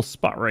we got a little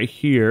spot right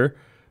here.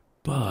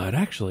 But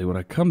actually, when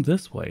I come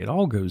this way, it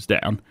all goes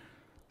down.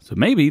 So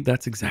maybe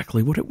that's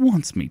exactly what it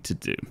wants me to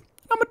do.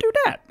 I'm going to do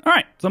that. All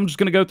right, so I'm just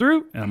going to go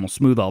through and I'm going to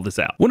smooth all this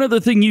out. One other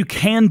thing you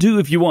can do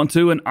if you want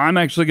to, and I'm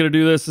actually going to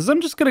do this, is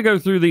I'm just going to go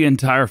through the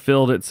entire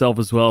field itself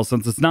as well,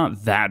 since it's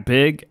not that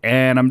big,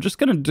 and I'm just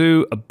going to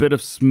do a bit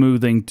of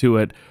smoothing to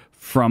it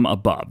from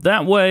above.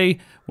 That way,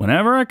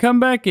 whenever I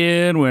come back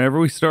in, whenever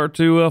we start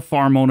to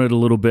farm on it a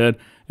little bit,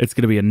 it's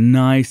going to be a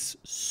nice,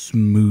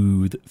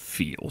 smooth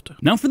field.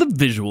 Now for the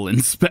visual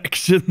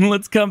inspection,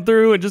 let's come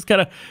through and just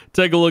kind of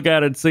take a look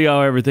at it, see how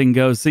everything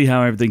goes, see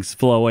how everything's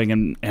flowing.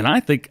 And I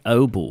think,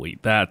 oh boy,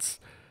 that's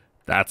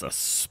That's a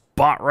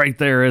spot right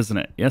there, isn't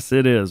it? Yes,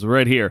 it is,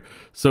 right here.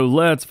 So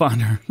let's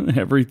find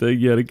everything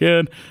yet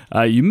again.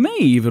 You may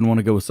even want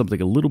to go with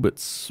something a little bit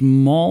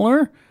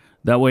smaller.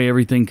 That way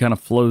everything kind of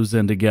flows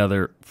in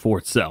together for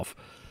itself.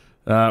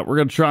 We're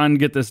going to try and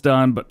get this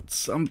done, but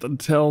something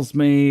tells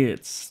me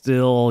it's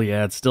still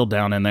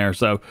down in there.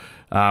 So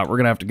we're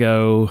going to have to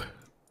go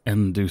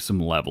and do some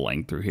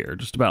leveling through here.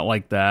 Just about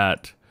like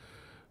that.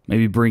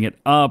 Maybe bring it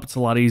up. It's a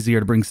lot easier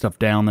to bring stuff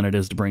down than it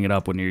is to bring it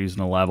up when you're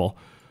using a level.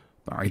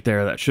 But right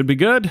there, that should be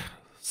good.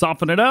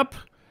 Soften it up.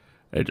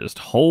 And just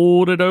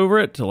hold it over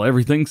it till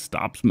everything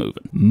stops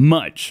moving.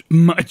 Much,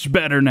 much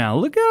better now.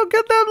 Look how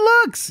good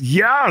that looks.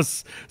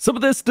 Yes! Some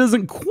of this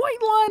doesn't quite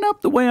line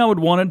up the way I would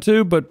want it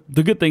to, but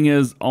the good thing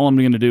is all I'm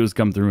going to do is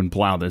come through and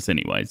plow this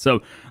anyway.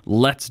 So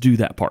let's do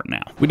that part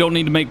now. We don't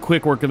need to make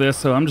quick work of this,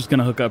 so I'm just going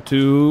to hook up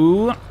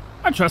to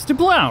our trusty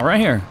plow right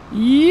here.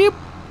 Yep,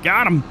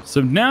 got him.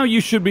 So now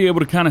you should be able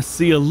to kind of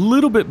see a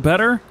little bit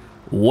better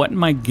what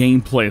my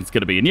gameplay is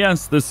going to be. And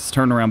yes, this is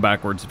turned around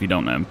backwards. If you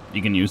don't know,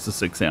 you can use the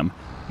 6M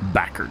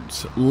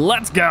backwards.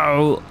 Let's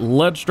go.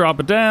 Let's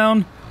drop it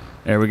down.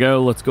 There we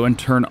go. Let's go and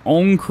turn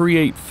on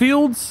create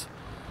fields.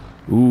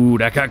 Ooh,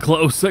 that got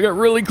close. I got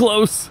really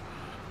close.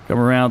 Come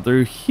around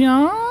through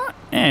here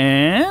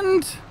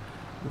and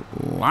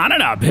line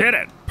it up. Hit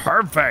it.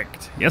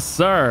 Perfect. Yes,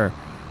 sir.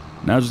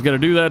 Now just got to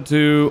do that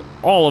to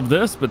all of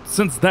this. But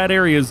since that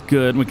area is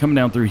good, we come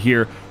down through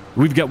here.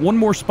 We've got one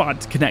more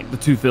spot to connect the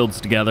two fields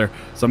together.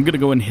 So I'm going to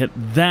go and hit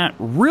that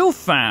real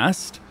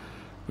fast,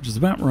 which is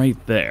about right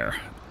there.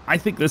 I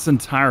think this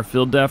entire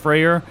field depth right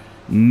here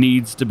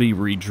needs to be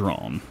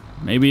redrawn.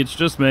 Maybe it's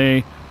just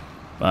me,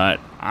 but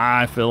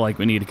I feel like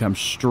we need to come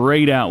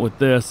straight out with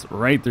this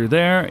right through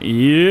there.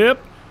 Yep.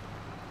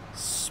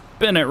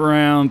 Spin it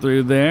round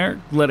through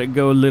there. Let it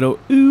go a little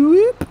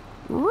oop,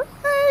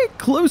 right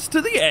close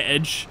to the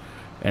edge.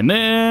 And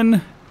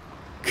then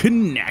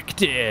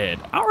connected.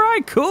 All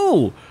right,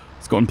 cool.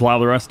 Let's go and plow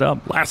the rest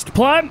up. Last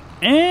plot,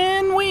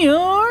 and we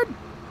are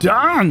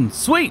done.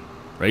 Sweet.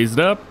 Raise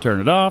it up, turn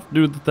it off,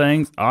 do the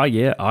things. Ah,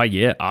 yeah, ah,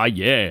 yeah, ah,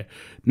 yeah.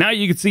 Now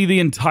you can see the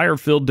entire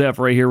field depth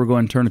right here. We're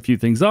going to turn a few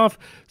things off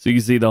so you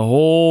can see the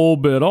whole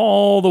bit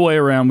all the way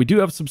around. We do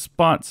have some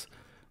spots.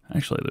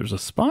 Actually, there's a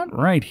spot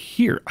right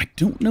here. I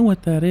don't know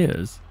what that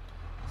is.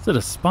 Is it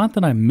a spot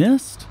that I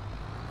missed?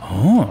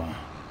 Oh,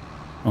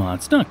 well,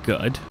 that's not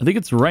good. I think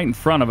it's right in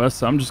front of us,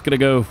 so I'm just going to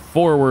go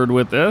forward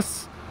with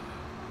this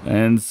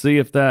and see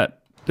if that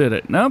did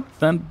it. Nope,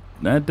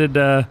 that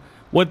did,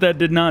 what that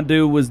did not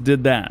do was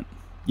did that.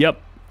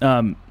 Yep.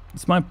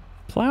 It's my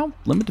plow.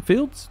 Limit to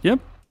fields. Yep.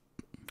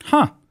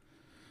 Huh.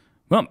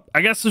 Well,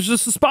 I guess there's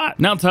just a spot.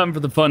 Now time for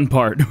the fun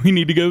part. We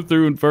need to go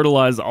through and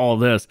fertilize all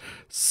this.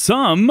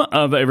 Some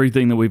of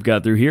everything that we've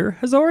got through here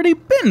has already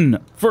been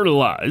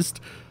fertilized.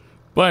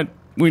 But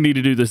we need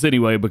to do this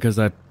anyway because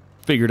I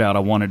figured out I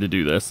wanted to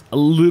do this a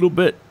little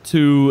bit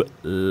too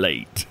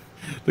late.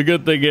 The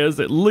good thing is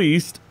at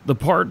least the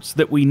parts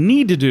that we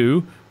need to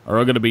do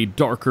are going to be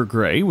darker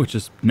gray, which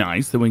is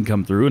nice. Then we can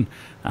come through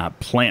and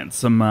plant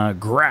some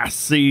grass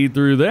seed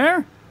through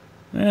there,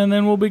 and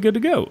then we'll be good to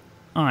go,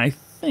 I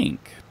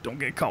think. Don't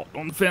get caught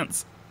on the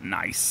fence.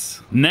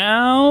 Nice.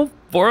 Now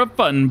for a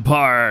fun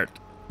part.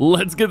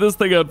 Let's get this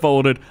thing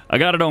unfolded. I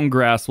got it on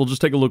grass. We'll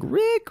just take a look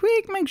real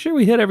quick, make sure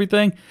we hit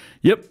everything.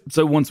 Yep,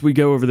 so once we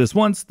go over this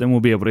once, then we'll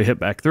be able to hit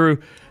back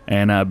through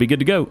and be good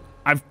to go.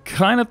 I've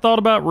kind of thought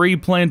about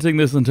replanting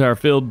this entire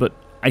field, but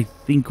I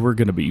think we're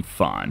going to be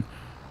fine.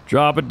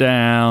 Drop it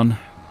down,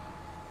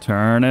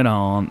 turn it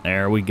on,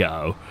 there we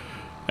go.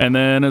 And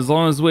then as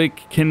long as we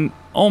can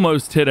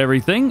almost hit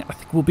everything, I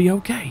think we'll be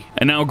okay.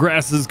 And now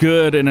grass is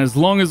good, and as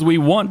long as we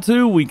want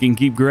to, we can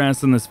keep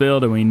grass in this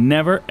field, and we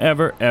never,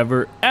 ever,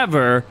 ever,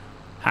 ever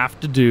have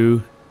to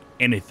do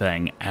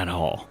anything at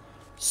all.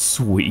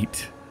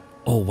 Sweet.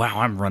 Oh, wow,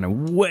 I'm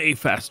running way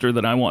faster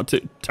than I want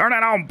to. Turn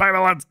it on, baby,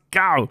 let's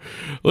go.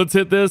 Let's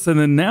hit this, and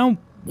then now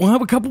we'll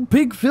have a couple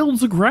big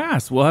fields of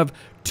grass. We'll have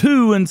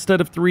 2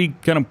 instead of 3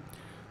 kind of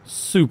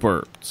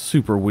super,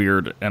 super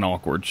weird and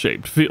awkward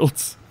shaped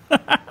fields.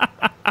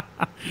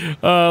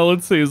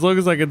 Let's see, as long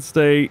as I can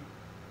stay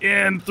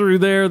in through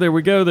there. There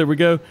we go, there we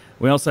go.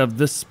 We also have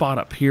this spot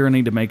up here. I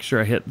need to make sure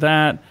I hit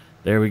that.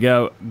 There we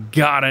go.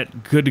 Got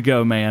it. Good to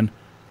go, man.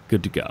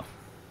 Good to go.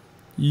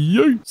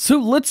 Yay. So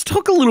let's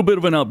talk a little bit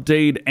of an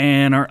update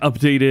and our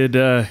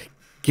updated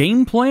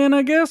game plan,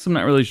 I guess. I'm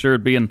not really sure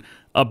it'd be an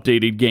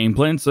updated game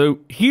plan. So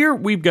here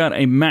we've got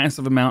a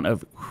massive amount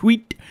of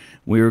wheat.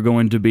 We're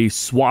going to be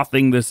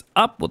swathing this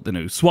up with the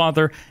new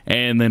swather,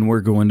 and then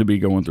we're going to be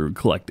going through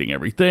collecting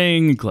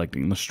everything,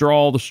 collecting the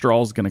straw. The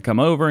straw is going to come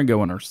over and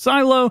go in our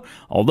silo,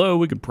 although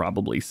we could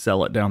probably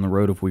sell it down the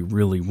road if we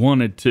really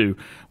wanted to.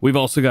 We've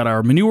also got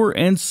our manure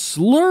and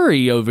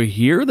slurry over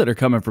here that are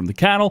coming from the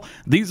cattle.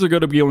 These are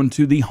going to be going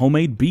to the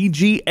homemade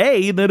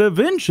BGA that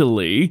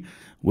eventually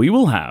we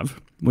will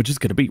have, which is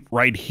going to be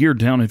right here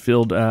down in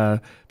field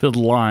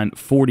line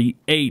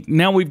 48.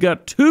 Now we've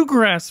got 2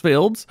 grass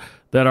fields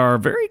that are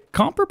very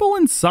comparable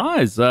in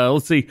size.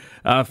 Let's see,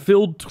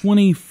 field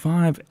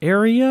 25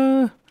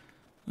 area,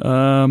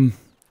 and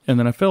And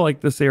then I feel like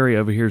this area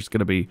over here is going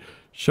to be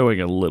showing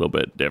a little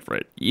bit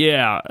different.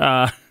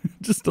 Yeah,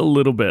 just a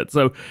little bit.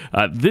 So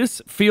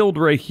this field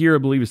right here, I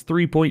believe, is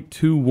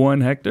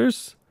 3.21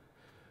 hectares.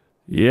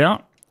 Yeah.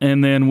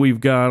 And then we've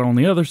got on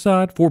the other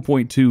side,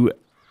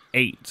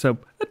 4.28. So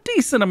a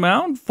decent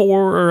amount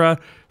for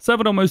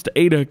 7, almost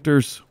 8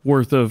 hectares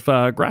worth of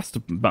grass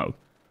to mow.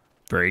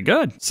 Very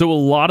good. So a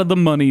lot of the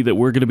money that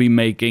we're going to be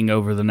making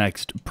over the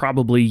next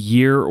probably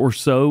year or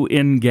so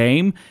in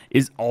game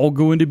is all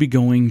going to be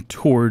going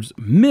towards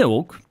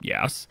milk,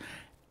 yes,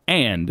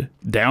 and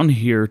down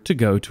here to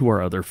go to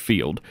our other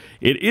field.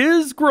 It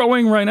is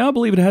growing right now. I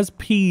believe it has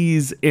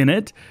peas in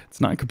it. It's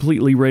not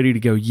completely ready to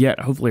go yet.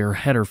 Hopefully our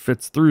header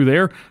fits through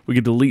there. We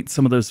can delete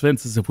some of those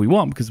fences if we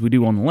want because we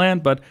do own the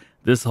land, but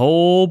this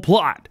whole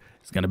plot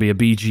is going to be a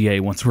BGA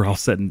once we're all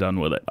said and done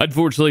with it.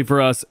 Unfortunately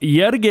for us,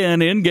 yet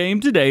again in game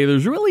today,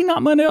 there's really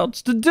not much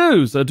else to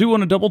do. So I do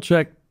want to double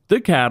check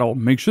the cattle,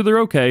 make sure they're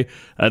okay.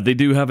 They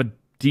do have a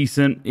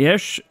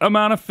decent-ish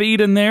amount of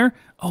feed in there.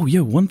 Oh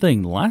yeah, one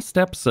thing, last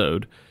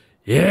episode,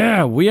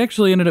 yeah, we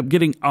actually ended up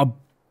getting a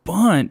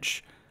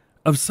bunch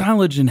of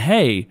silage and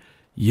hay.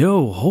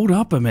 Yo, hold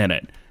up a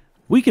minute.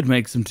 We could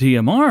make some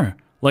TMR,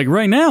 like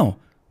right now.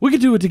 We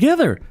could do it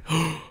together.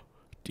 Do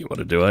you want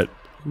to do it?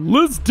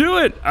 Let's do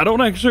it. I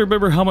don't actually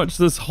remember how much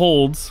this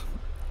holds.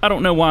 I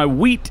don't know why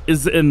wheat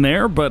is in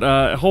there, but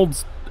it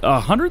holds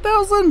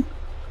 100,000?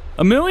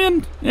 A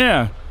million?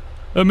 Yeah,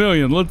 a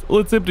million.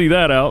 Let's empty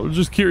that out. I'm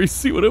just curious to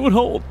see what it would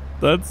hold.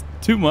 That's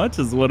too much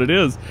is what it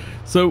is.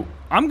 So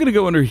I'm going to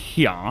go under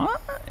here,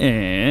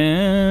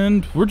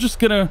 and we're just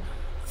going to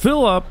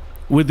fill up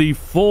with the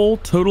full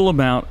total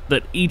amount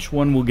that each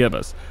one will give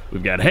us.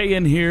 We've got hay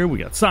in here. We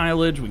got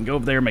silage. We can go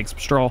over there, make some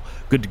straw.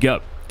 Good to go.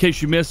 In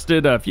case you missed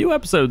it a few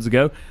episodes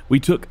ago, we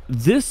took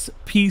this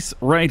piece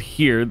right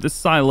here, this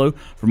silo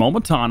from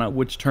Almatana,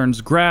 which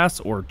turns grass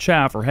or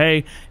chaff or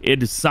hay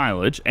into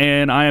silage,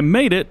 and I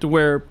made it to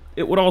where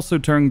it would also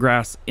turn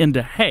grass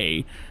into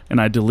hay, and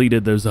I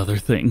deleted those other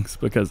things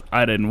because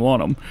I didn't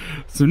want them.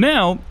 So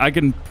now I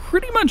can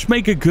pretty much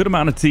make a good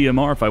amount of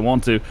TMR if I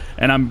want to,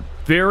 and I'm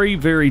very,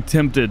 very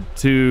tempted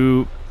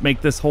to make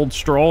this hold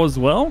straw as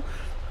well,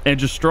 and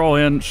just straw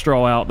in,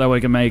 straw out. That way I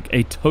can make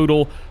a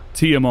total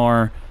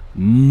TMR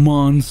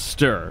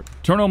monster.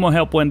 Turn on my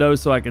help window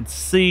so I can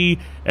see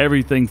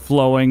everything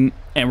flowing,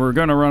 and we're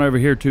gonna run over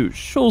here to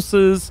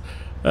Schultz's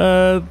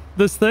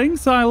this thing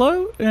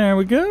silo. There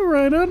we go,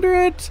 right under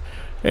it,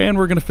 and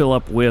we're gonna fill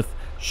up with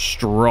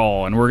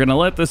straw, and we're gonna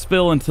let this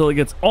fill until it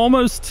gets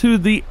almost to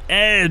the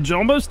edge.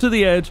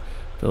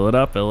 Fill it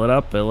up, fill it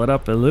up, fill it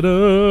up, fill it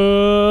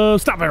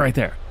up. Stop it right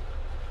there.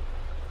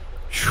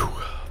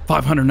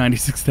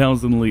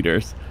 596,000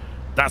 liters.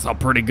 That's a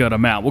pretty good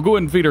amount. We'll go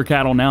ahead and feed our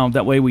cattle now.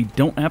 That way we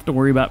don't have to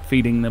worry about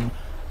feeding them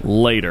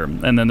later.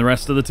 And then the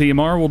rest of the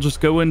TMR will just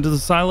go into the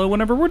silo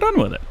whenever we're done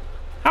with it.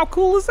 How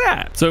cool is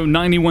that? So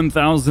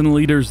 91,000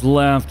 liters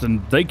left,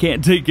 and they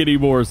can't take any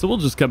more. So we'll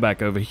just come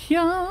back over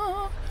here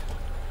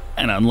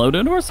and unload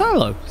into our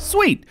silo.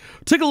 Sweet.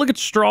 Take a look at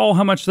straw,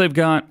 how much they've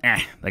got.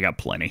 They got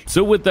plenty.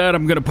 So with that,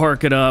 I'm going to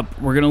park it up.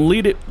 We're going to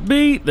lead it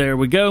be. There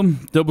we go.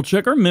 Double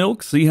check our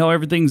milk, see how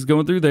everything's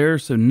going through there.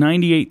 So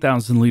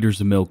 98,000 liters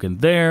of milk in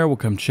there. We'll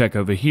come check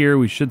over here.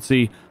 We should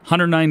see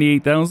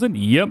 198,000.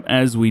 Yep,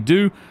 as we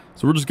do.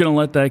 So we're just going to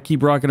let that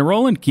keep rocking and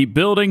rolling, keep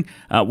building.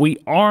 We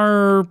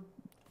are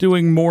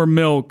doing more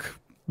milk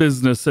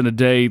business in a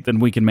day than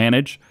we can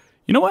manage.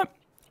 You know what?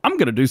 I'm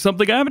going to do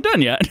something I haven't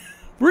done yet.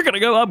 We're going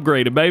to go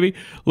upgrade it, baby.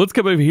 Let's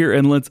come over here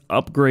and let's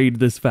upgrade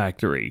this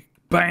factory.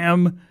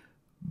 Bam.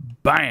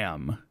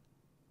 Bam.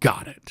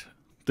 Got it.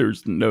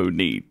 There's no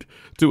need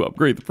to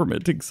upgrade the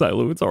fermenting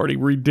silo. It's already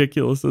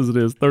ridiculous as it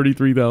is.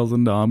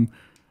 33,000. I'm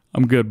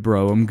good,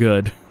 bro. I'm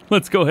good.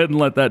 Let's go ahead and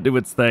let that do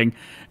its thing.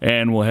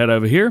 And we'll head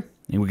over here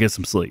and we'll get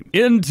some sleep.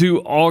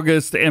 Into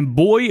August. And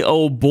boy,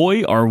 oh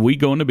boy, are we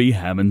going to be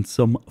having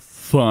some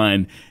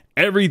fun.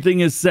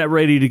 Everything is set,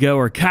 ready to go.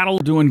 Our cattle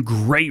are doing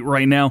great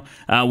right now.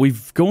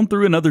 We've gone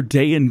through another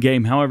day in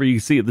game. However, you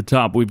see at the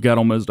top, we've got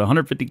almost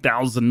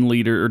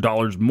 150,000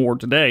 dollars more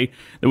today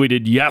than we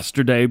did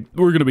yesterday.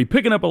 We're going to be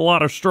picking up a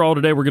lot of straw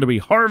today. We're going to be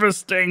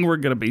harvesting. We're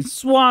going to be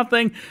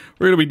swathing.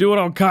 We're going to be doing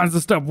all kinds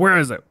of stuff. Where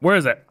is it? Where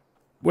is it?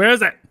 Where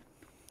is it?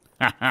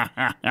 Ha ha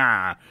ha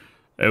ha.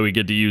 And we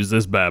get to use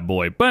this bad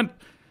boy. But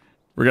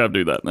we're going to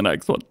do that in the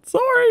next one.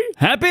 Sorry.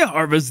 Happy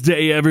Harvest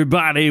Day,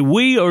 everybody.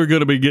 We are going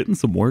to be getting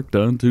some work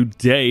done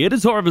today. It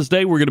is Harvest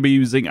Day. We're going to be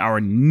using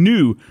our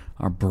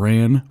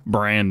brand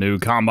new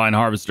combine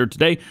harvester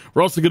today.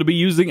 We're also going to be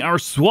using our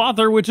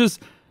swather, which is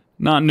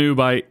not new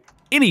by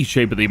any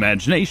shape of the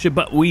imagination,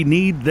 but we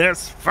need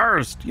this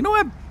first. You know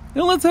what?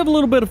 Let's have a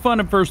little bit of fun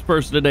in first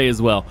person today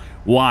as well.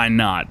 Why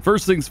not?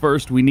 First things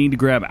first, we need to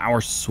grab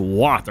our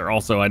swather.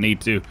 Also, I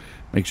need to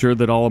make sure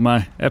that all of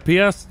my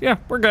FPS, yeah,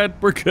 we're good,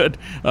 we're good.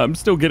 I'm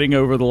still getting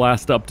over the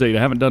last update. I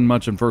haven't done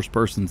much in first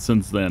person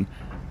since then.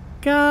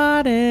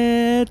 Got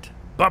it.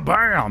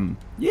 Ba-bam.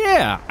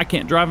 Yeah, I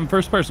can't drive in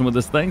first person with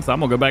this thing, so I'm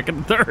gonna go back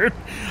in third.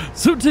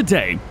 So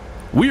today,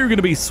 we are going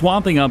to be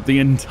swathing up the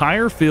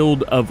entire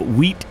field of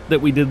wheat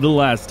that we did the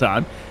last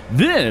time.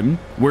 Then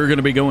we're going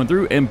to be going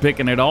through and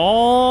picking it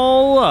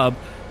all up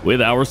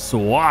with our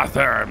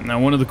swather. Now,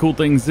 one of the cool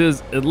things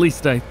is, at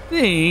least I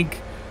think,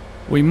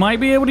 we might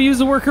be able to use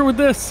a worker with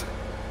this.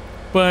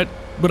 But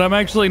I'm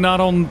actually not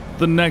on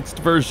the next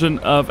version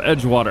of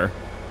Edgewater,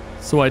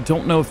 so I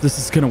don't know if this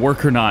is going to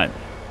work or not.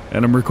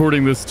 And I'm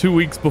recording this 2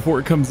 weeks before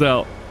it comes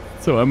out,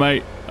 so I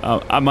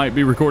might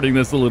be recording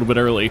this a little bit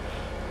early.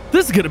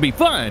 This is going to be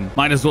fun.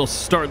 Might as well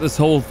start this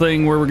whole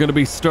thing where we're going to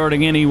be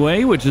starting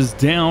anyway, which is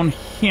down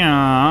here.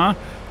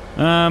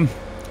 I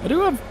do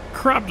have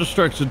crop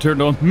destruction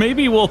turned on.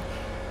 Maybe we'll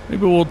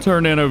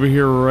turn in over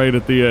here right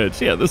at the edge.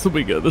 Yeah, this will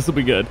be good. This will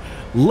be good.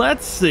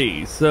 Let's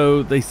see.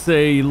 So they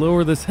say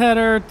lower this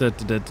header.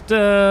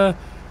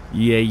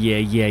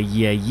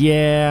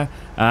 Yeah.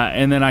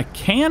 And then I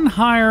can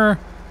hire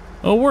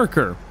a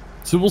worker.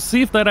 So we'll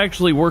see if that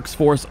actually works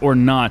for us or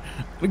not.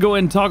 I'm going to go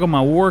ahead and toggle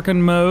my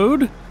working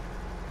mode,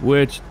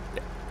 which,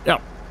 oh,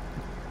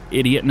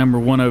 idiot number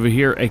one over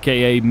here,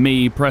 aka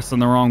me pressing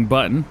the wrong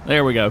button.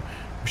 There we go.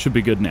 We should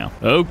be good now.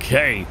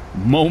 Okay,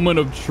 moment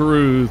of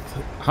truth.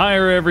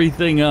 Hire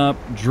everything up,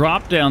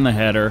 drop down the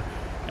header,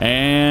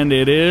 and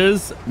it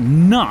is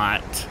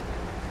not.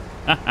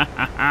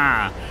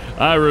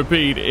 I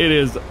repeat, it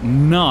is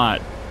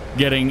not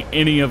getting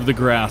any of the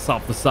grass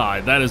off the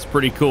side. That is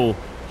pretty cool.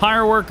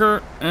 Hire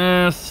worker,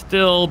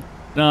 still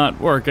not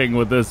working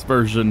with this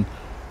version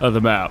of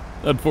the map.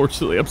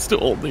 Unfortunately, I'm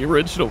still on the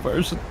original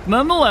version.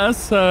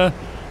 Nonetheless,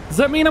 does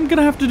that mean I'm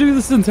gonna have to do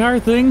this entire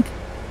thing?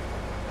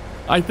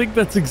 I think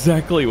that's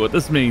exactly what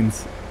this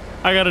means.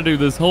 I gotta do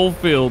this whole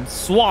field,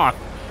 swath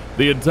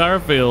the entire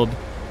field,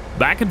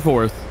 back and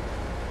forth,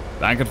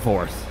 back and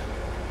forth,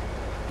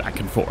 back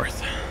and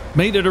forth.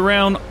 Made it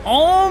around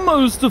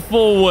almost a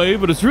full way,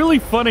 but it's really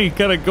funny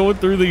kind of going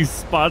through these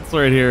spots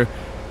right here.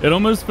 It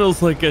almost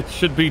feels like it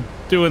should be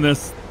doing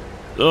this.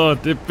 Oh,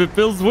 it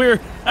feels weird.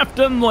 I've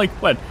done like,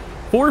 what,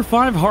 4 or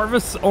 5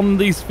 harvests on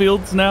these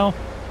fields now?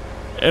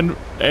 And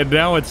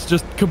now it's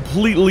just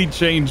completely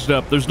changed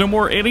up. There's no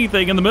more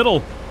anything in the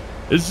middle.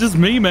 It's just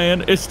me,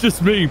 man. It's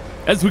just me.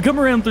 As we come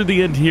around through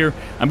the end here,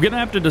 I'm going to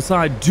have to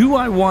decide, do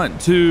I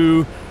want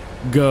to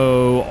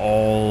go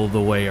all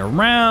the way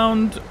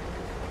around?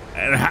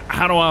 And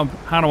how do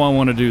I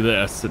want to do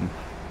this? And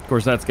of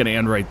course, that's going to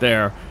end right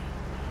there.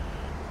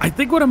 I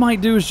think what I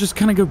might do is just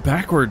kind of go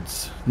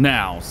backwards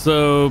now.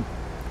 So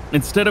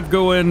instead of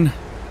going,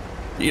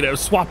 you know,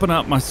 swapping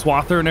up my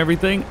swather and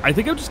everything, I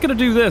think I'm just going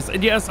to do this.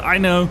 And yes, I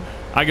know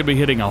I could be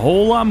hitting a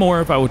whole lot more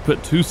if I would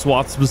put 2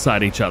 swaths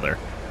beside each other.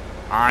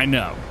 I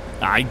know.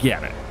 I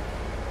get it.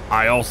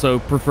 I also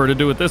prefer to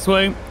do it this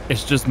way.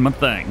 It's just my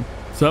thing.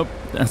 So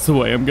that's the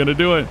way I'm going to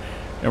do it.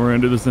 And we're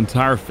going to do this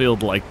entire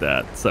field like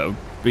that. So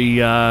be,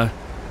 you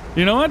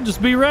know what?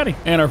 Just be ready.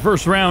 And our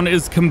first round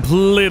is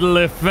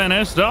completely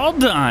finished. All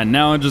done.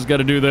 Now I just got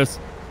to do this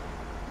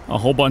a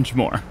whole bunch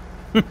more.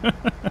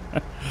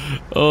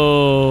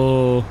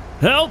 Oh,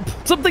 help.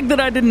 Something that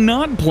I did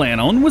not plan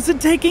on was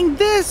it taking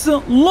this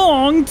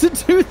long to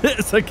do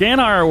this. I can't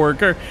hire a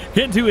worker.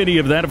 Can't do any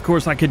of that. Of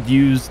course, I could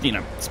use, you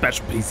know,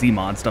 special PC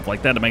mods, stuff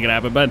like that to make it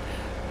happen, but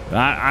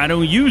I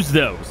don't use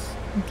those.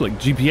 Like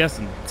GPS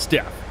and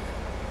stuff.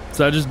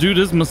 So I just do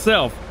this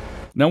myself.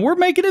 Now we're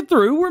making it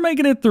through. We're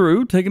making it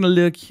through. Taking a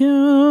look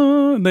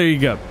here. There you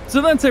go.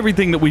 So that's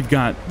everything that we've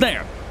got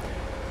there.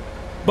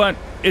 But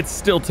it's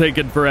still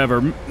taking forever.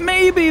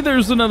 Maybe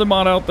there's another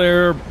mod out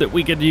there that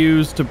we could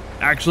use to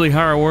actually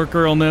hire a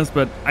worker on this,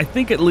 but I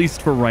think at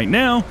least for right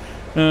now,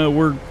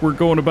 we're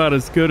going about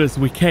as good as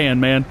we can,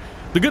 man.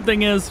 The good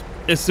thing is,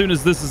 as soon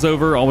as this is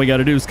over, all we got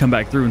to do is come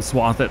back through and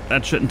swath it.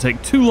 That shouldn't take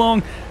too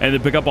long, and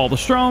then pick up all the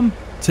strom,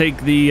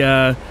 take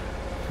the,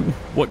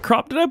 what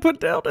crop did I put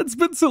down? It's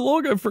been so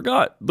long I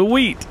forgot. The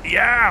wheat.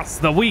 Yes,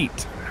 the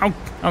wheat. How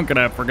could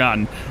I have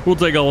forgotten? We'll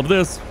take all of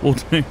this, we'll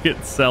take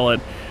it, sell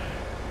it,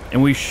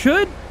 and we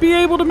should be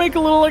able to make a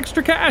little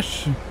extra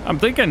cash. I'm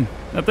thinking.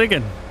 We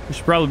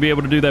should probably be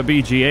able to do that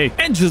BGA.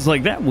 And just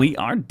like that, we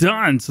are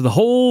done. So the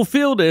whole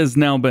field has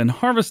now been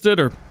harvested,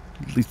 or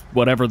at least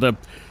whatever the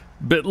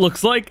bit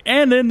looks like.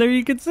 And then there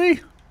you can see,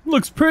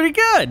 looks pretty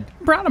good.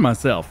 I'm proud of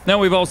myself. Now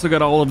we've also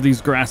got all of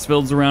these grass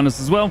fields around us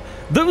as well.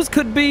 Those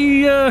could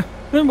be,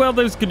 well,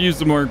 those could use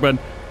some work, but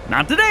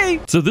not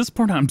today. So this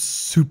part I'm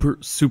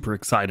super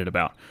excited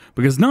about,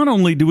 because not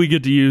only do we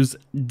get to use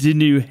the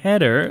new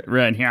header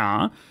right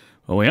here,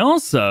 but we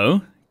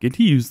also get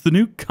to use the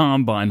new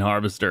combine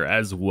harvester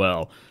as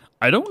well.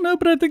 I don't know,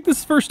 but I think this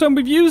is the first time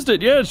we've used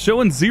it. Yeah, it's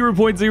showing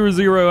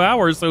 0.00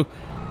 hours, so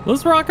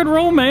let's rock and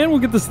roll, man. We'll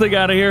get this thing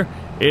out of here.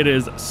 It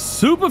is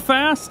super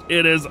fast.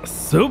 It is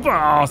super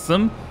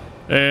awesome.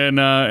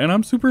 And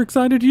I'm super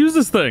excited to use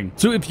this thing.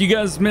 So if you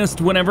guys missed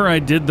whenever I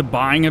did the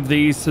buying of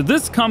these, so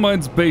this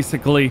combine's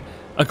basically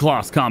a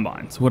Kloss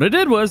combine. So what I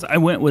did was I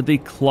went with the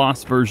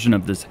Kloss version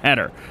of this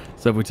header.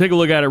 So if we take a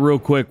look at it real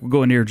quick, we'll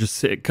go in here and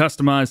just hit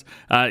customize.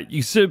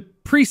 You see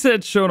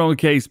presets shown on the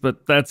case,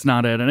 but that's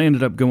not it. And I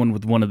ended up going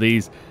with one of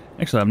these.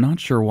 Actually, I'm not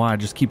sure why it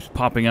just keeps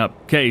popping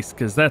up case,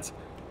 because that's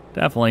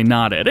definitely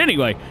not it.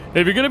 Anyway,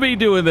 if you're going to be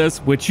doing this,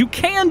 which you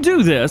can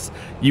do this,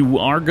 you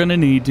are going to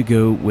need to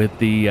go with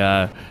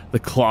the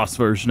cloth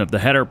version of the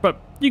header, but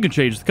you can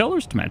change the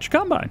colors to match your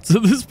combine. So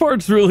this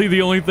part's really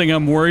the only thing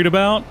I'm worried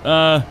about.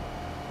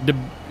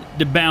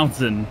 The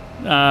bouncing.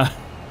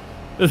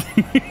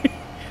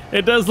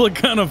 It does look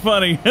kind of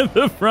funny at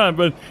the front,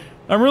 but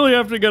I'm really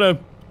have to gonna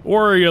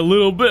worry a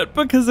little bit,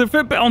 because if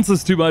it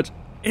bounces too much,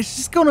 it's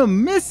just gonna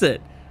miss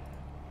it.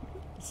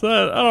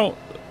 So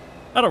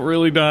I don't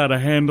really know how to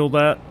handle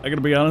that. I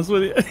gotta be honest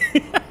with you.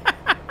 It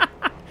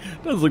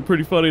does look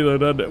pretty funny though,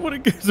 doesn't it? When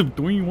it goes up,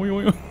 all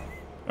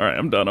right,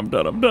 I'm done.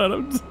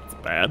 It's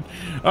bad.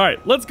 All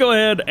right, let's go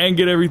ahead and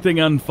get everything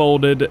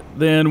unfolded.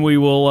 Then we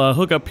will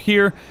hook up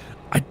here.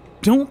 I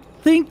don't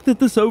think that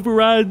this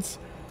overrides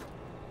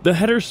the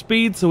header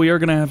speed, so we are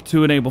going to have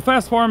to enable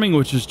fast farming,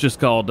 which is just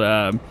called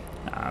it's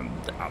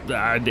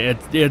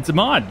a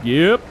mod.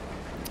 Yep,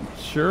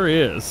 sure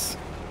is.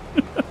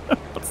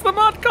 What's the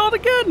mod called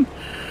again?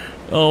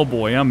 Oh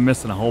boy, I'm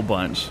missing a whole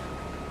bunch.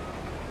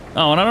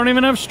 Oh, and I don't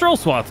even have stroll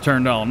swath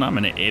turned on. I'm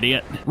an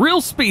idiot. Real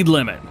speed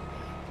limit.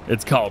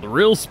 It's called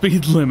real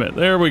speed limit.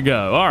 There we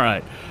go. All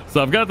right,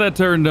 so I've got that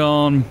turned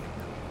on.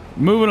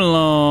 Moving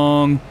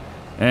along,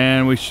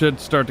 and we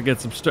should start to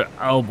get some stuff.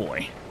 Oh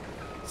boy.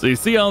 So you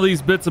see all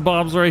these bits and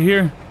bobs right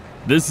here?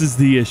 This is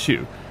the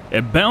issue.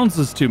 It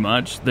bounces too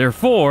much,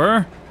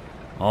 therefore,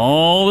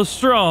 all the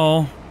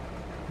straw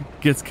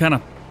gets kind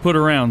of put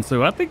around.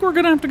 So I think we're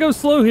gonna have to go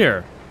slow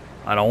here.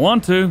 I don't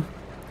want to,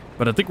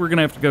 but I think we're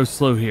gonna have to go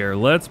slow here.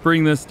 Let's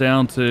bring this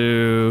down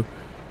to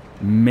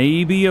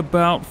maybe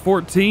about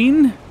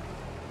 14.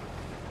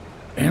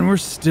 And we're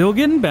still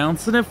getting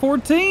bouncing at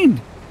 14.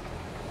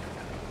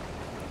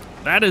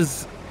 That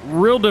is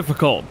real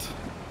difficult.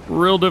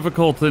 Real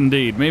difficult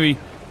indeed. Maybe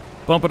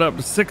bump it up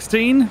to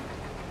 16.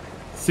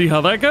 See how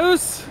that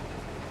goes.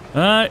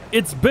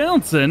 It's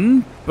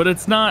bouncing, but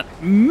it's not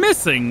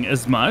missing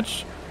as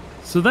much.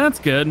 So that's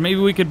good.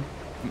 Maybe we could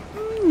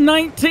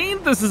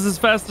 19. This is as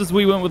fast as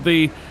we went with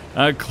the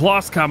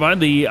cloth combine,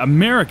 the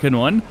American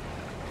one.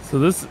 So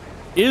this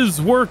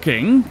is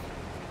working.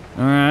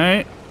 All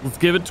right, let's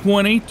give it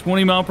 20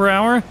 mile per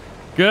hour.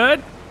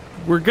 Good.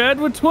 We're good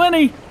with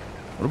 20.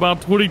 What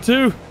about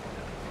 22?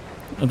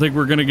 I think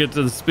we're gonna get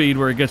to the speed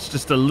where it gets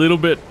just a little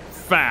bit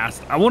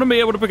fast. I want to be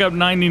able to pick up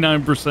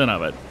 99%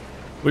 of it.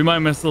 We might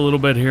miss a little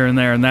bit here and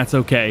there, and that's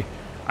okay.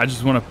 I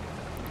just want to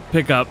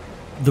pick up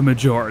the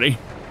majority.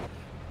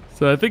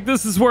 So I think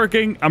this is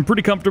working. I'm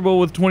pretty comfortable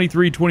with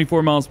 23,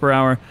 24 miles per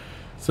hour.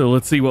 So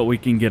let's see what we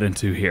can get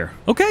into here.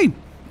 Okay,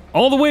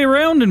 all the way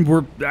around, and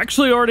we're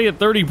actually already at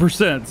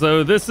 30%.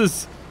 So this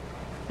is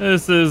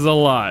a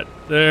lot.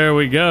 There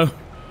we go.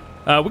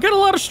 We got a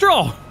lot of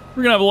straw.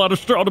 We're gonna have a lot of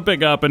straw to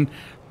pick up, and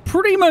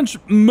pretty much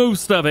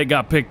most of it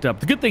got picked up.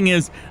 The good thing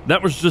is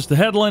that was just the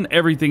headland.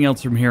 Everything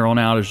else from here on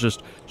out is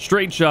just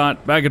straight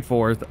shot, back and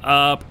forth,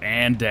 up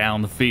and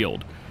down the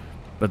field.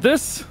 But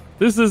this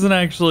isn't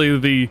actually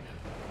the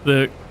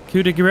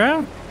coup de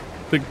grace,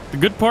 the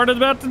good part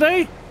about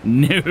today.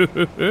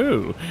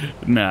 No,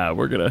 nah,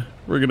 we're gonna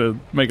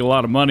make a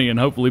lot of money and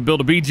hopefully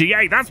build a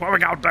BGA. That's what we're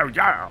gonna do,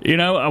 yeah. You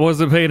know, I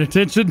wasn't paying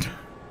attention,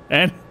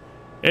 and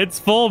it's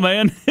full,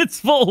 man.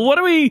 It's full. What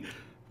do we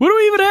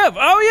even have?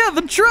 Oh yeah,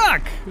 the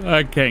truck.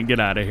 I can't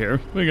get out of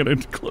here. We're gonna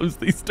close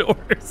these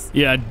doors.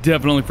 Yeah, I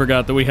definitely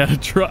forgot that we had a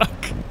truck.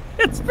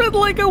 It's been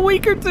like a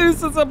week or two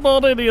since I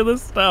bought any of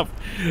this stuff.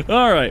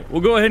 All right, we'll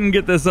go ahead and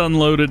get this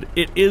unloaded.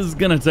 It is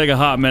gonna take a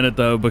hot minute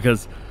though,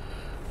 because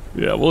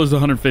yeah, well, there's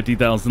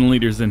 150,000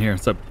 liters in here.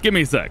 So give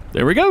me a sec.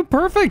 There we go.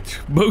 Perfect.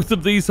 Both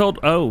of these hold.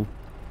 Oh,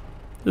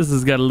 this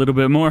has got a little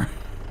bit more,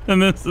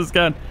 and this has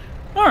got.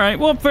 All right,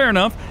 well, fair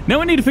enough. Now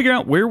we need to figure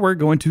out where we're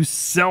going to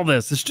sell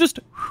this. It's just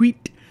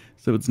wheat.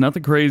 So it's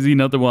nothing crazy,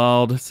 nothing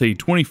wild. Say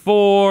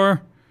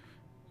 24.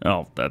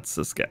 Oh, that's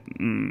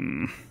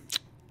Saskatchewan.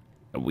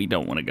 We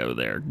don't want to go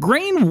there.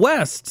 Grain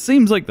West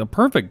seems like the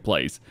perfect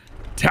place.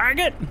 Tag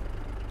it.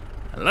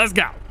 Let's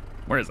go.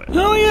 Where is it?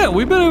 Oh yeah,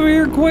 we've been over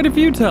here quite a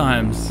few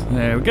times.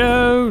 There we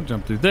go.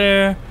 Jump through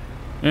there.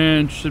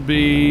 And should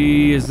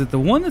be... Is it the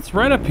one that's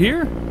right up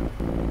here?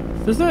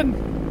 Is that...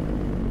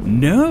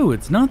 No,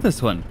 it's not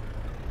this one.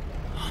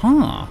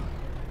 Huh.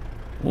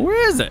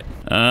 Where is it?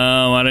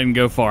 Oh, I didn't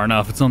go far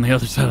enough. It's on the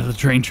other side of the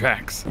train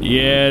tracks.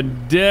 Yeah,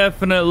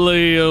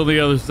 definitely on the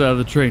other side of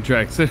the train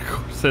tracks. It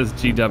says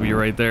GW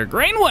right there.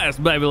 Grain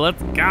West, baby,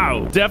 let's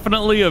go.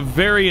 Definitely a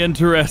very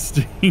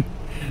interesting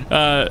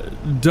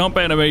dump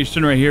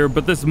animation right here,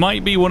 but this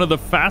might be one of the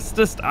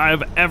fastest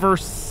I've ever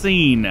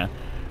seen.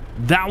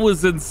 That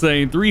was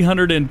insane.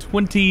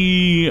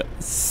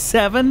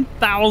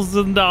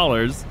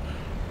 $327,000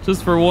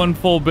 just for one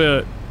full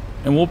bit.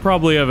 And we'll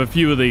probably have a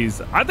few of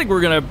these. I think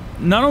we're gonna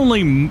have not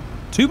only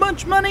too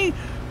much money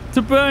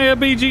to buy a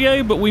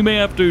BGA, but we may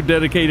have to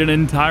dedicate an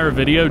entire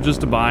video just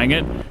to buying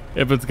it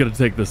if it's gonna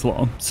take this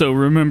long. So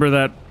remember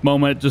that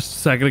moment just a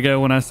second ago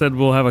when I said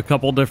we'll have a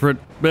couple different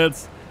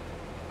bits?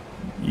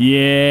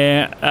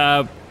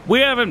 Yeah, we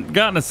haven't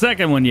gotten a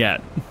second one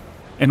yet,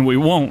 and we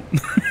won't.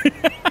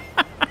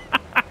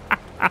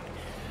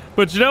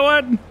 But you know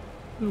what?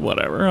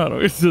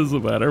 Whatever. It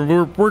doesn't matter.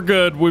 We're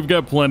good. We've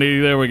got plenty.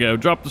 There we go.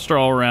 Drop the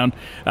straw around.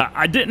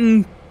 I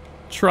didn't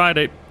try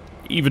to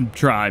even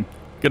try.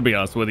 Gonna be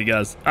honest with you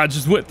guys. I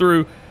just went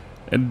through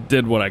and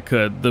did what I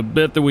could. The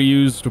bit that we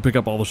used to pick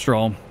up all the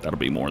straw, that'll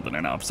be more than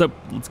enough. So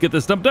let's get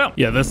this dumped out.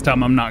 Yeah, this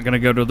time I'm not gonna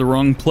go to the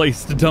wrong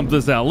place to dump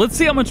this out. Let's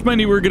see how much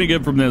money we're gonna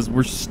get from this.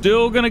 We're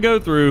still gonna go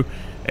through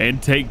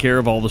and take care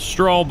of all the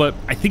straw, but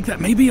I think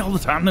that may be all the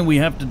time that we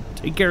have to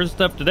take care of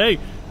stuff today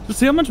to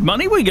see how much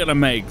money we gonna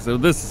make. So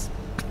that's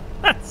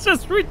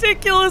just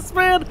ridiculous,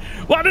 man.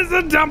 Why does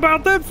it dump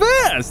out that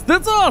fast?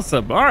 That's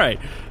awesome. All right.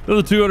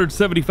 Another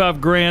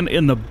 275 grand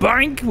in the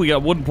bank. We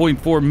got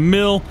 1.4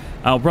 mil.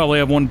 I'll probably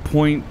have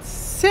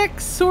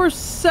 1.6 or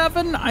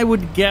 7, I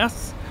would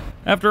guess,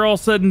 after all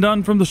said and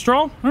done from the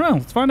straw. I don't know.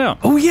 Let's find out.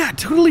 Oh, yeah.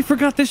 Totally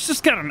forgot. This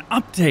just got an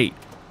update.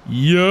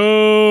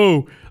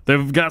 Yo.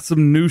 They've got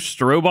some new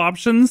strobe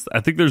options. I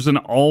think there's an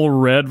all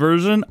red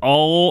version.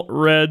 All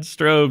red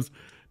strobes.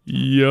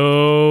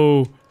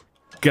 Yo.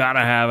 Gotta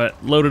have it.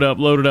 Load it up.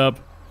 Load it up.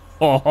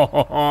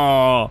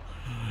 Oh.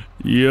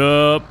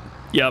 Yup.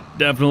 Yep.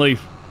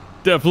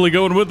 Definitely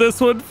going with this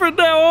one for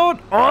now on.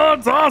 Oh,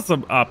 it's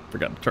awesome. I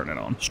forgot to turn it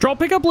on. Straw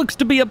pickup looks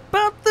to be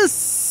about the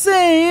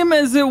same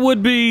as it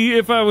would be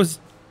if I was...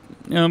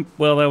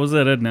 well, that was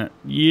it, isn't it?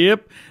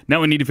 Yep.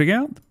 Now we need to figure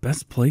out the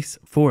best place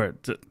for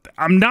it.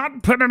 I'm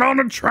not putting it on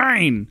a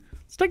train.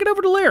 Let's take it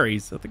over to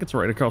Larry's. I think it's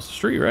right across the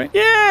street, right?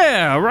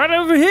 Yeah, right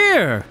over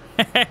here.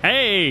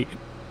 Hey,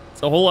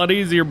 it's a whole lot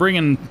easier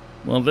bringing,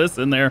 well, this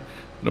in there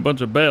and a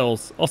bunch of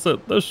bells. Also,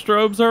 those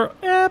strobes are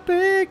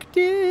epic,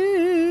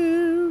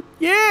 dude.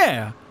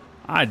 Yeah,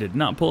 I did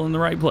not pull in the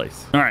right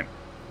place. All right,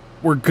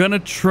 we're gonna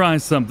try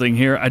something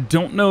here. I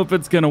don't know if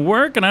it's gonna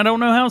work, and I don't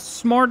know how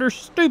smart or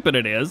stupid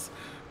it is,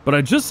 but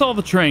I just saw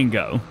the train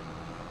go,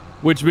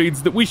 which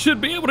means that we should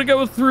be able to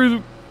go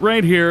through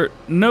right here,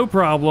 no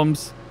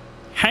problems.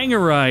 Hang a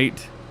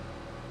right.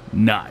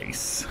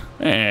 Nice.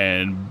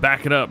 And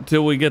back it up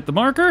till we get the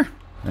marker.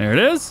 There it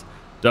is.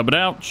 Dump it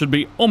out. Should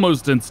be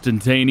almost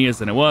instantaneous,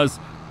 and it was.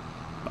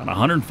 About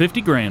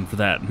 150 grand for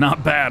that.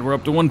 Not bad. We're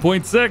up to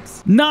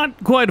 1.6.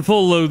 Not quite a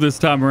full load this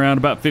time around.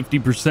 About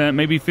 50%,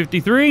 maybe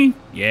 53.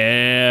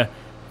 Yeah,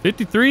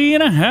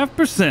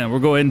 53.5%. We'll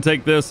go ahead and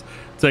take this.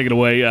 Take it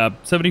away.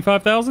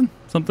 75,000,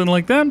 something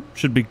like that.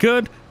 Should be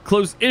good.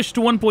 Close-ish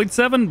to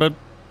 1.7, but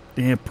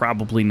yeah,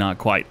 probably not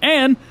quite.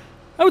 And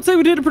I would say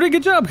we did a pretty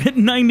good job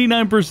hitting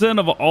 99%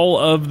 of all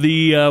of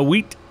the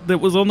wheat that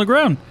was on the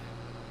ground.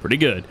 Pretty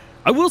good.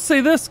 I will say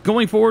this,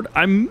 going forward,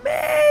 I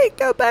may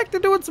go back to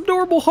doing some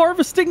normal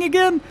harvesting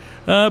again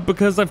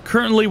because I've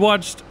currently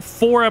watched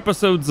 4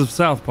 episodes of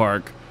South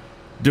Park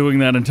doing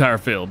that entire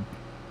field.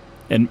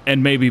 And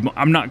maybe,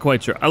 I'm not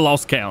quite sure. I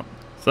lost count.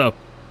 So,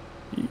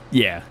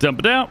 yeah. Dump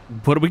it out.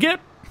 What do we get?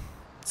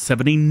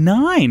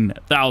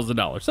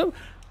 $79,000. So, a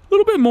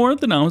little bit more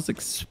than I was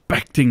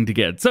expecting to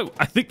get. So,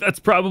 I think that's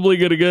probably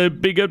going to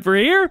be good for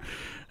here.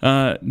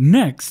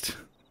 Next,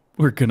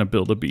 we're going to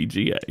build a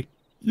BGA.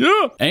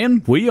 Yeah,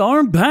 and we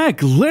are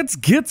back. Let's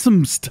get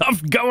some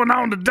stuff going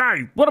on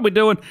today. What are we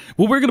doing?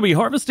 Well, we're going to be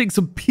harvesting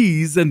some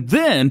peas, and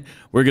then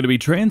we're going to be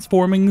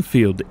transforming the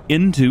field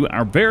into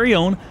our very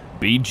own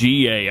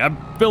BGA. I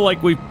feel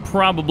like we've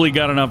probably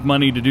got enough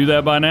money to do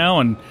that by now,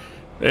 and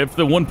if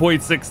the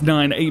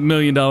 $1.698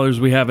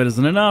 million we have it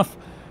isn't enough,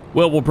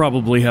 well, we'll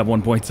probably have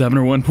 1.7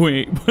 or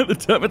 1.8 by the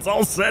time it's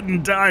all said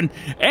and done.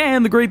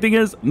 And the great thing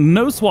is,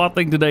 no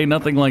swathing today,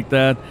 nothing like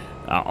that.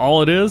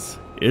 All it is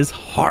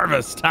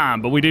harvest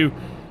time, but we do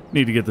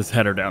need to get this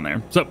header down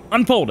there. So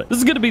unfold it. This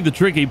is going to be the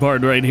tricky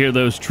part right here,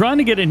 though, is trying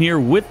to get in here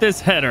with this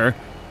header.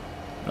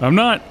 I'm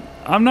not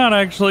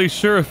actually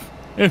sure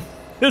if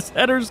this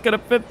header's going to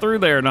fit through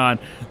there or not.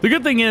 The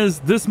good thing is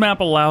this map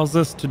allows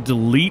us to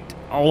delete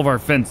all of our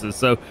fences.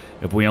 So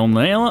if we own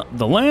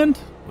the land,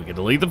 we can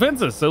delete the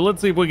fences. So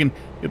let's see if we can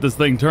get this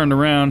thing turned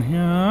around.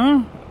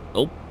 Yeah.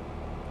 Oh,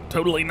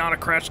 totally not a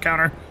crash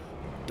counter.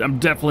 I'm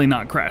definitely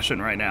not crashing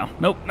right now.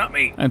 Nope, not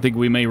me. I think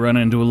we may run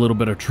into a little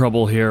bit of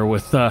trouble here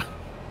with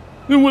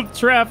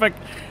traffic.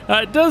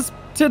 It does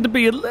tend to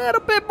be a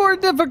little bit more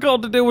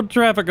difficult to deal with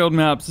traffic on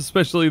maps,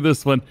 especially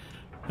this one.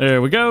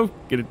 There we go.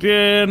 Get it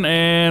in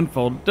and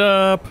fold it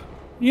up.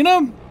 You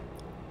know,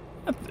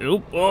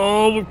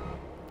 oh,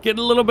 getting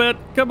a little bit.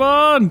 Come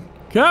on,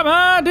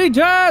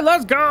 DJ,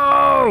 let's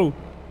go.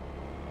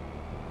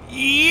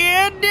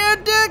 Yeah,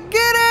 get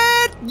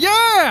it.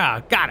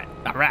 Yeah, got it.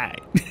 All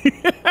right.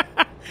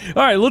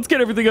 All right, let's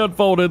get everything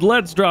unfolded.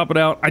 Let's drop it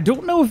out. I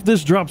don't know if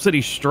this drops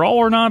any straw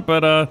or not,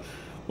 but,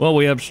 well,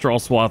 we have straw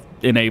swath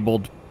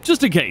enabled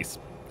just in case.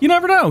 You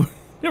never know.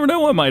 Never know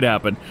what might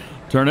happen.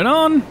 Turn it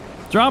on,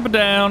 drop it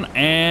down,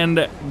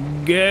 and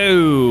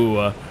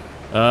go.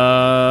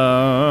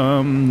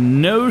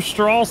 No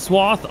straw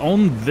swath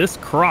on this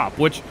crop,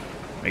 which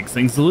makes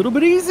things a little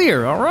bit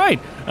easier. All right.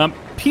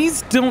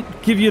 Peas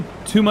don't give you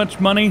too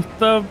much money,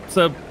 though,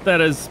 so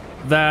that is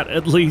that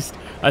at least.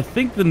 I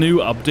think the new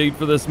update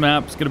for this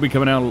map is going to be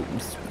coming out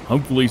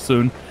hopefully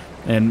soon,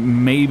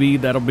 and maybe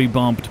that'll be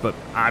bumped, but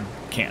I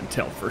can't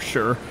tell for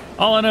sure.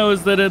 All I know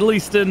is that at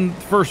least in the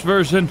first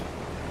version,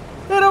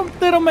 they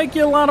don't make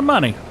you a lot of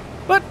money.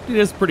 But it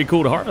is pretty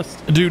cool to harvest.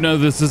 I do know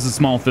this is a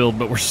small field,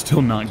 but we're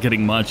still not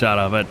getting much out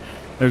of it.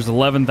 There's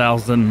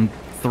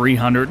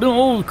 11,300.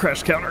 Oh,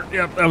 crash counter.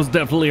 Yep, that was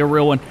definitely a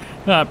real one.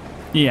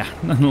 Yeah,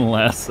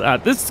 nonetheless.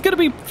 This is going to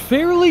be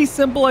fairly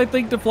simple, I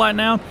think, to flatten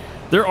out.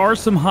 There are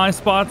some high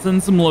spots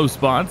and some low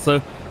spots,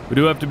 so we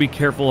do have to be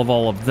careful of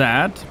all of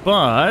that.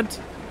 But,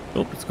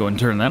 oh, let's go and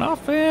turn that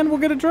off, and we'll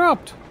get it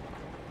dropped.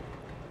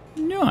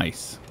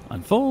 Nice.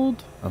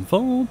 Unfold,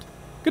 unfold.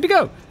 Good to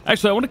go.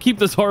 Actually, I want to keep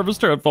this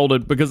harvester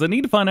unfolded because I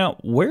need to find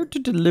out where to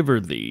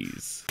deliver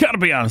these. Gotta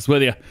be honest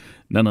with you,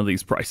 none of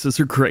these prices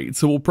are great,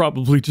 so we'll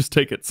probably just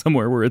take it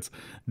somewhere where it's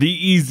the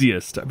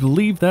easiest. I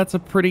believe that's a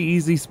pretty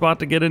easy spot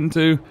to get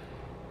into.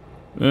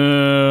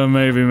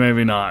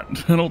 Maybe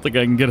not. I don't think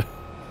I can get it.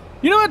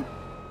 You know what?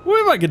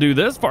 What if I could do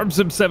this? Farm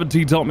Sim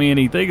 17 taught me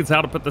anything. It's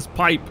how to put this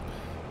pipe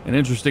in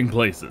interesting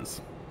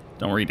places.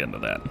 Don't read into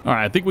that. All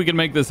right, I think we can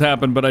make this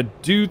happen, but I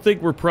do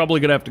think we're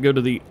probably gonna have to go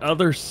to the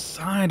other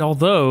side,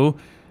 although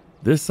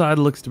this side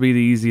looks to be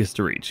the easiest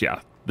to reach. Yeah,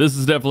 this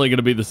is definitely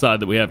gonna be the side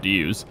that we have to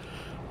use.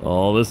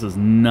 Oh, this is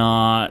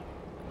not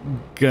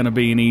gonna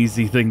be an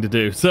easy thing to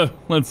do. So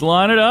let's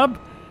line it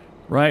up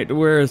right to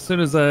where as soon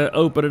as I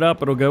open it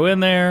up, it'll go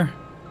in there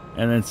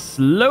and then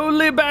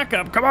slowly back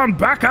up. Come on,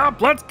 back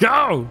up, let's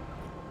go.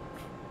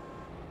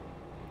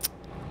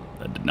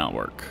 That did not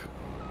work.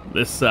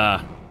 This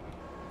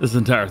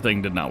entire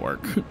thing did not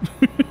work.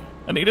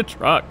 I need a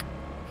truck.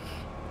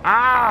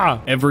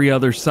 Ah! Every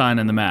other sign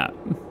in the map.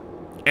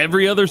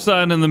 Every other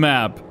sign in the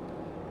map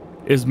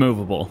is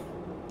movable.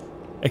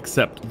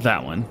 Except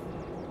that one.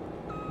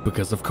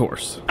 Because of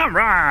course. All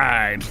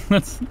right!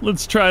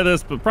 Let's try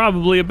this, but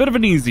probably a bit of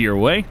an easier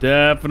way.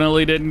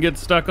 Definitely didn't get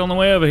stuck on the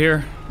way over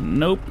here.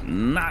 Nope,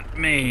 not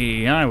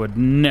me. I would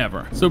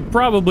never. So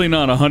probably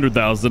not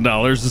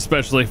 $100,000,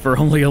 especially for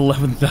only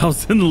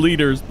 11,000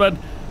 liters, but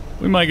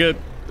we might get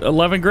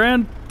 11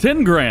 grand,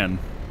 10 grand,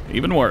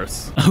 even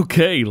worse.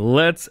 Okay,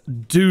 let's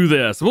do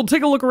this. We'll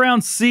take a look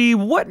around, see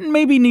what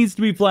maybe needs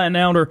to be flattened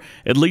out, or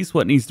at least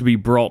what needs to be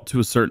brought to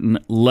a certain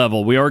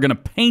level. We are going to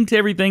paint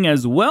everything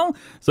as well,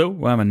 so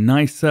we'll have a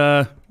nice,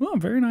 well,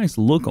 very nice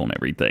look on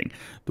everything.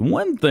 The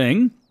one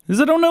thing is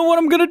I don't know what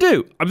I'm going to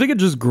do. I'm thinking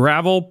just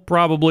gravel,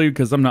 probably,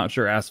 because I'm not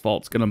sure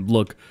asphalt's going to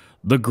look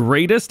the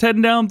greatest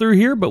heading down through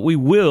here, but we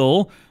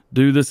will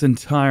do this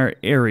entire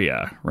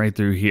area right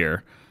through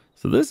here.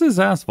 So this is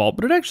asphalt,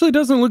 but it actually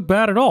doesn't look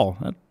bad at all.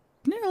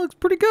 Yeah, it looks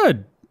pretty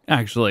good,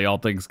 actually, all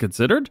things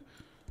considered.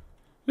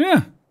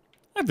 Yeah,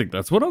 I think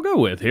that's what I'll go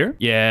with here.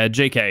 Yeah,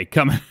 JK,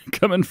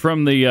 coming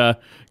from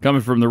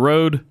the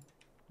road.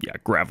 Yeah,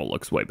 gravel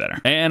looks way better.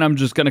 And I'm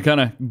just gonna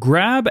kind of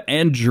grab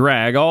and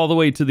drag all the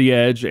way to the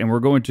edge, and we're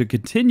going to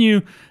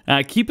continue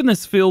keeping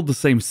this field the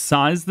same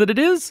size that it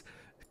is.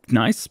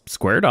 Nice,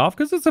 squared off,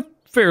 because it's a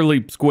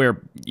fairly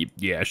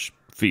square-ish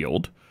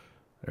field.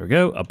 There we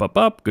go,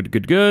 up,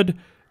 good.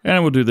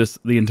 And we'll do this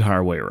the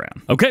entire way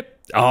around. Okay,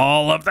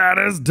 all of that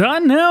is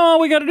done. Now all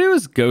we gotta do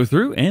is go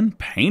through and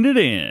paint it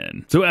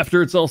in. So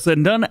after it's all said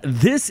and done,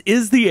 this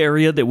is the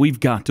area that we've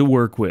got to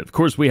work with. Of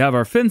course, we have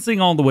our fencing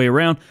all the way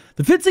around.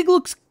 The fencing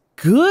looks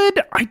good.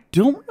 I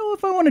don't know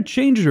if I want to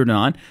change it or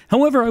not.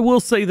 However, I will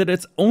say that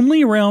it's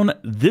only around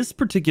this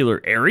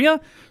particular area.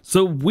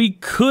 So we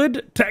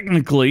could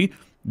technically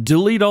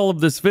delete all of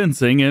this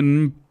fencing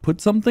and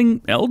put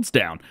something else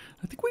down.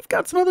 I think we've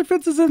got some other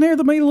fences in there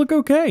that may look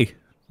okay.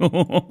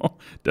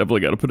 Definitely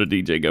got to put a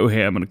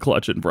DjGoHam and a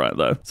clutch in front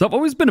though. So I've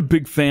always been a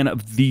big fan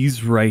of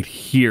these right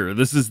here.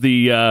 This is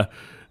the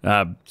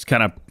it's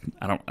kind of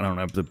I don't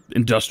know, the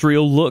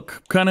industrial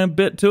look kind of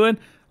bit to it.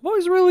 I've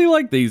always really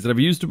liked these, and I've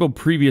used them on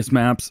previous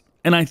maps,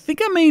 and I think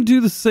I may do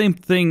the same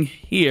thing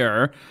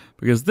here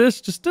because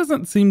this just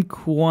doesn't seem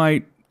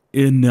quite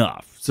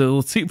enough. So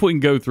let's see if we can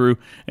go through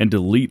and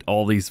delete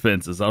all these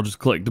fences. I'll just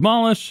click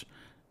demolish,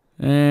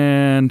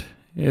 and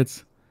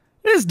it's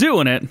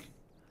doing it.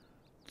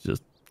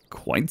 Just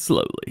quite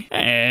slowly.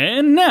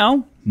 And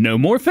now, no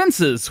more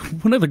fences.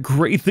 One of the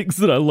great things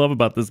that I love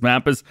about this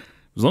map is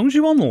as long as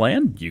you own the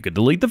land, you could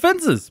delete the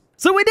fences.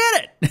 So we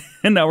did it!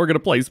 And now we're going to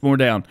place more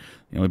down.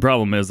 The only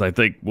problem is, I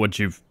think once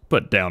you've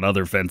put down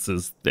other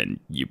fences, then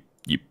you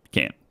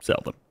can't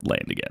sell the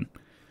land again.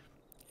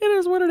 It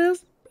is what it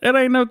is. It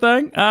ain't no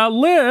thing.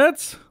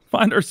 Let's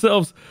find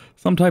ourselves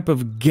some type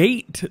of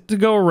gate to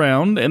go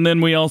around, and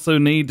then we also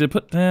need to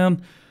put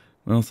down,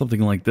 well,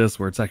 something like this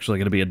where it's actually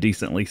going to be a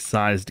decently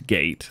sized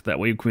gate. That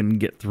way we can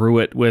get through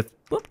it with,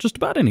 well, just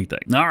about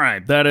anything. All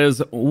right, that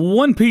is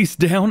one piece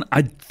down.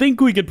 I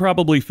think we could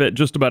probably fit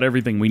just about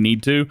everything we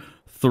need to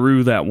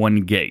through that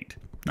one gate.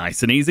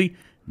 Nice and easy.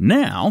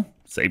 Now,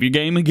 save your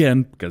game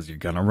again, because you're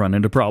going to run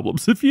into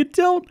problems if you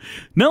don't.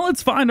 Now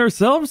let's find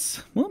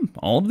ourselves, well,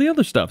 all of the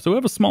other stuff. So we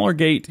have a smaller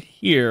gate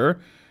here,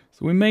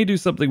 so we may do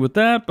something with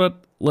that,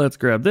 but let's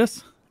grab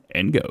this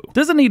and go.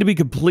 Doesn't need to be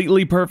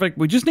completely perfect.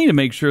 We just need to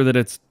make sure that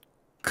it's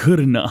good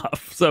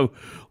enough. So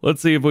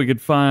let's see if we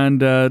could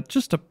find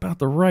just about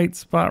the right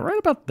spot. Right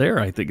about there,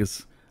 I think,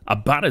 is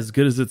about as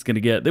good as it's going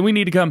to get. Then we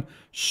need to come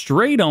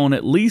straight on,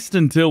 at least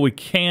until we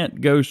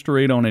can't go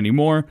straight on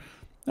anymore.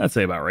 I'd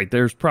say about right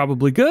there is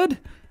probably good.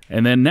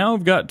 And then now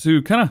I've got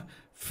to kind of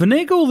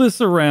finagle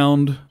this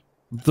around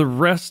the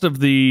rest of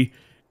the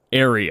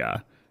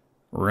area,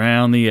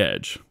 around the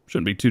edge.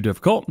 Shouldn't be too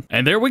difficult.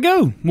 And there we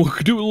go. We'll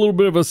do a little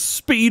bit of a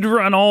speed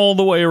run all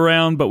the way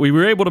around, but we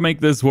were able to make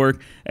this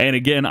work. And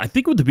again, I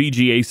think with the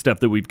BGA stuff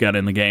that we've got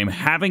in the game,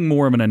 having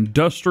more of an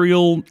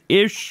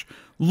industrial-ish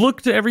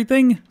look to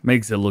everything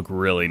makes it look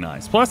really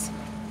nice. Plus,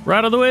 we're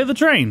out of the way of the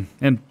train.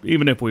 And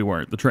even if we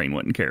weren't, the train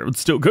wouldn't care. It would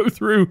still go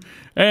through.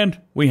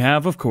 And we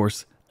have, of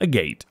course, a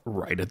gate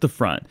right at the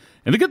front.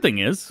 And the good thing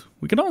is,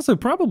 we can also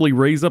probably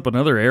raise up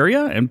another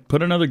area and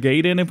put another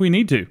gate in if we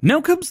need to.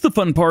 Now comes the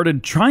fun part in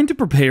trying to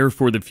prepare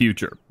for the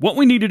future. What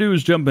we need to do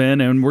is jump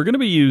in, and we're going to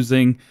be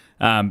using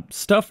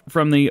stuff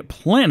from the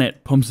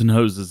Planet Pumps and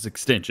Hoses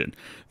extension.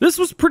 This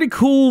was pretty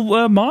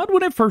cool mod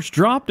when it first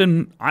dropped,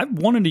 and I've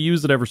wanted to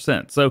use it ever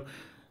since. So,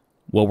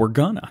 well, we're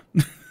gonna.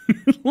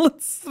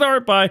 Let's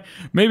start by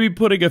maybe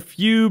putting a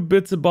few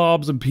bits and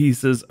bobs and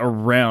pieces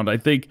around. I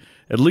think,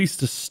 at least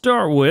to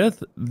start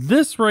with,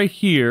 this right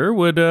here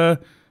would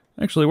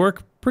actually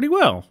work pretty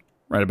well.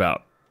 Right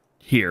about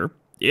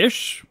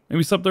here-ish.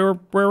 Maybe somewhere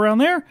around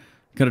there.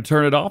 Gonna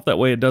turn it off. That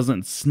way it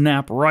doesn't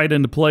snap right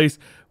into place.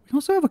 We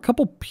also have a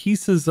couple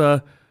pieces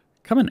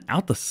coming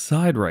out the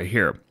side right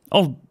here.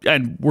 Oh,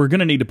 and we're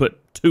gonna need to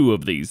put 2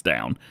 of these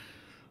down.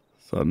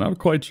 So I'm not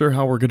quite sure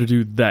how we're going to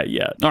do that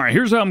yet. All right,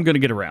 here's how I'm going to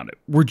get around it.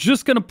 We're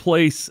just going to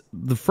place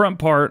the front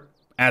part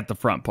at the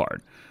front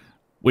part.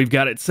 We've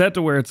got it set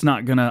to where it's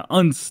not going to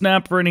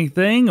unsnap for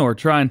anything or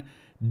try and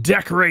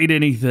decorate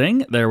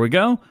anything. There we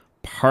go.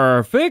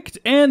 Perfect.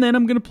 And then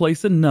I'm going to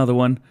place another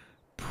one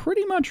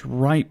pretty much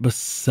right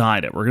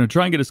beside it. We're going to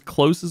try and get as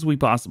close as we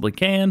possibly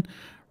can,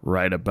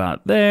 right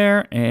about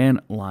there, and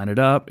line it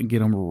up and get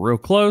them real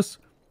close.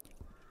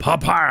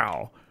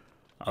 Pow-pow.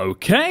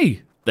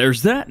 Okay.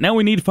 There's that. Now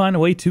we need to find a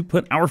way to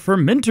put our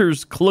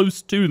fermenters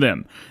close to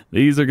them.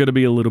 These are going to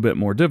be a little bit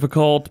more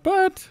difficult,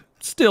 but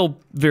still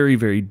very,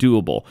 very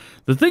doable.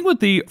 The thing with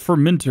the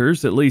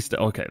fermenters, at least,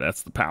 okay,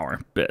 that's the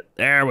power bit.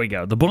 There we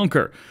go, the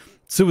bunker.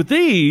 So with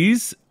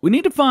these, we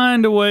need to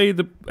find a way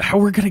how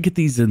we're going to get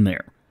these in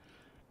there.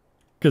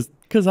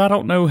 Because I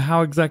don't know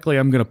how exactly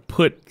I'm going to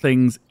put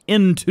things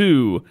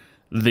into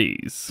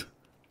these.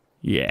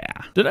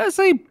 Yeah. Did I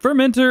say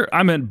fermenter?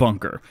 I meant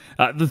bunker.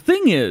 The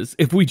thing is,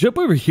 if we jump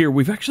over here,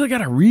 we've actually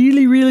got a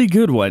really, really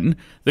good one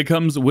that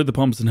comes with the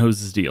Pumps and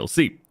Hoses deal.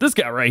 See, this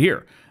guy right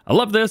here. I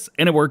love this,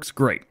 and it works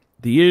great.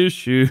 The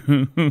issue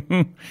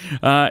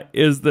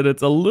is that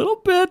it's a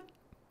little bit,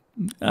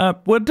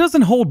 well, it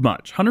doesn't hold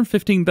much,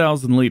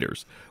 115,000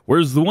 liters.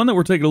 Whereas the one that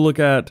we're taking a look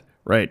at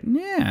right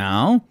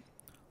now,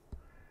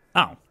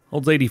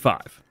 holds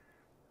 85.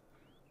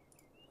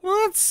 Well,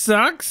 that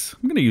sucks.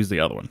 I'm going to use the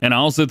other one. And I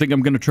also think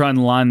I'm going to try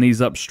and line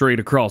these up straight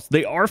across.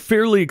 They are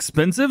fairly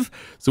expensive,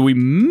 so we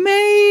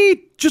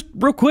may just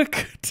real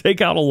quick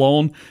take out a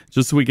loan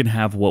just so we can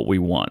have what we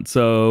want.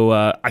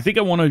 So I think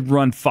I want to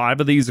run 5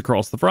 of these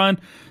across the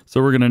front.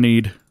 So we're going to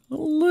need a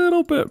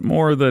little bit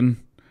more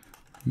than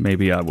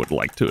maybe I would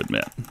like to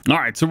admit. All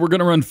right, so we're going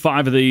to run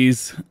 5 of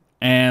these.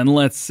 And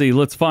let's see.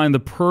 Let's find the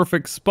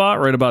perfect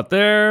spot right about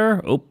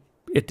there. Oh,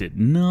 it did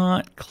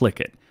not click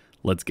it.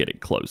 Let's get it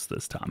close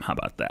this time. How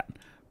about that?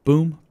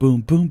 Boom,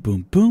 boom, boom,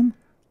 boom, boom.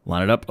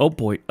 Line it up. Oh,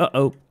 boy.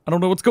 Uh-oh. I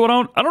don't know what's going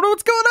on. I don't know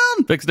what's going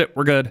on. Fixed it.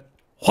 We're good.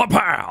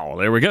 Wha-pow!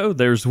 There we go.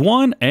 There's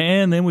one.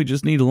 And then we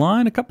just need to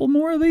line a couple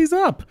more of these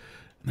up.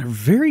 And they're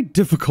very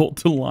difficult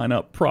to line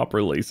up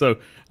properly, so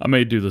I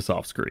may do this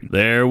off screen.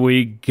 There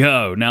we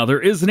go. Now,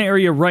 there is an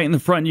area right in the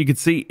front. You can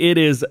see it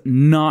is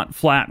not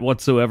flat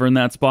whatsoever in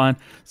that spot,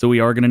 so we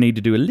are going to need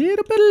to do a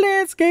little bit of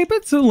landscaping.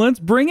 So let's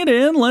bring it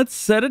in. Let's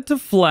set it to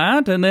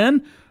flat, and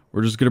then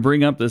we're just going to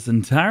bring up this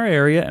entire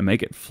area and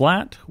make it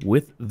flat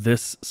with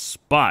this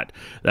spot.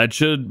 That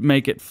should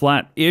make it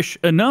flat-ish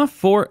enough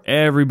for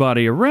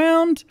everybody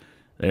around.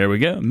 There we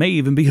go. It may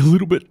even be a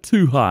little bit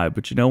too high,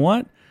 but you know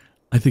what?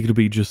 I think it'll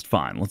be just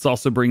fine. Let's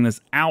also bring this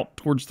out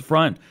towards the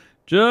front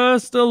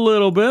just a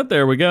little bit.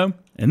 There we go.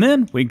 And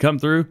then we can come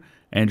through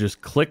and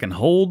just click and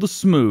hold the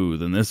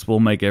smooth, and this will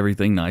make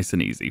everything nice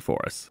and easy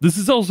for us. This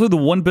is also the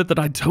one bit that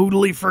I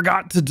totally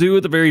forgot to do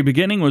at the very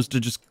beginning, was to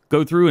just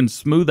go through and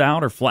smooth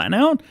out or flatten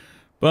out,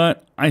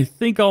 but I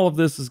think all of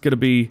this is going to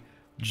be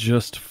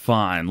just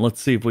fine.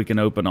 Let's see if we can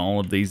open all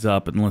of these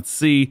up, and let's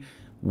see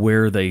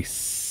where they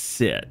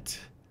sit.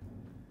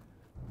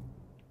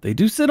 They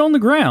do sit on the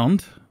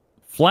ground,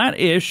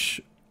 flat-ish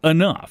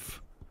enough.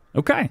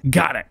 Okay,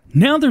 got it.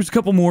 Now there's a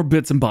couple more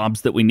bits and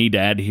bobs that we need to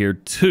add here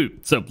too.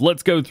 So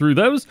let's go through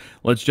those.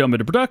 Let's jump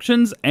into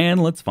productions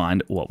and let's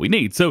find what we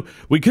need. So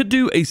we could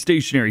do a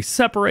stationary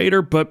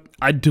separator, but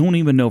I don't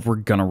even know if we're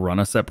gonna run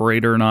a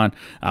separator or not.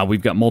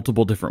 We've got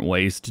multiple different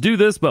ways to do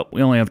this, but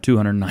we only have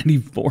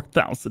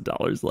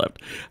 $294,000 left.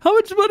 How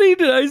much money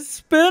did I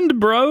spend,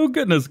 bro?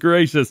 Goodness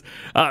gracious.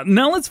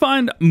 Now let's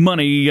find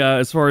money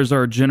as far as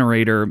our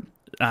generator.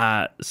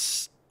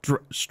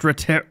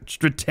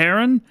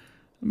 Strateran?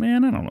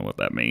 Man, I don't know what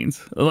that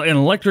means. An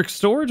electric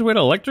storage? Wait,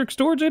 electric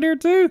storage in here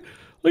too?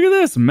 Look at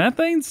this.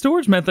 Methane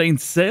storage, methane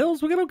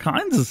sales. We got all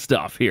kinds of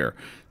stuff here.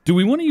 Do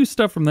we want to use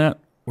stuff from that,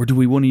 or do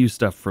we want to use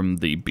stuff from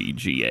the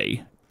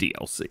BGA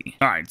DLC?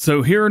 All right,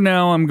 so here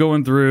now I'm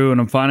going through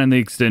and I'm finding the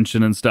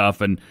extension and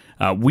stuff, and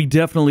we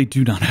definitely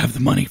do not have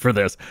the money for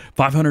this.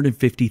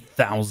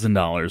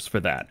 $550,000 for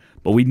that.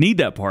 But we need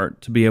that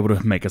part to be able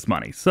to make us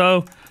money.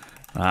 So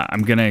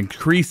I'm going to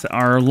increase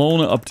our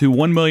loan up to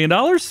 $1 million.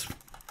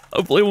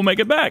 Hopefully we'll make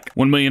it back.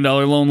 $1 million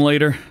loan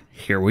later.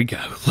 Here we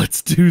go.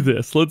 Let's do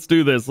this. Let's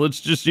do this. Let's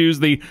just use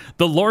the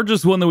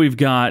largest one that we've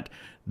got.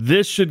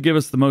 This should give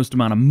us the most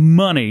amount of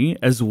money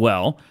as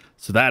well.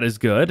 So that is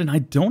good. And I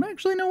don't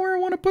actually know where I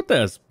want to put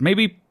this.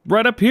 Maybe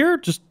right up here,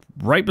 just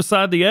right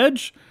beside the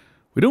edge.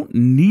 We don't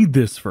need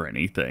this for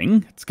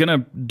anything. It's going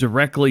to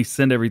directly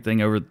send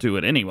everything over to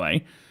it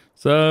anyway.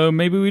 So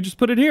maybe we just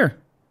put it here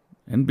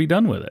and be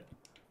done with it.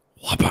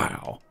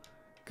 Wow.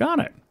 Got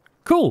it.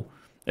 Cool.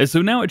 And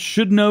so now it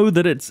should know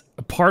that it's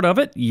a part of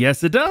it.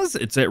 Yes, it does.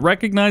 It's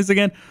recognized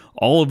again.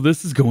 All of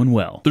this is going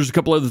well. There's a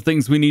couple other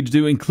things we need to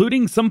do,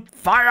 including some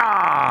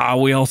fire.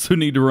 We also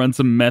need to run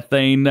some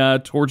methane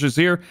torches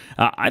here.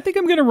 I think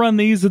I'm going to run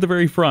these at the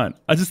very front.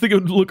 I just think it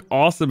would look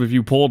awesome if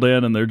you pulled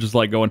in and they're just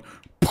like going...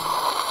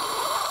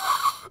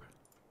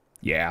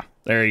 Yeah,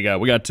 there you go.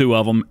 We got 2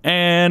 of them,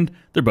 and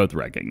they're both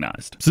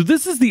recognized. So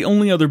this is the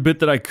only other bit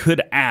that I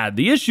could add.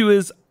 The issue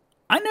is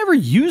I never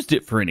used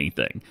it for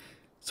anything,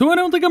 so I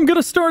don't think I'm going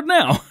to start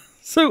now.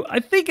 So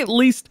I think at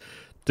least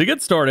to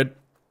get started,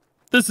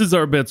 this is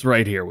our bits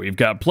right here. We've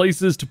got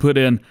places to put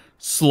in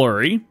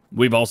slurry.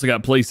 We've also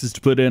got places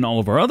to put in all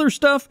of our other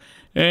stuff,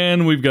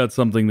 and we've got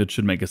something that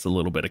should make us a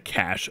little bit of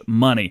cash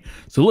money.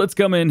 So let's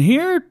come in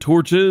here.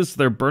 Torches,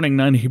 they're burning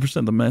 98%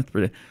 of the meth.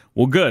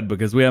 Well, good,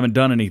 because we haven't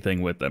done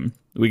anything with them.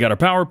 We got our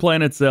power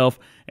plant itself,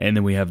 and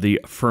then we have the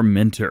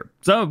fermenter.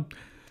 So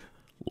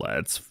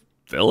let's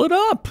fill it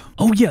up.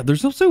 Oh yeah,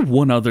 there's also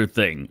one other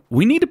thing.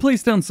 We need to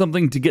place down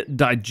something to get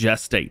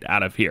digestate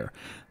out of here.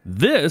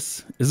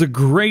 This is a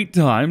great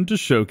time to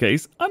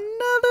showcase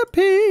another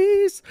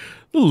piece.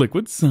 The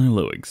liquid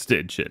silo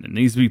extension. It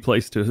needs to be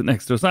placed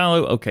next to a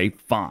silo. Okay,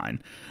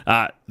 fine.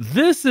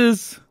 This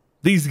is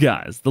these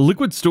guys. The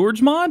liquid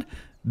storage mod.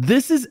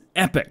 This is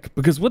epic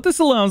because what this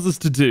allows us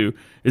to do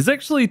is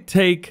actually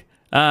take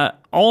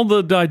all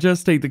the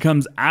digestate that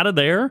comes out of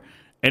there,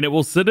 and it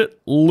will send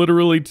it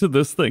literally to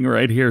this thing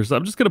right here. So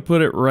I'm just going to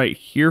put it right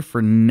here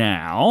for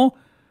now.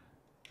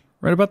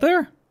 Right about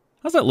there.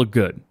 How's that look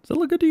good? Does that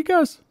look good to you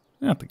guys?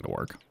 Yeah, I think it'll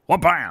work.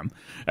 Wha-bam!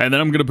 And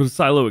then I'm going to put a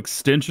silo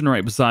extension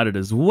right beside it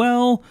as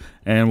well.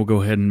 And we'll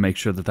go ahead and make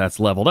sure that that's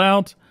leveled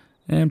out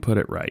and put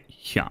it right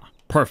here.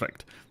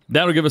 Perfect.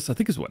 That'll give us, I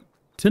think it's what?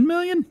 10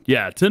 million?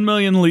 Yeah, 10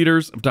 million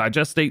liters of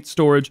digestate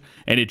storage,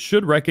 and it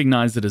should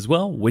recognize it as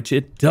well, which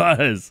it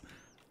does.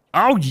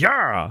 Oh,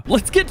 yeah.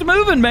 Let's get to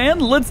moving, man.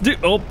 Let's do...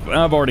 Oh,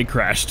 I've already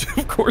crashed.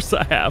 Of course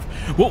I have.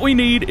 What we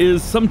need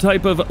is some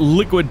type of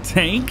liquid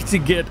tank to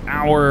get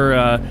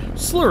our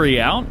slurry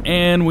out,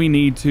 and we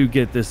need to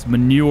get this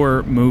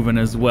manure moving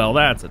as well.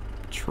 That's a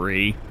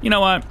tree. You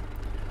know what?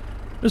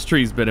 This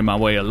tree's been in my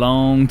way a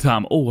long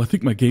time. Oh, I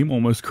think my game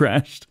almost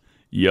crashed.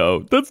 Yo,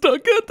 that's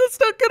not good. That's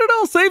not good at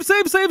all. Save,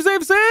 save, save,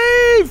 save,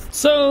 save.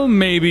 So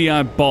maybe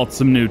I bought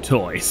some new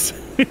toys.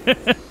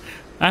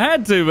 I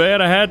had to,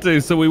 man. I had to.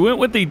 So we went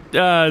with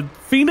the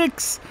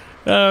Phoenix.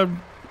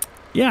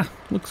 Yeah,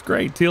 looks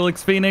great.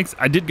 TLX Phoenix.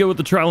 I did go with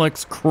the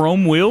Trilex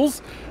Chrome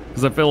wheels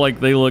because I feel like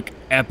they look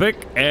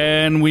epic.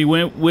 And we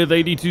went with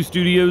 82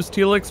 Studios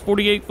TLX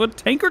 48-foot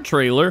tanker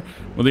trailer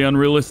with the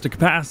unrealistic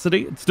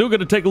capacity. It's still going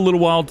to take a little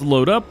while to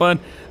load up, but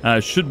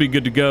should be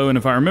good to go. And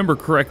if I remember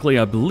correctly,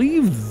 I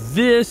believe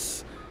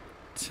this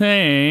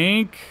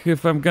tank,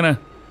 if I'm going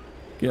to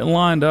get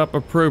lined up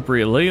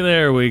appropriately,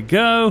 there we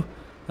go,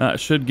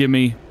 should give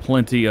me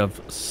plenty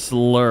of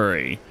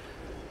slurry.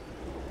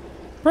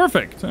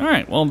 Perfect. All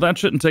right. Well, that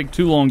shouldn't take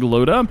too long to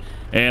load up.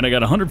 And I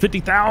got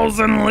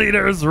 150,000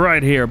 liters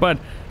right here. But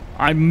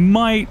I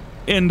might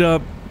end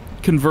up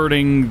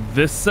converting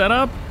this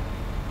setup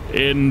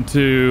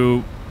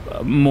into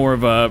more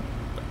of a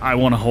I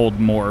want to hold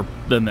more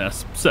than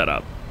this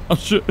setup. I'll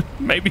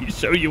maybe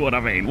show you what I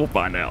mean. We'll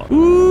find out.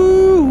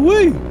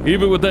 Ooh-wee.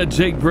 Even with that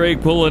Jake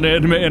brake pulling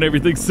in, man,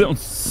 everything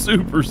sounds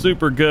super,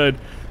 super good.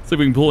 See if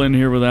we can pull in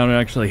here without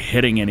actually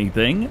hitting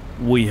anything.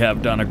 We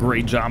have done a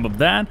great job of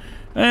that.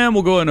 And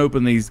we'll go ahead and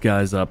open these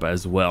guys up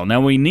as well.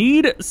 Now we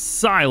need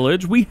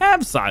silage. We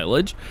have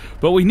silage,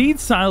 but we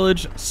need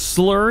silage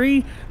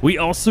slurry. We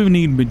also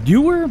need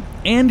manure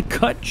and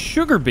cut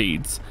sugar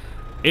beets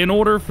in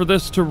order for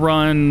this to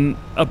run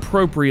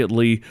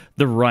appropriately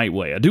the right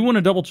way. I do want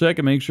to double check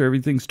and make sure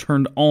everything's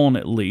turned on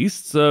at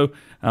least. So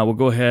we'll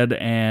go ahead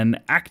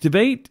and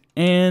activate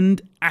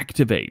and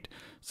activate.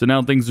 So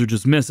now things are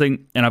just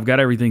missing, and I've got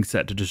everything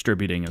set to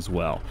distributing as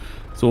well.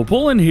 So we'll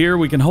pull in here.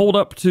 We can hold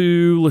up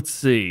to, let's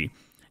see,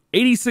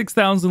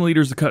 86,000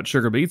 liters of cut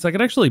sugar beets. I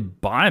could actually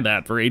buy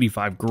that for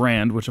 85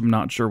 grand, which I'm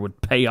not sure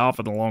would pay off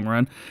in the long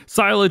run.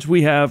 Silage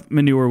we have,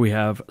 manure we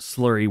have,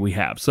 slurry we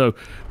have. So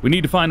we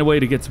need to find a way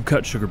to get some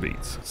cut sugar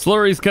beets.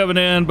 Slurry's coming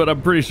in, but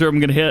I'm pretty sure I'm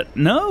gonna hit.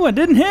 No, I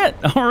didn't hit.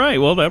 All right,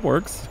 well that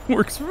works.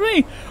 Works for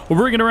me. We'll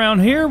bring it around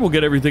here. We'll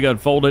get everything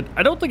unfolded.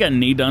 I don't think I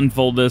need to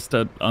unfold this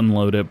to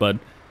unload it, but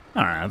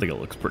all right, I think it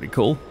looks pretty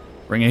cool.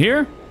 Bring it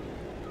here.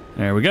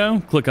 There we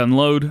go. Click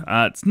unload.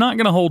 It's not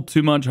going to hold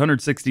too much,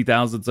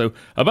 160,000, so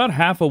about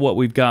half of what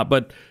we've got,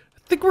 but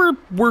I think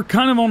we're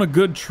kind of on a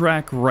good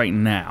track right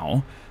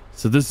now.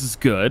 So this is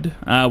good.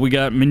 We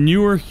got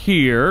manure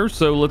here,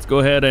 so let's go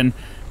ahead and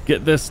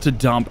get this to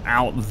dump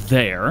out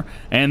there.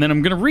 And then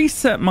I'm going to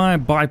reset my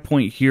buy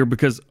point here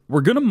because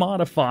we're going to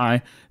modify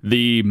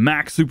the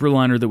max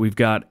superliner that we've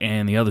got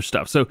and the other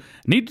stuff. So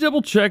need to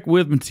double check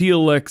with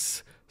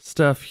Meteolix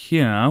stuff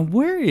here.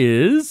 Where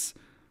is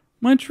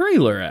my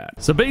trailer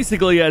at? So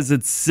basically, as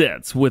it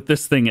sits with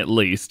this thing at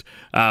least,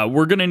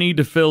 we're gonna need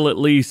to fill at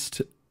least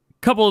a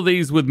couple of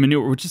these with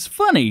manure, which is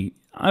funny.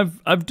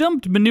 I've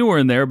dumped manure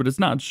in there, but it's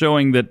not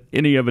showing that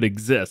any of it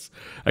exists.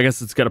 I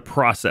guess it's got to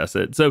process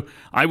it. So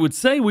I would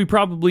say we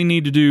probably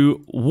need to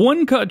do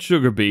 1 cut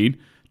sugar beet,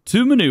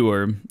 2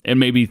 manure, and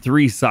maybe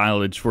 3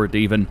 silage for it to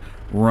even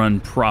run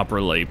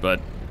properly.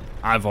 But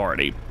I've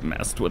already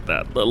messed with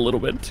that a little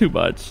bit too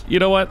much. You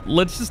know what?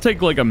 Let's just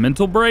take like a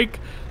mental break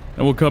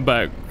and we'll come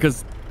back,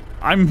 because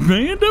I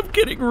may end up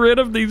getting rid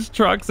of these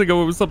trucks and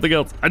go with something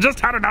else. I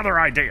just had another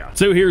idea.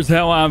 So here's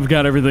how I've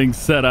got everything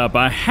set up.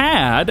 I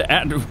had,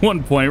 at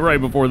one point, right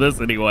before this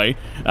anyway,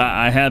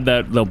 I had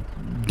the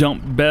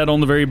dump bed on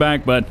the very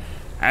back, but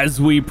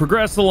as we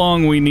progress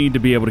along, we need to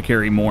be able to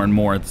carry more and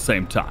more at the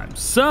same time.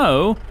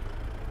 So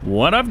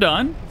what I've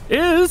done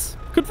is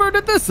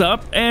converted this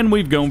up, and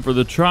we've gone for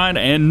the tried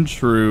and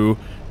true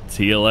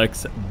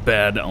TLX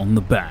bed on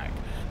the back.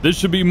 This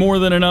should be more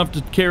than enough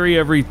to carry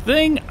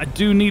everything. I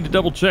do need to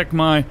double check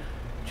my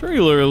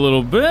trailer a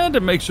little bit to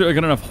make sure I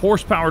got enough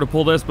horsepower to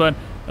pull this, but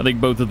I think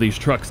both of these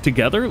trucks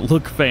together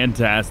look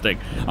fantastic.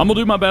 I'm gonna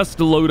do my best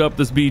to load up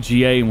this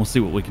BGA and we'll see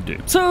what we can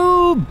do.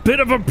 So,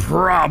 bit of a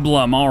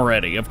problem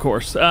already, of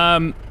course.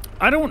 I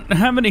don't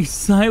have any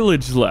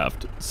silage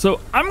left, so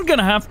I'm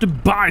gonna have to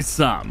buy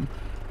some.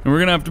 And we're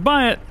gonna have to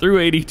buy it through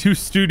 82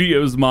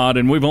 Studios mod,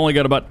 and we've only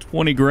got about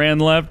 20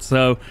 grand left,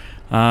 so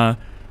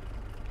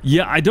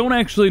yeah, I don't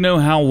actually know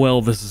how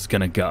well this is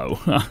gonna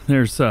go.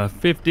 There's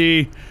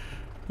 50.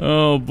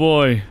 Oh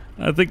boy,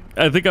 I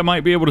think I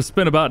might be able to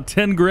spend about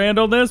 10 grand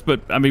on this,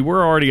 but I mean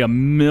we're already a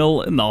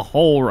mil in the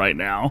hole right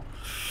now.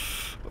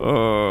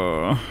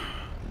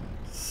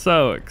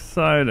 So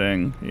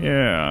exciting,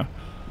 yeah.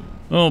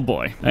 Oh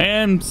boy,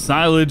 and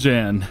silage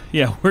in.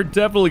 Yeah, we're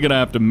definitely gonna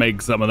have to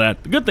make some of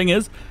that. The good thing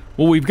is,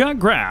 well, we've got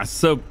grass,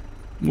 so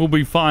we'll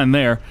be fine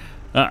there.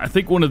 I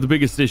think one of the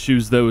biggest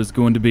issues though is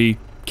going to be,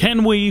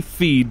 can we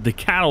feed the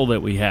cattle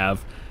that we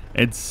have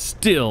and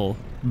still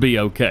be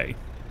okay?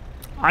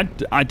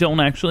 I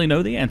don't actually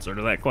know the answer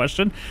to that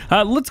question.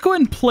 Let's go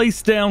ahead and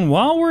place down,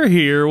 while we're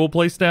here, we'll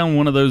place down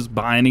one of those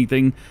buy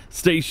anything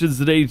stations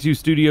that 82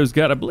 Studios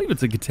got. I believe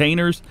it's a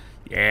containers.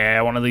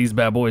 Yeah, one of these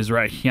bad boys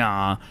right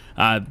here.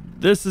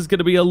 This is going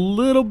to be a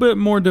little bit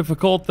more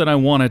difficult than I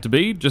want it to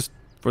be, just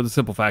for the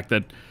simple fact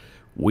that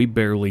we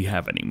barely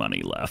have any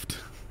money left.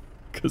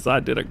 Because I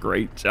did a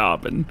great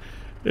job and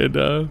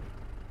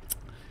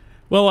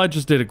well, I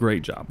just did a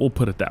great job. We'll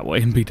put it that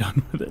way and be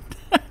done with it.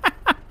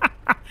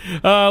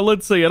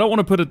 Let's see. I don't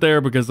want to put it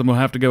there because I'm going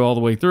to have to go all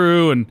the way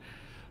through. And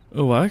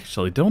oh, I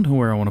actually don't know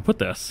where I want to put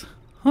this.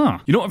 Huh.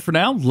 You know what? For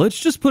now, let's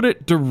just put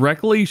it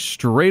directly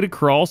straight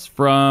across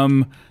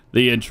from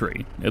the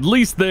entry. At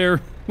least there,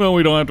 well,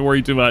 we don't have to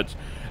worry too much.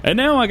 And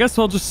now I guess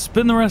I'll just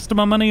spend the rest of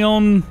my money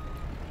on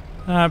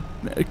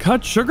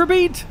cut sugar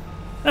beet?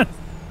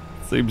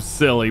 Seems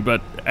silly,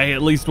 but hey,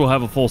 at least we'll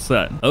have a full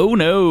set. Oh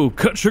no,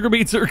 cut sugar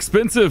beets are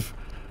expensive.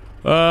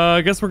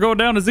 I guess we're going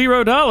down to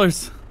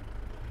 $0.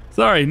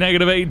 Sorry,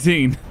 negative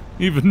 18.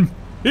 Even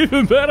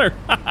better.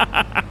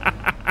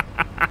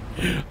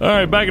 All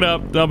right, back it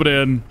up, dump it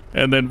in,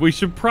 and then we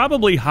should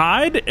probably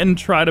hide and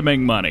try to make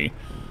money.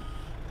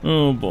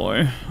 Oh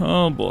boy,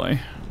 oh boy.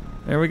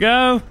 There we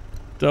go.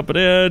 Dump it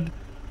in.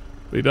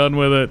 Be done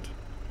with it.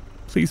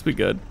 Please be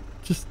good.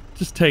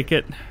 Just take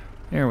it.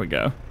 There we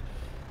go.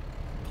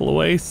 Pull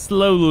away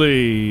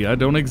slowly. I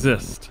don't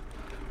exist.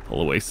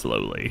 Pull away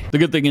slowly. The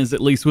good thing is,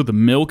 at least with the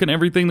milk and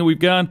everything that we've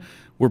got,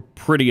 we're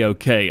pretty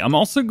okay. I'm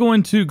also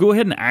going to go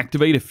ahead and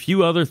activate a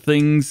few other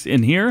things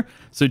in here.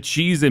 So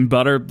cheese and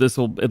butter, this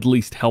will at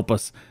least help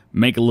us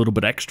make a little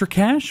bit extra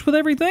cash with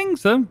everything.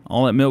 So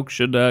all that milk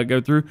should go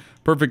through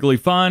perfectly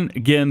fine.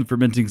 Again, the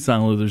fermenting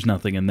silo, there's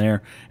nothing in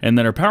there. And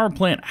then our power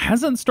plant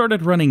hasn't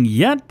started running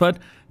yet, but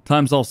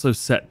time's also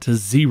set to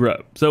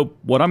 0. So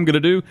what I'm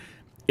gonna do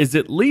is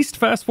at least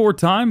fast forward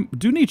time.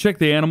 Do need to check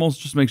the animals,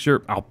 just make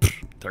sure, oh,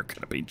 they're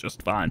gonna be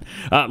just fine.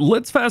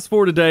 Let's fast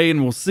forward a day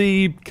and we'll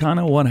see kind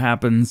of what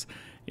happens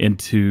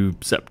into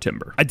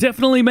September. I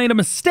definitely made a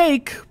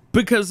mistake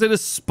because it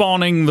is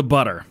spawning the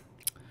butter.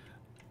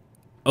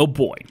 Oh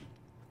boy.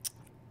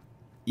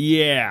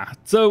 Yeah.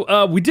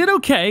 So we did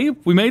okay.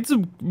 We made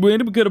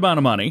a good amount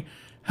of money.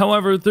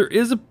 However, there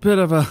is a bit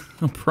of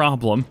a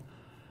problem.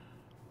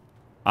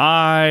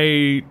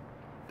 I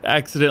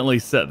accidentally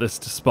set this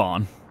to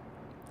spawn.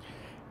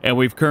 And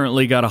we've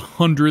currently got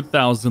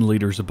 100,000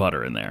 liters of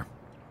butter in there.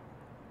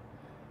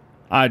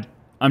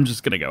 I'm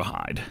just going to go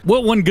hide.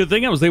 Well, one good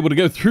thing, I was able to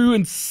go through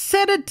and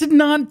set it to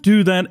not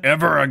do that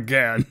ever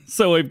again.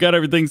 So we've got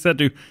everything set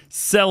to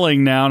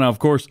selling now. Now, of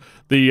course,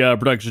 the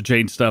production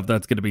change stuff,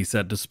 that's going to be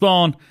set to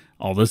spawn.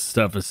 All this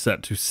stuff is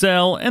set to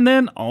sell. And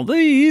then all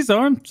these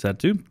are set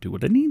to do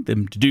what I need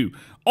them to do.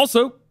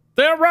 Also,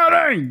 they're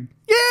running.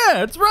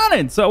 Yeah, it's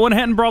running. So I went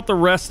ahead and brought the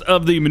rest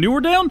of the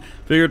manure down.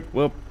 Figured,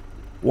 well,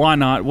 why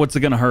not? What's it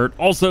going to hurt?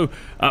 Also,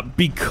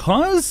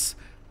 because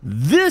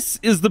this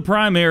is the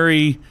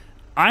primary,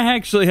 I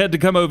actually had to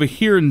come over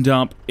here and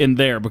dump in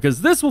there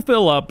because this will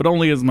fill up, but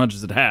only as much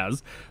as it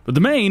has. But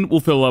the main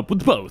will fill up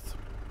with both.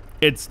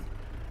 It's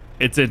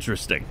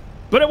interesting,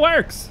 but it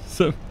works.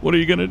 So what are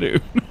you going to do?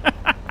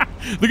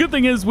 The good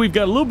thing is we've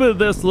got a little bit of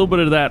this, a little bit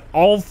of that,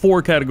 all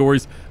 4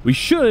 categories. We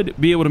should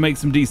be able to make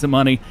some decent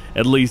money,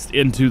 at least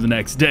into the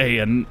next day.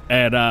 And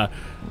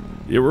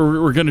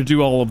we're going to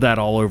do all of that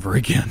all over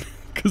again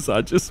because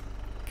I just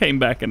came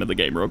back into the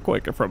game real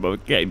quick from a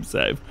game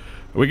save.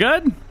 Are we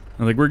good?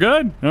 I think we're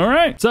good. All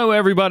right. So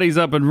everybody's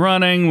up and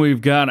running.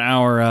 We've got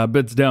our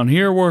bits down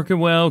here working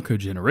well.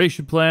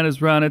 Cogeneration plant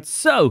is running.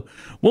 So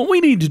what we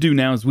need to do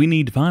now is we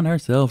need to find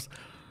ourselves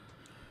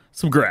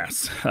some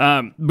grass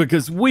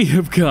because we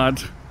have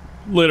got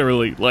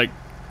literally like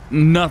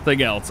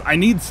nothing else. I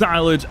need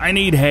silage. I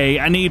need hay.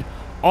 I need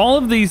all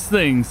of these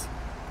things.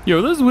 Yo,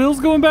 are those wheels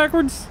going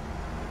backwards?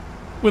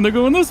 When they're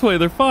going this way,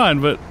 they're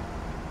fine, but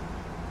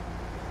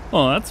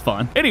oh, that's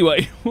fun.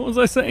 Anyway, what was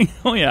I saying?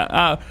 Oh,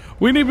 yeah.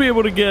 We need to be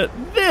able to get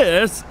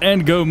this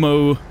and go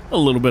mow a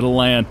little bit of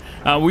land.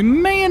 We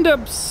may end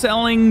up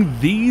selling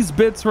these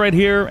bits right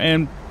here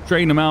and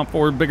trading them out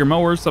for bigger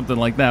mowers, something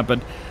like that. But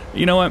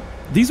you know what?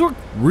 These work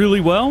really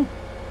well.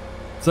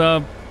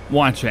 So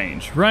why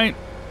change, right?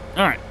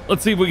 All right.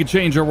 Let's see if we can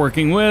change our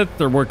working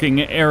width or working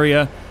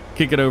area.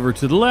 Kick it over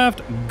to the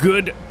left.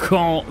 Good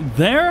call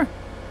there.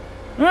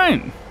 All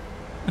right.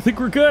 I think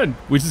we're good.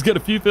 We just got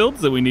a few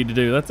fields that we need to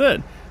do. That's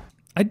it.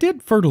 I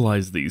did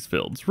fertilize these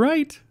fields,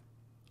 right?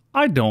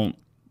 I don't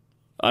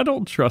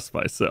trust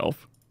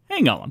myself.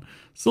 Hang on.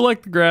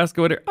 Select the grass,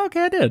 go in there.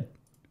 Okay, I did.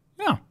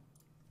 Yeah.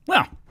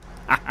 Well,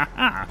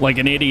 like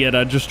an idiot,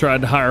 I just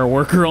tried to hire a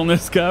worker on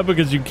this guy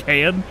because you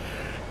can,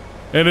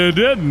 and it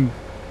didn't.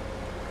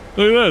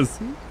 Look at this.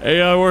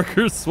 AI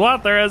workers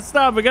swat their ass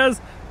stop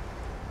because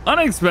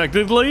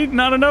unexpectedly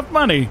not enough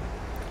money.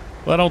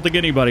 Well, I don't think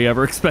anybody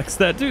ever expects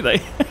that, do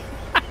they?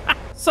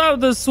 So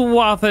the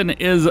swathing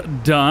is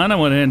done. I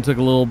went ahead and took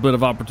a little bit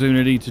of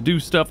opportunity to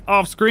do stuff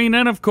off screen.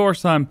 And of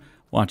course, I'm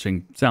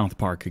watching South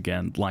Park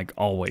again, like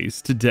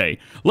always today.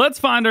 Let's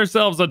find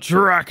ourselves a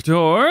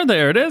tractor.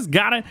 There it is.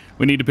 Got it.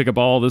 We need to pick up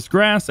all this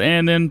grass.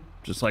 And then,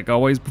 just like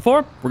always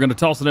before, we're going to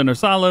toss it in our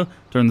silo,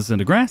 turn this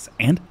into grass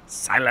and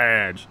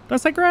silage. Did I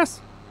say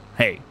grass?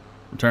 Hay.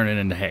 We'll turn it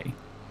into hay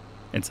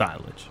and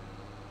silage.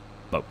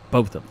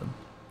 Both of them.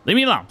 Leave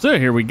me alone. So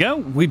here we go.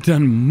 We've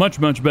done much,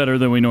 much better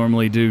than we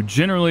normally do.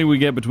 Generally, we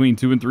get between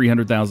 200,000 and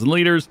 300,000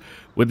 liters.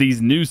 With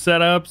these new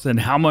setups and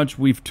how much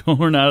we've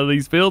torn out of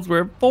these fields,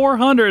 we're at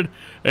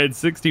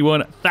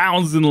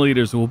 461,000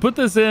 liters. So we'll put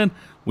this in.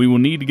 We will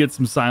need to get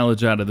some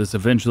silage out of this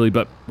eventually,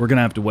 but we're going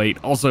to have to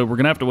wait. Also, we're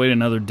going to have to wait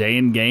another day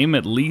in game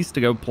at least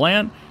to go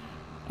plant.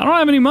 I don't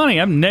have any money.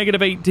 I'm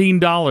negative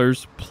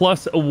 $18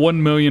 plus a $1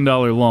 million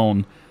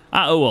loan.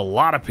 I owe a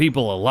lot of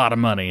people a lot of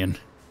money, and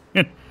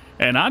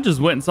I just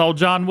went and saw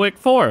John Wick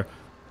 4.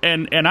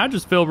 And I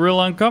just feel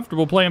real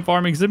uncomfortable playing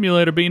Farming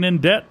Simulator, being in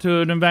debt to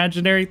an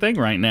imaginary thing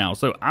right now.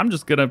 So I'm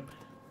just going to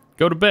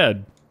go to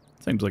bed.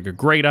 Seems like a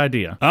great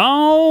idea.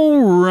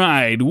 All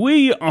right.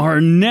 We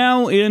are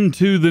now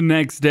into the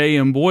next day.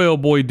 And boy, oh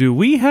boy, do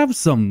we have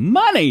some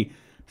money.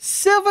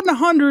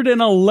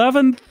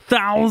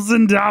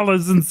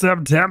 $711,000 in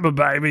September,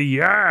 baby.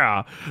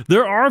 Yeah.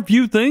 There are a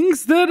few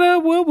things that,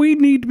 well, we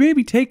need to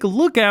maybe take a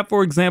look at.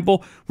 For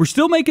example, we're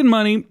still making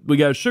money. We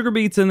got sugar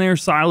beets in there.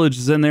 Silage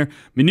is in there.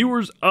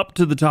 Manure's up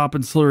to the top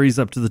and slurry's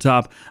up to the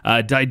top.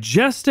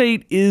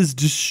 Digestate is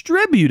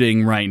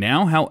distributing right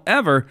now.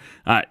 However,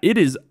 it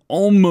is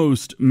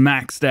almost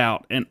maxed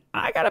out. And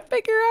I got to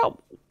figure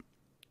out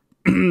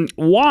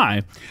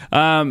why.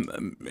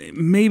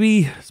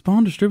 Maybe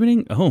spawn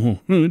distributing? Oh,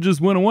 it just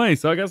went away.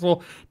 So I guess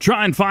we'll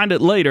try and find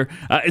it later.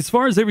 As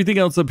far as everything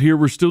else up here,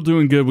 we're still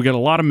doing good. We got a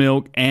lot of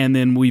milk, and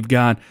then we've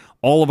got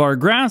all of our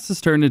grass is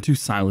turned into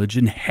silage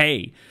and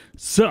hay.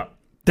 So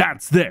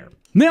that's there.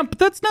 Now, but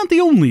that's not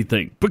the only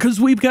thing, because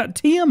we've got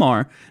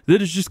TMR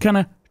that is just kind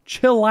of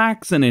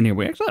chillaxing in here.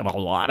 We actually have a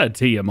lot of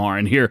TMR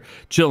in here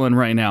chilling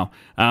right now.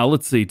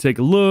 Let's see. Take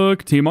a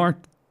look. TMR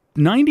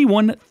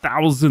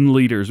 91,000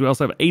 liters. We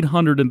also have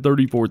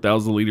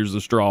 834,000 liters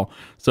of straw.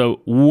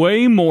 So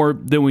way more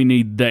than we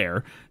need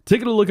there.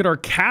 Taking a look at our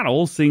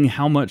cattle, seeing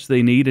how much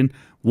they need and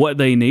what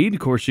they need.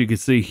 Of course, you can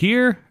see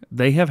here,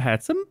 they have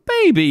had some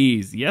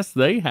babies. Yes,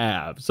 they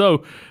have.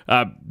 So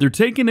they're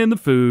taking in the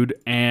food,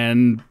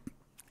 and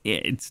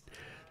it's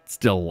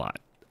still a lot.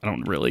 I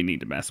don't really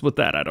need to mess with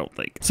that, I don't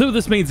think. So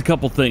this means a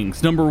couple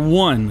things. Number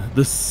one,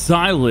 the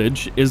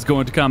silage is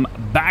going to come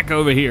back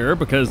over here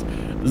because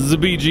the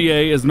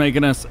BGA is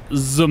making us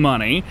the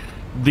money.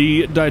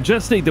 The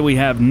digestate that we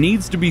have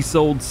needs to be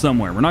sold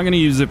somewhere. We're not going to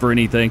use it for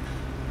anything,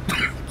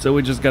 so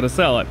we just got to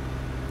sell it.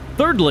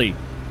 Thirdly,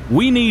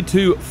 we need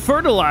to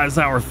fertilize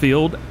our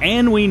field,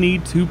 and we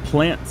need to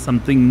plant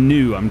something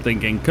new. I'm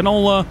thinking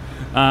canola,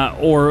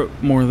 or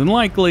more than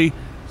likely,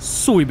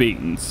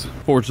 soybeans.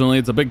 Fortunately,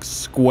 it's a big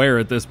square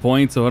at this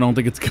point, so I don't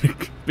think it's going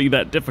to be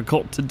that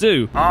difficult to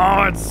do.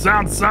 Oh, it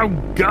sounds so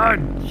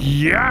good.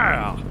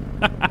 Yeah.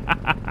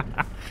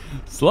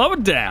 Slow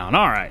it down.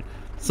 All right.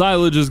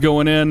 Silage is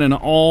going in, and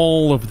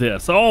all of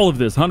this,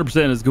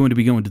 100% is going to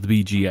be going to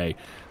the BGA.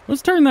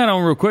 Let's turn that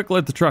on real quick,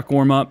 let the truck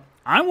warm up.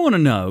 I want to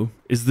know,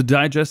 is the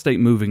digestate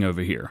moving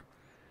over here?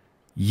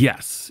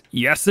 Yes.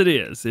 Yes, it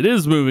is. It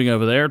is moving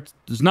over there.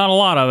 There's not a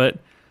lot of it,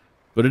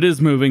 but it is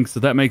moving,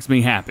 so that makes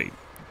me happy.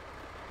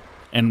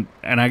 And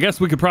I guess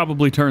we could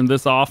probably turn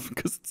this off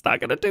because it's not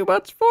going to do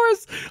much for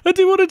us. I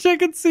do want to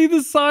check and see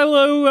the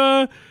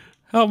silo,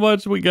 how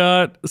much we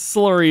got.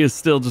 Slurry is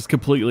still just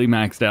completely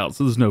maxed out,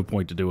 so there's no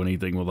point to do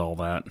anything with all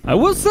that. I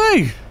will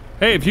say,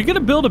 hey, if you're going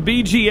to build a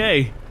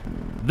BGA,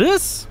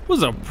 this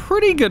was a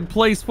pretty good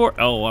place for...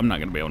 Oh, I'm not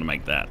going to be able to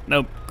make that.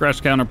 Nope,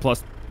 crash counter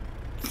plus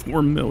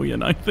 4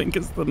 million, I think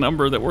is the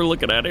number that we're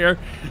looking at here.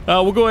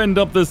 We'll go ahead and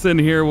dump this in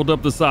here. We'll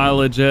dump the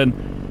silage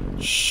in.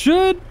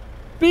 Should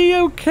be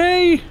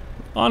okay.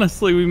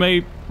 Honestly, we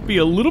may be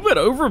a little bit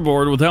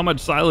overboard with how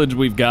much silage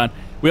we've got.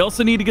 We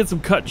also need to get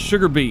some cut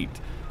sugar beet.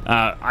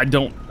 I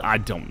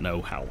don't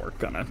know how we're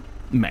gonna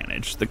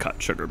manage the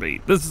cut sugar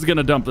beet. This is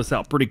gonna dump this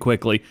out pretty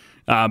quickly,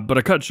 but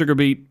a cut sugar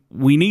beet,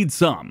 we need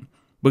some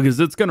because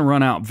it's gonna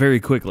run out very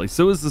quickly.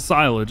 So is the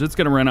silage. It's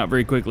gonna run out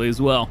very quickly as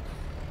well.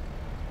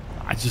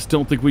 I just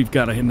don't think we've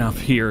got enough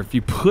here. If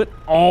you put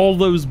all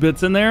those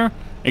bits in there,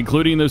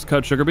 including those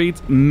cut sugar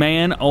beets,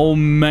 man, oh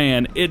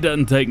man, it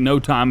doesn't take no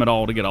time at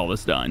all to get all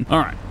this done. All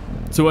right,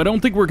 so I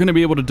don't think we're gonna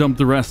be able to dump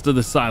the rest of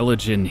the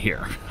silage in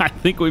here. I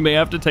think we may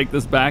have to take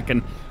this back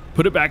and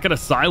put it back at a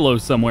silo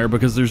somewhere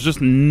because there's just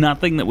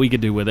nothing that we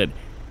could do with it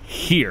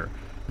here.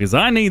 Because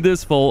I need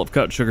this full of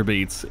cut sugar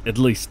beets, at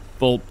least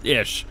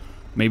full-ish.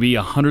 Maybe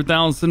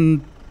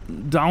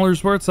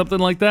 $100,000 worth, something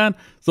like that.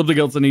 Something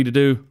else I need to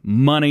do,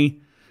 money.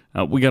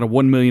 We got a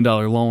 $1 million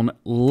loan.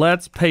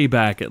 Let's pay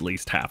back at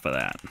least half of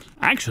that.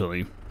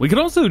 Actually, we could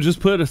also just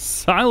put a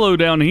silo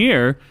down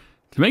here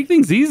to make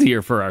things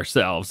easier for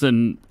ourselves.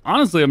 And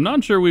honestly, I'm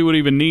not sure we would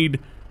even need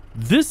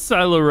this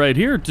silo right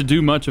here to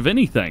do much of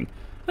anything.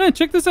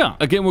 Check this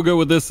out. Again, we'll go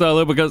with this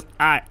silo because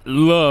I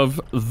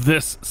love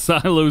this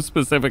silo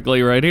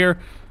specifically right here.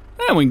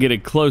 And we can get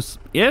it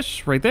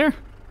close-ish right there.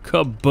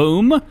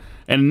 Kaboom.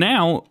 And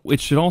now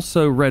it should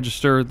also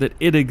register that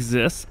it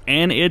exists,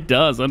 and it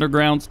does.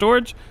 Underground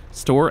storage,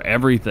 store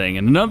everything.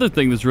 And another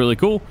thing that's really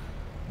cool,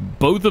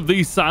 both of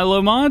these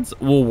silo mods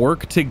will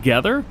work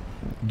together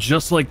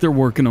just like they're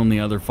working on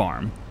the other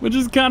farm, which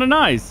is kind of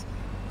nice.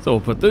 So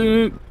we'll put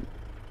the...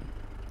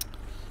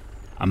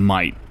 I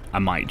might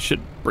should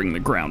bring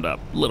the ground up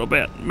a little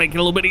bit, make it a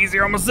little bit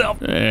easier on myself.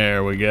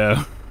 There we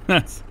go.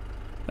 That's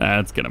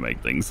gonna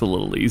make things a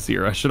little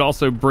easier. I should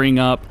also bring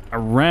up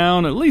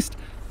around at least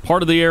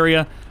part of the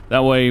area.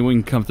 That way we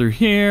can come through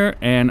here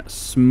and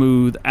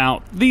smooth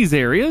out these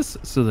areas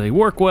so they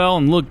work well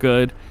and look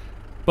good,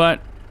 but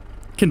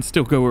can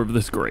still go over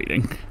this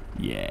grading.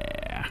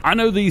 Yeah. I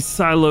know these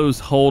silos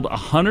hold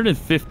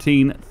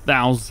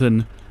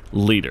 115,000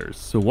 liters.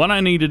 So what I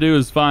need to do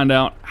is find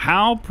out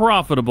how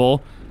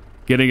profitable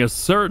getting a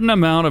certain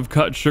amount of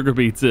cut sugar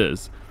beets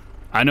is.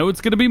 I know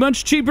it's going to be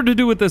much cheaper to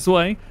do it this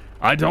way.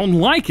 I don't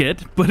like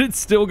it, but it's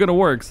still going to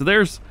work. So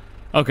there's...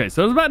 Okay,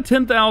 so it's about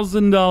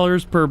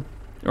 $10,000 per,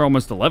 or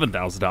almost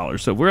 $11,000.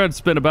 So we're going to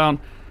spend about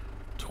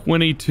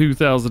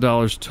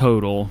 $22,000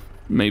 total,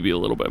 maybe a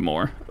little bit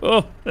more.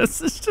 Oh,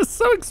 this is just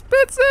so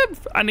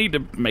expensive. I need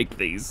to make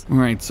these. All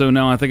right, so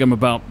now I think I'm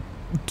about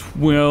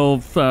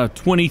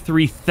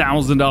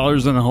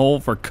 $23,000 in the hole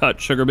for cut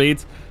sugar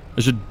beets.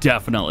 I should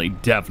definitely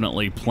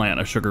plant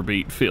a sugar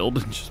beet field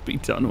and just be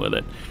done with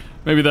it.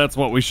 Maybe that's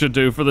what we should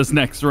do for this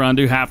next run.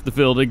 Do half the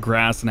field in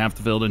grass and half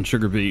the field in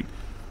sugar beet.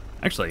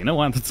 Actually, you know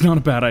what? That's not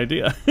a bad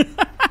idea.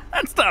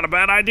 That's not a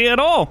bad idea at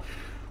all.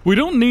 We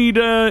don't need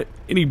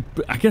any,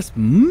 I guess,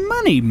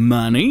 money,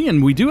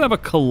 and we do have a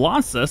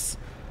Colossus.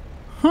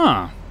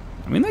 Huh.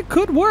 I mean, that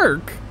could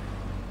work.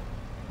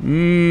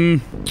 I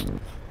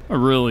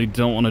really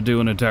don't want to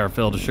do an entire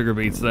field of sugar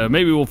beets, though.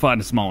 Maybe we'll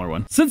find a smaller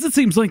one. Since it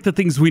seems like the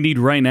things we need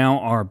right now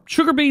are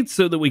sugar beets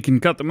so that we can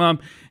cut them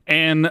up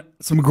and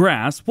some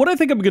grass, what I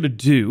think I'm going to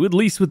do, at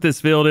least with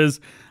this field, is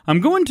I'm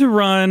going to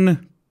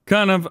run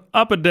kind of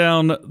up and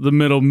down the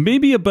middle,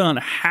 maybe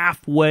about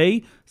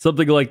halfway,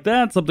 something like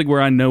that, something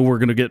where I know we're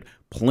going to get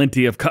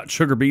plenty of cut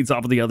sugar beets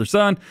off of the other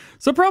side.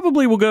 So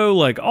probably we'll go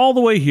like all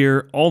the way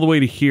here, all the way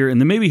to here,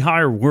 and then maybe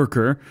hire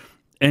worker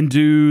and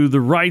do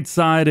the right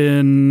side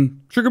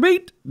in sugar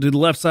beet, do the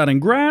left side in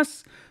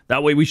grass.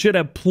 That way we should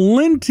have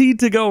plenty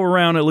to go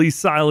around, at least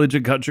silage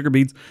and cut sugar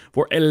beets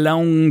for a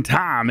long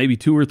time, maybe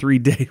 2 or 3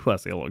 days. Well, I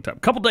say a long time, a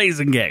couple days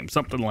in game,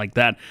 something like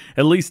that,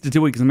 at least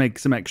until we can make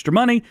some extra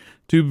money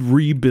to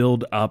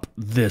rebuild up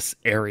this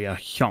area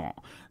here.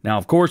 Now,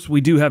 of course,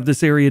 we do have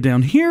this area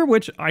down here,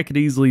 which I could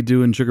easily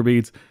do in sugar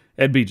beets.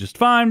 It'd be just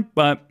fine,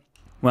 but,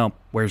 well,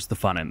 where's the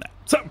fun in that?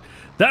 So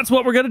that's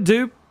what we're going to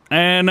do,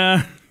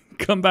 and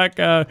come back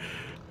for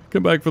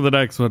the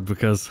next one,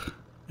 because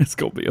it's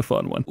going to be a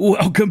fun one.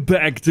 Welcome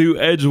back to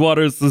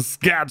Edgewater,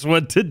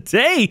 Saskatchewan.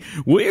 Today,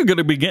 we're going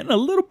to be getting a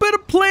little bit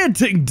of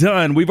planting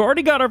done. We've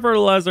already got our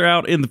fertilizer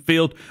out in the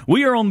field.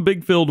 We are on the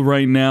big field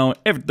right now.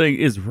 Everything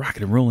is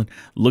rocking and rolling,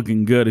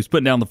 looking good. He's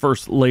putting down the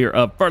first layer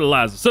of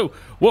fertilizer. So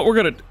what we're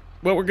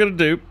gonna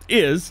do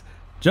is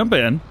jump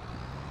in.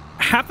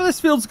 Half of this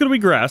field is going to be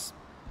grass,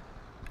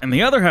 and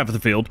the other half of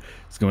the field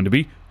is going to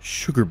be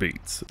sugar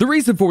beets. The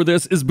reason for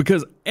this is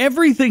because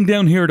everything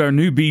down here at our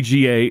new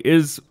BGA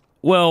is,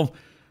 well,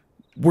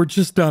 we're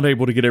just not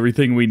able to get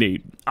everything we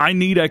need. I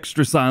need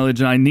extra silage,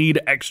 and I need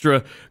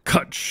extra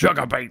cut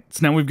sugar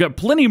beets. Now, we've got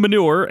plenty of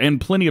manure and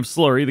plenty of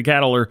slurry. The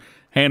cattle are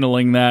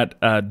handling that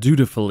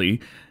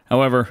dutifully.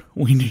 However,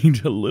 we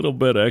need a little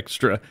bit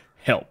extra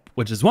help,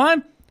 which is why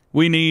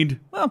we need,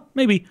 well,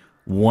 maybe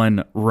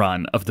one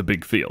run of the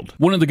big field.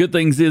 One of the good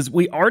things is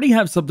we already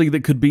have something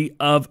that could be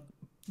of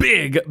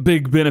big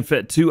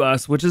benefit to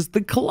us, which is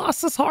the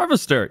Colossus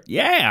Harvester.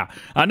 Yeah,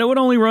 I know it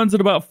only runs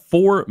at about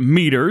 4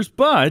 meters,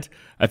 but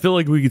I feel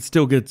like we could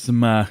still get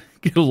some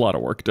get a lot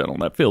of work done on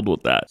that field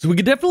with that. So we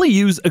could definitely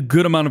use a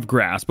good amount of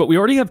grass, but we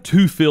already have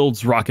 2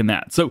 fields rocking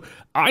that. So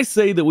I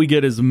say that we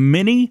get as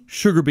many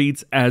sugar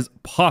beets as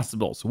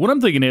possible. So what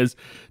I'm thinking is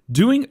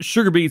doing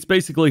sugar beets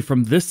basically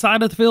from this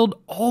side of the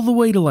field all the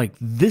way to like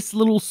this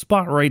little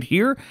spot right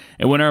here.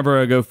 And whenever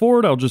I go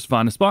forward, I'll just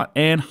find a spot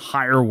and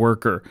hire a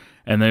worker.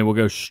 And then we'll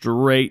go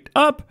straight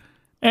up,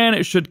 and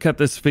it should cut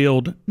this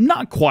field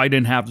not quite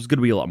in half. There's going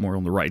to be a lot more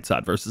on the right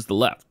side versus the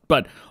left.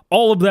 But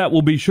all of that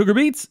will be sugar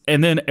beets,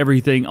 and then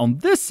everything on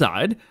this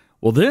side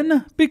will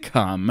then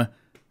become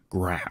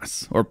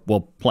grass, or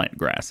well, plant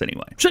grass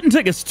anyway. Shouldn't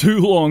take us too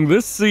long.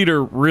 This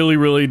seeder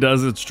really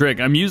does its trick.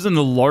 I'm using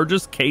the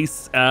largest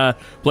case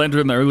planter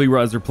in the early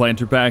riser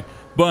planter pack,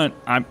 but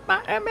I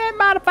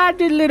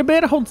modified it a little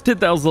bit. It holds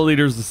 10,000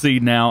 liters of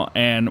seed now,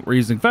 and we're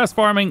using fast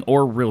farming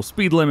or real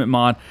speed limit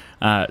mod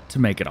to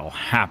make it all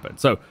happen.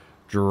 So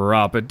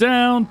drop it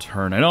down,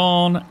 turn it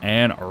on,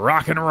 and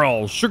rock and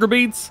roll. Sugar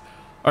beets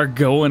are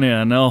going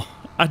in. Now,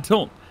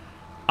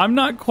 I'm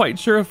not quite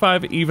sure if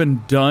I've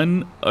even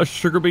done a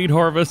sugar beet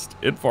harvest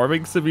in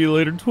Farming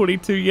Simulator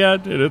 22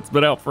 yet, and it's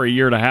been out for 1.5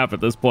 years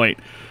at this point.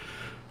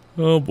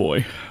 Oh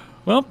boy.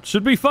 Well,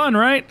 should be fun,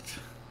 right?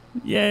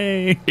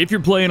 Yay. If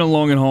you're playing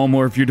along at home,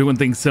 or if you're doing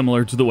things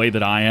similar to the way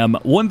that I am,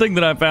 one thing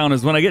that I found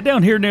is when I get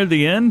down here near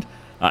the end,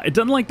 it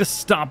doesn't like to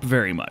stop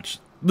very much.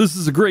 This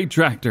is a great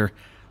tractor,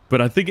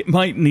 but I think it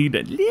might need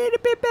a little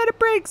bit better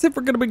brakes if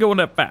we're going to be going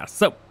that fast.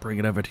 So bring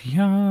it over to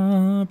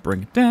here,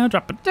 bring it down,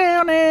 drop it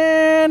down,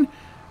 and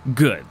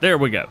good. There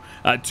we go.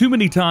 Too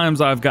many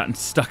times I've gotten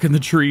stuck in the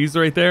trees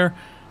right there,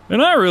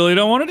 and I really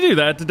don't want to do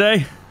that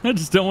today. I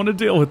just don't want to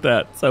deal with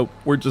that, so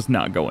we're just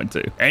not going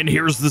to. And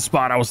here's the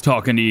spot I was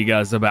talking to you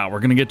guys about. We're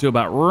going to get to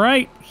about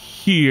right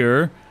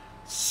here,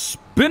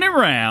 spin it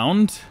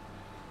around,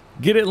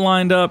 get it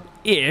lined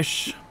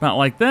up-ish, about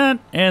like that,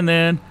 and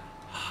then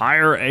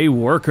hire a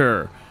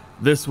worker.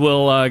 This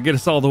will get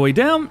us all the way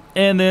down,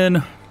 and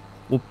then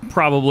we'll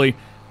probably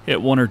hit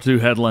 1 or 2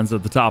 headlands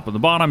at the top and the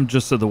bottom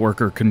just so the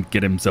worker can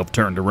get himself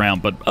turned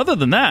around. But other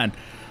than that,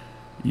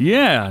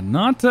 yeah,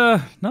 not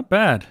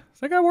bad. Is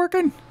that guy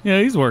working?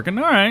 Yeah, he's working.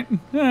 All right.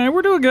 Yeah,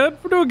 we're doing good.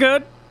 We're doing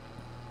good.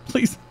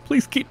 Please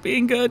keep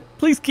being good.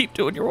 Please keep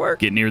doing your work.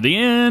 Get near the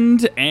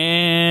end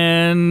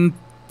and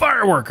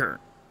fire worker.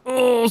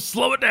 Oh,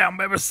 slow it down,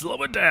 baby.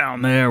 Slow it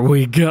down. There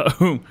we go.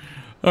 All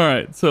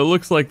right. So it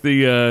looks like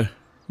the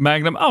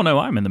Magnum. Oh, no,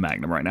 I'm in the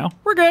Magnum right now.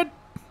 We're good.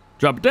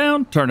 Drop it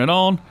down, turn it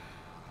on,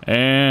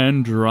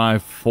 and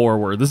drive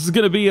forward. This is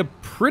going to be a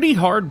pretty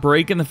hard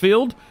break in the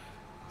field,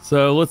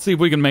 so let's see if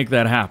we can make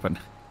that happen.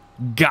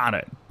 Got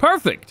it.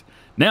 Perfect.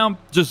 Now,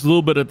 just a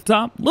little bit at the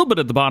top, a little bit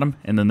at the bottom,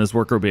 and then this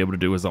worker will be able to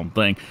do his own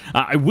thing.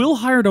 I will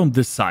hire it on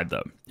this side,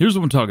 though. Here's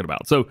what I'm talking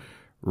about. So,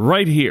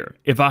 right here,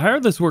 if I hire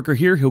this worker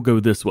here, he'll go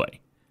this way.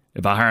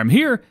 If I hire him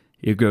here,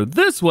 he'll go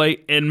this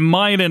way and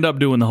might end up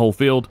doing the whole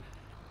field.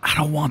 I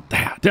don't want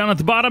that. Down at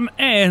the bottom,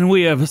 and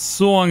we have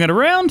swung it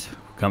around.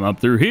 Come up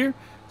through here,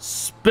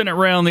 spin it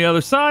around the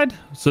other side,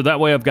 so that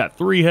way I've got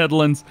 3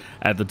 headlands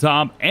at the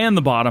top and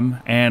the bottom,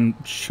 and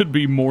should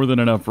be more than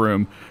enough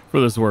room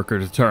for this worker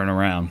to turn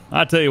around.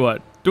 I tell you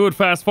what, doing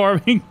fast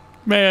farming,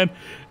 man,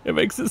 it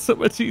makes it so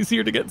much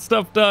easier to get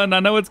stuff done. I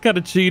know it's kind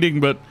of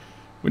cheating, but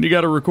when you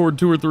got to record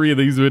 2 or 3 of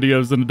these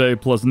videos in a day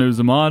plus news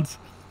and mods,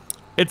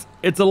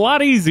 it's a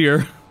lot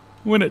easier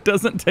when it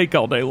doesn't take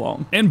all day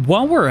long. And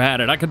while we're at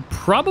it, I could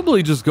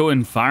probably just go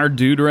and fire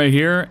dude right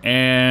here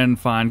and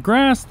find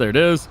grass. There it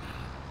is.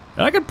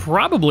 And I could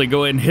probably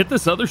go ahead and hit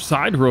this other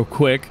side real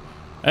quick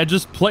and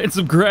just plant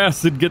some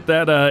grass and get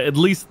that at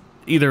least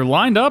either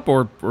lined up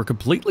or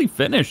completely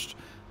finished.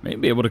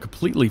 Maybe able to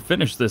completely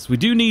finish this. We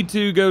do need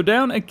to go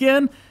down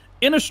again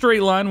in a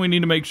straight line. We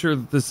need to make sure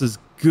that this is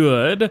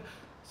good.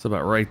 So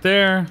about right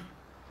there.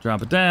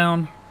 Drop it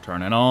down,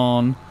 turn it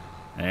on,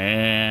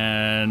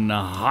 and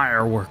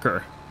hire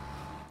worker.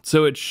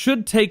 So it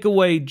should take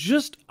away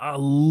just a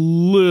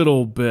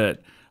little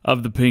bit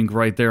of the pink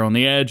right there on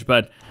the edge,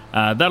 but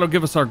that'll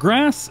give us our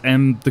grass.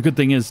 And the good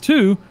thing is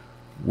too,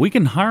 we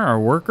can hire our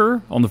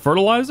worker on the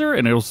fertilizer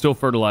and it'll still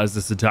fertilize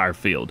this entire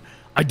field.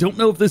 I don't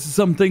know if this is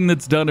something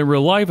that's done in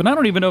real life, and I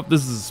don't even know if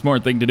this is a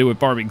smart thing to do with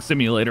Farming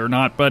Simulator or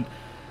not, but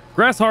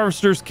grass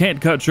harvesters can't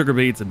cut sugar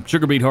beets and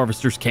sugar beet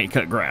harvesters can't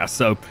cut grass.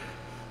 So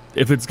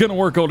if it's going to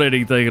work on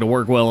anything, it'll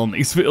work well on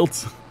these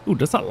fields. Ooh,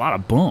 that's a lot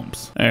of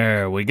bumps.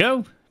 There we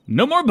go.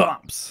 No more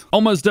bumps.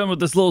 Almost done with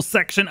this little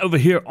section over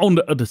here on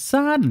the other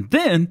side, and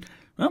then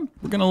well,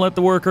 we're going to let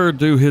the worker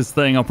do his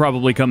thing. I'll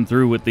probably come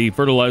through with the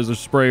fertilizer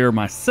sprayer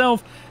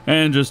myself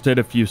and just hit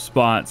a few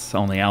spots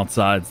on the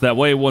outsides. That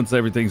way, once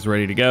everything's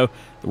ready to go,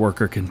 the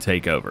worker can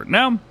take over.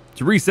 Now,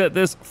 to reset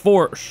this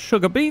for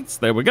sugar beets,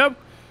 there we go.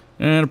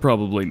 And I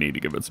probably need to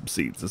give it some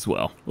seeds as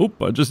well.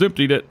 Oop, I just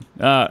emptied it.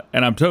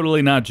 And I'm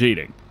totally not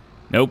cheating.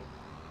 Nope.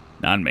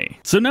 Not me.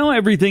 So now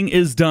everything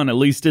is done, at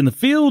least in the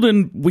field,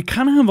 and we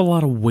kind of have a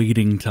lot of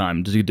waiting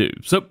time to do.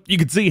 So you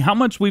can see how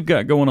much we've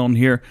got going on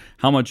here,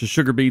 how much is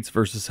sugar beets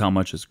versus how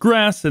much is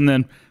grass, and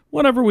then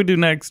whatever we do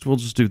next, we'll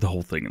just do the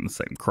whole thing in the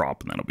same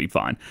crop, and that'll be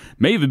fine.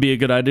 May even be a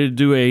good idea to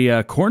do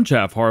a corn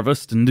chaff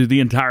harvest and do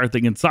the entire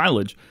thing in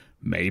silage.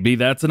 Maybe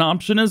that's an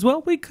option as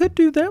well. We could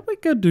do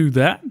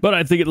that. But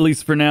I think at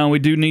least for now, we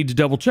do need to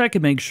double check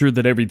and make sure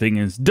that everything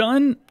is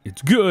done,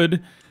 it's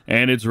good,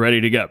 and it's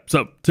ready to go.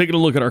 So taking a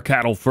look at our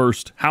cattle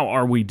first. How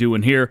are we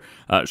doing here?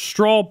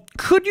 Straw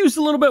could use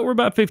a little bit. We're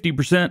about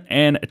 50%,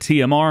 and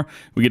TMR,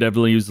 we could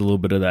definitely use a little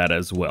bit of that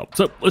as well.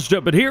 So let's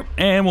jump in here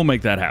and we'll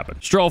make that happen.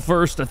 Straw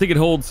first. I think it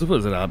holds, what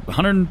is it,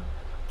 100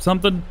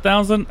 something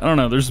thousand? I don't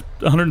know. There's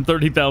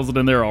 130,000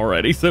 in there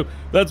already. So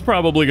that's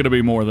probably going to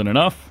be more than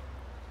enough.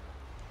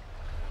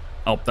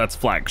 Oh, that's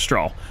flax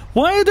straw.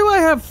 Why do I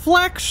have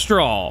flax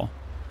straw?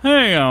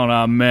 Hang on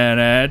a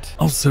minute.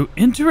 Also,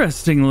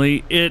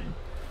 interestingly, it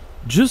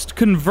just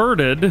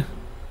converted.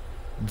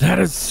 That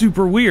is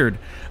super weird.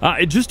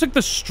 It just took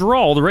the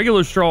straw, the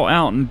regular straw,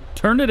 out and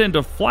turned it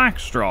into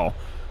flax straw,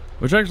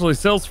 which actually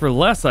sells for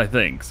less, I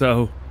think.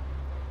 So,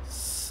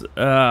 you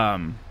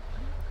know,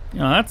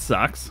 that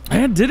sucks.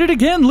 And did it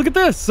again. Look at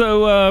this.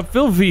 So,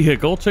 fill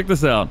vehicle. Check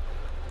this out.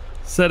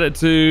 Set it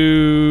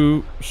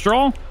to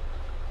straw.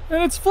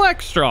 And it's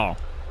flex straw.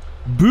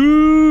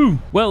 Boo!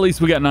 Well, at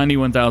least we got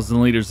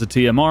 91,000 liters of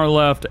TMR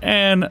left,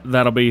 and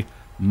that'll be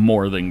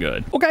more than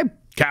good. Okay,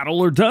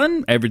 cattle are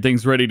done.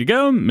 Everything's ready to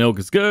go. Milk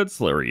is good.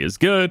 Slurry is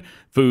good.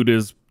 Food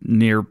is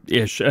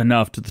near-ish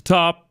enough to the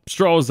top.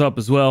 Straw is up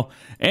as well.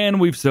 And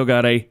we've still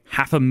got a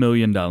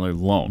 $500,000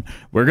 loan.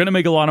 We're going to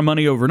make a lot of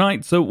money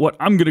overnight, so what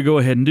I'm going to go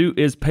ahead and do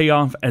is pay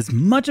off as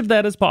much of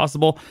that as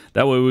possible.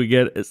 That way we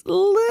get as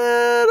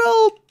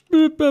little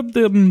of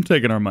them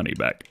taking our money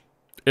back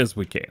as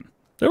we can.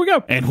 There we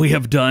go. And we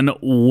have done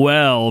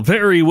well,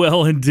 very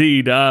well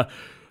indeed.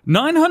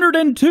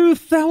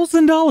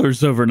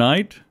 $902,000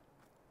 overnight.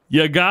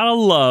 You gotta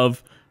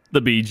love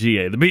the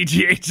BGA. The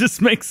BGA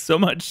just makes so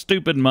much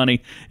stupid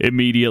money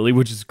immediately,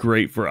 which is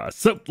great for us.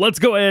 So let's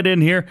go ahead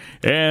in here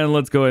and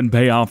let's go ahead and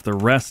pay off the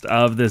rest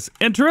of this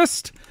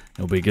interest.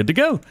 It'll be good to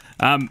go.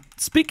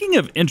 Speaking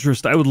of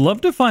interest, I would love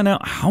to find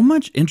out how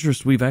much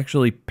interest we've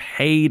actually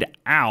paid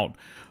out.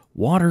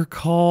 Water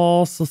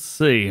costs, let's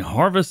see,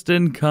 harvest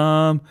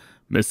income,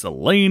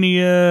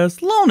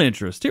 miscellaneous, loan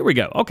interest. Here we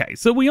go. Okay,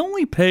 so we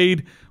only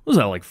paid, what was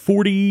that, like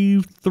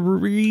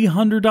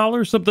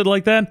 $4,300, something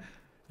like that?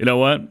 You know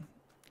what?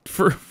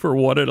 For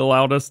what it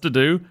allowed us to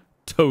do,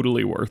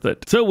 totally worth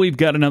it. So we've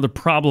got another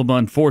problem,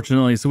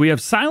 unfortunately. So we have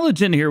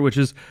silage in here, which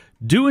is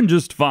doing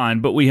just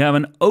fine, but we have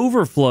an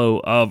overflow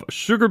of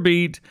sugar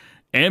beet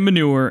and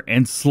manure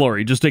and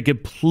slurry. Just a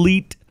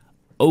complete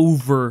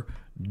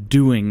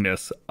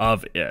overdoingness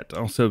of it.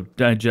 Also,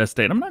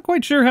 digestate. I'm not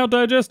quite sure how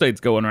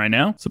digestate's going right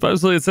now.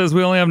 Supposedly it says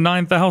we only have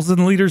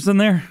 9,000 liters in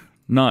there.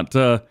 Not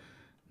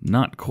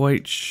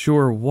quite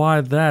sure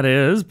why that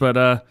is,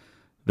 but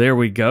there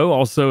we go.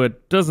 Also,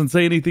 it doesn't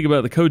say anything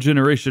about the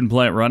cogeneration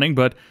plant running,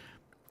 but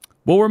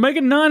well, we're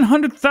making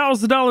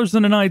 $900,000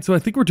 in a night, so I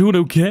think we're doing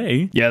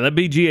okay. Yeah, that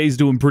BGA is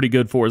doing pretty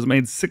good for us. It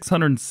made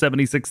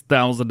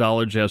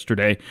 $676,000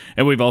 yesterday,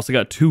 and we've also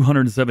got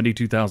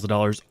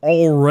 $272,000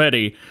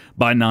 already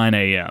by 9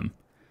 a.m.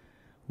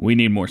 We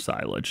need more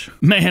silage.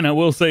 Man, I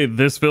will say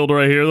this field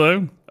right here,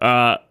 though,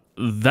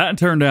 that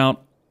turned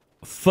out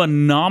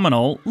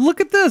phenomenal. Look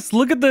at this.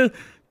 Look at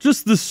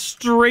just the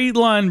straight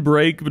line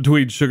break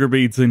between sugar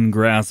beets and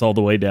grass all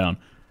the way down.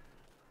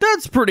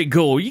 That's pretty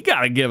cool. You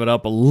got to give it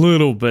up a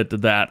little bit to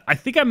that. I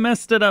think I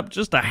messed it up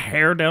just a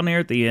hair down here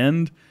at the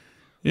end.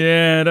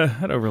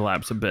 Yeah, it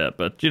overlaps a bit,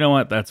 but you know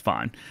what? That's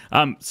fine.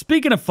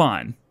 Speaking of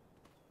fine,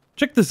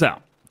 check this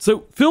out.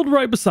 So field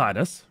right beside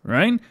us,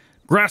 right?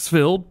 Grass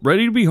field,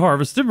 ready to be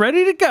harvested,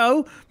 ready to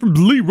go from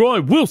Leroy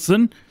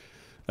Wilson.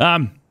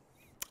 I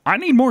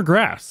need more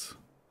grass.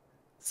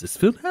 This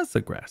field has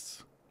the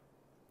grass.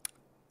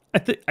 I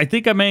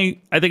think I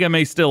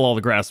may steal all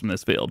the grass from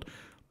this field,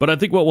 but I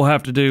think what we'll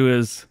have to do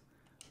is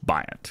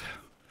buy it.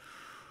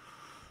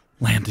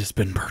 Land has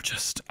been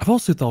purchased. I've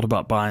also thought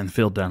about buying the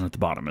field down at the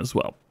bottom as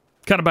well.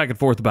 Kind of back and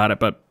forth about it,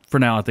 but for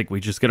now, I think we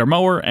just get our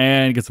mower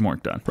and get some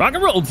work done. Rock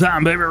and roll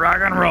time, baby, rock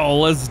and roll.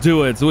 Let's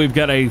do it. So we've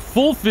got a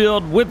full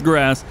field with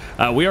grass.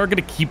 We are going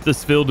to keep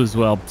this field as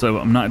well, so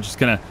I'm not just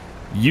going to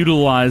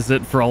utilize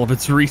it for all of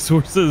its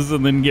resources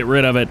and then get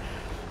rid of it.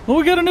 Well,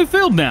 we got a new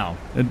field now,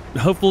 and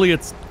hopefully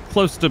it's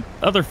close to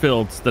other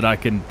fields that I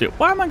can do.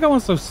 Why am I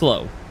going so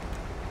slow?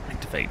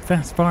 Activate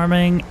fast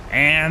farming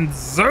and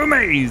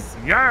zoomies.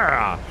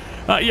 Yeah.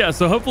 Yeah,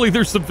 so hopefully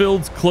there's some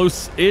fields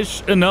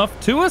close-ish enough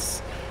to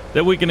us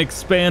that we can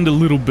expand a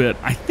little bit.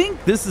 I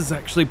think this is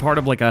actually part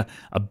of like a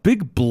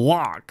big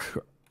block.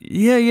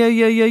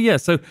 Yeah.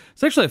 So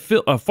it's actually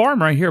a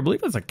farm right here. I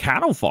believe it's a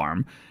cattle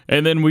farm.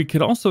 And then we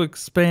could also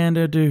expand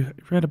it to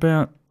right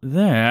about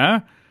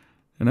there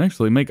and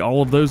actually make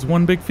all of those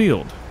one big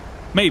field.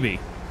 Maybe.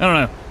 I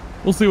don't know.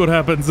 We'll see what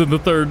happens in the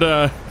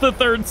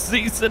third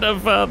season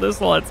of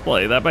this Let's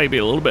Play. That might be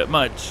a little bit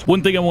much.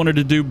 One thing I wanted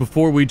to do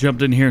before we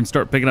jumped in here and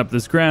start picking up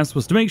this grass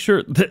was to make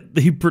sure that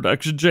the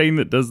production chain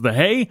that does the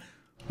hay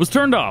was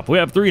turned off. We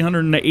have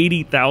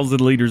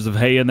 380,000 liters of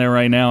hay in there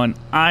right now, and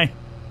I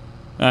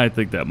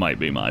think that might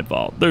be my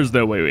fault. There's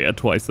no way we had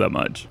twice that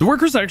much. The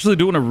workers actually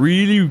doing a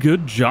really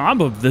good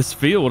job of this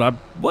field. I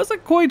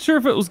wasn't quite sure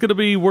if it was going to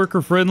be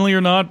worker friendly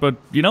or not, but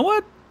you know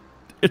what?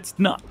 It's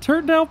not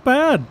turned out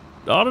bad.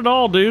 Not at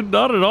all, dude.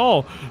 Not at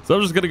all. So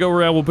I'm just going to go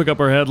around. We'll pick up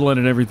our headland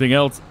and everything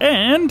else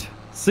and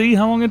see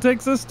how long it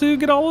takes us to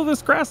get all of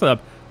this grass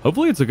up.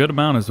 Hopefully it's a good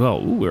amount as well.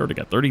 Ooh, we already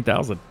got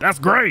 30,000. That's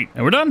great.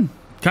 And we're done.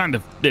 Kind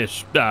of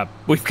ish.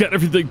 We've got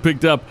everything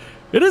picked up.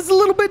 It is a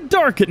little bit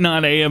dark at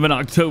 9 a.m. in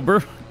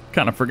October.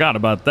 Kind of forgot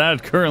about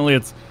that. Currently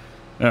it's,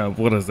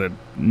 what is it,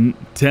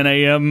 10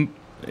 a.m.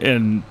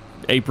 in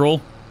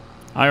April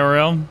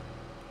IRL?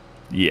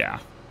 Yeah.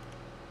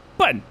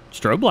 But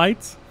strobe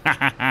lights. Ha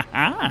ha ha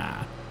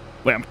ha.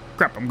 Well,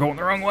 crap, I'm going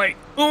the wrong way.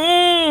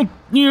 Oh,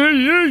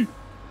 yeah.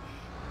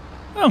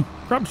 Oh,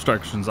 crop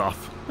destruction's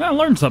off. I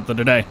learned something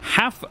today.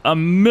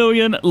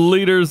 500,000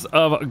 liters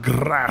of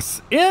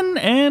grass in,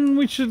 and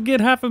we should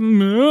get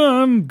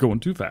I'm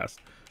going too fast.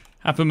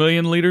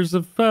 500,000 liters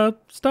of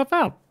stuff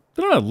out.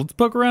 I don't know. Let's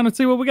poke around and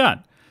see what we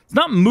got. It's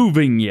not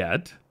moving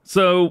yet,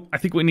 so I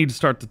think we need to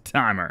start the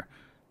timer.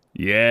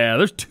 Yeah,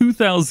 there's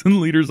 2,000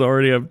 liters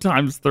already of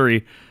times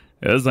 3.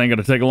 This ain't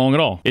gonna take long at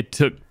all. It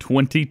took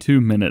 22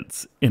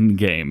 minutes in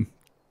game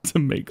to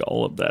make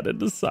all of that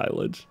into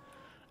silage.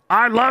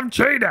 I love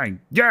cheating.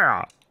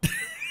 Yeah.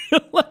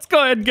 Let's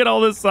go ahead and get all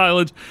this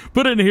silage,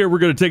 put it in here. We're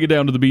going to take it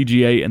down to the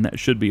BGA, and that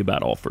should be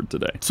about all for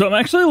today. So I'm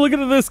actually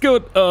looking at this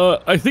going,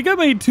 I think I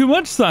made too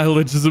much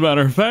silage, as a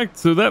matter of fact.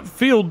 So that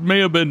field may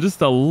have been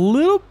just a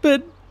little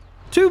bit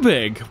too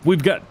big.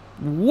 We've got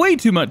way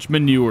too much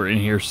manure in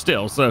here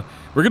still. So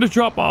we're going to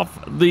drop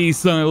off the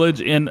silage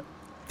in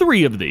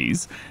 3 of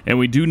these, and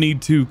we do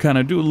need to kind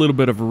of do a little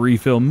bit of a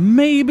refill,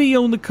 maybe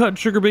on the cut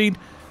sugar beet,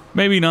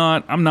 maybe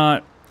not. I'm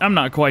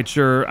not quite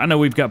sure. I know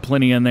we've got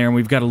plenty in there, and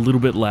we've got a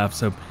little bit left,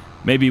 so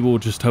maybe we'll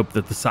just hope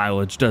that the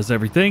silage does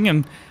everything,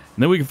 and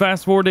then we can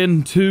fast forward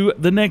into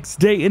the next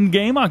day in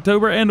game,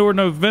 October and or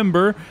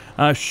November.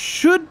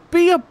 Should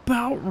be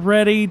about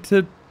ready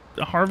to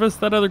harvest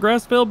that other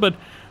grass field, but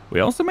we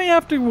also may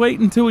have to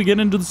wait until we get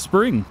into the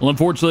spring. Well,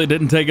 unfortunately, it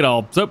didn't take it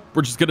all, so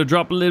we're just going to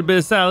drop a little bit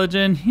of silage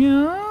in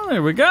here.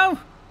 There we go.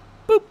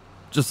 Boop.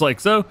 Just like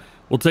so.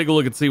 We'll take a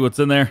look and see what's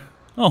in there.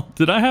 Oh,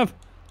 did I have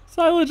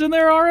silage in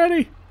there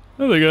already?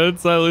 I think I had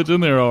silage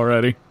in there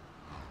already.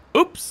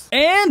 Oops.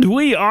 And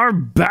we are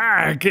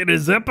back. It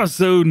is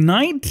episode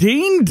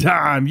 19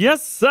 time.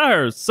 Yes,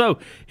 sir. So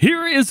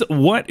here is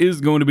what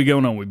is going to be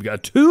going on. We've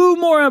got 2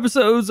 more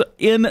episodes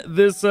in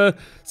this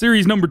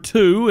series number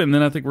 2. And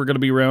then I think we're going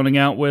to be rounding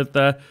out with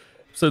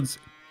episodes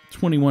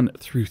 21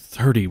 through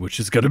 30,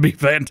 which is going to be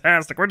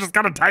fantastic. We're just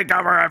going to take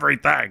over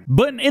everything.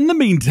 But in the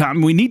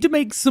meantime, we need to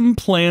make some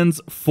plans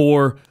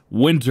for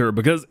winter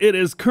because it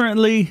is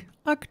currently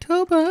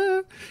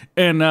October,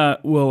 and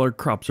well, our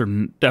crops are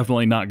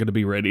definitely not going to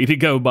be ready to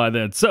go by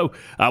then. So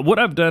what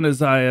I've done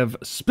is I have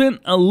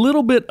spent a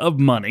little bit of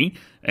money,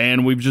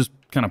 and we've just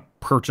kind of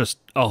purchased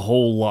a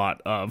whole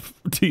lot of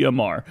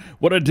TMR.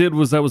 What I did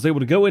was I was able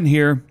to go in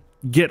here,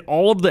 get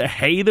all of the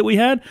hay that we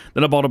had,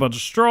 then I bought a bunch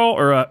of straw,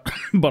 or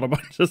bought a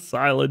bunch of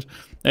silage,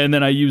 and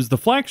then I used the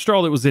flax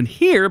straw that was in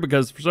here,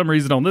 because for some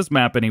reason on this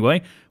map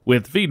anyway,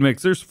 with feed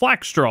mixers,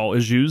 flax straw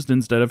is used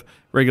instead of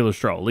regular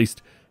straw, at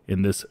least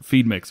in this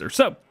feed mixer.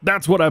 So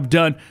that's what I've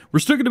done. We're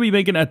still going to be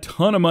making a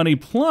ton of money,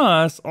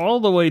 plus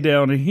all the way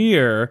down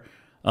here,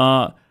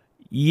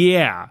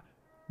 yeah,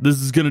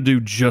 this is going to do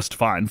just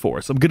fine for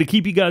us. I'm going to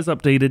keep you guys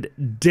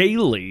updated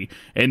daily,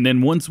 and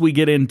then once we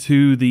get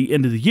into the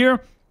end of the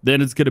year, then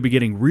it's going to be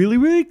getting really,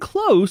 really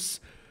close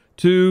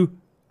to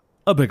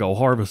a big old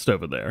harvest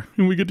over there.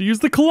 And we get to use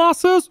the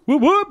Colossus.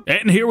 Whoop, whoop.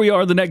 And here we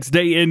are the next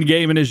day in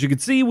game. And as you can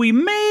see, we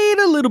made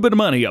a little bit of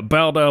money,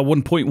 about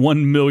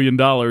 $1.1 million.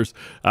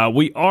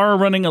 We are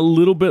running a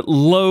little bit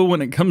low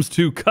when it comes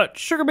to cut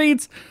sugar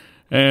beets.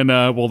 And,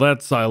 well,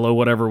 that silo,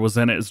 whatever was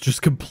in it, is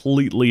just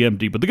completely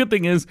empty. But the good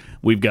thing is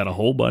we've got a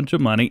whole bunch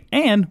of money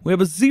and we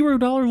have a $0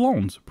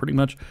 loan. So pretty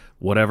much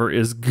whatever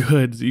is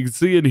good. So you can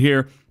see it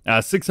here.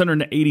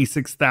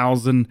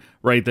 686,000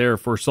 right there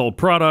for sold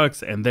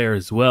products, and there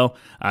as well.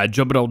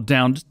 Jump it all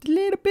down just a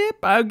little bit,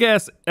 I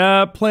guess.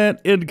 Plant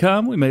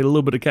income, we made a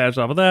little bit of cash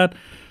off of that.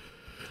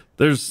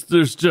 There's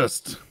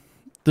just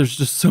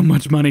so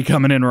much money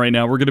coming in right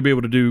now. We're gonna be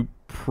able to do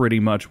pretty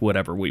much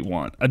whatever we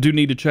want. I do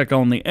need to check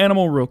on the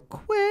animal real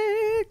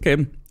quick,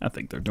 and I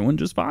think they're doing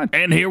just fine.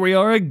 And here we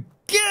are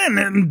again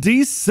in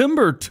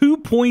December,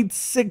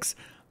 2.6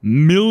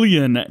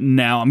 million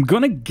now. I'm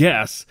gonna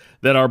guess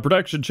that our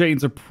production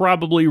chains are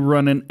probably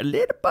running a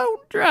little bone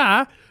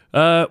dry.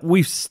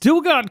 We've still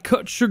got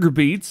cut sugar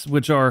beets,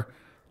 which are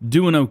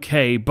doing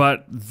okay,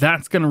 but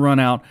that's gonna run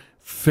out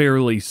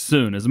fairly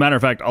soon. As a matter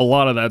of fact, a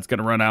lot of that's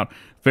gonna run out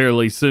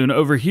fairly soon.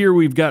 Over here,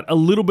 we've got a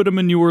little bit of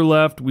manure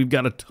left. We've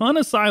got a ton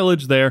of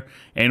silage there,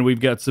 and we've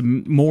got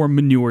some more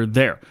manure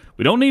there.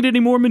 We don't need any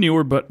more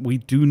manure, but we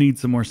do need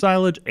some more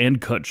silage and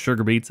cut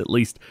sugar beets, at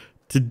least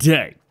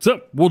today.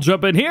 So we'll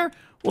jump in here.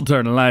 We'll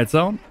turn the lights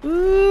on.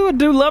 Ooh, I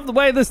do love the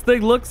way this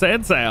thing looks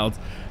and sounds.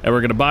 And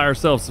we're gonna buy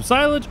ourselves some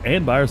silage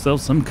and buy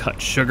ourselves some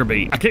cut sugar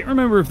beet. I can't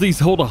remember if these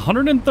hold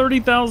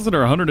 130,000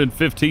 or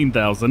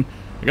 115,000.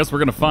 I guess we're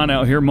gonna find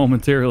out here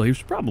momentarily. We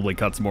should probably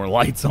cut some more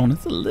lights on.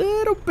 It's a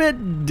little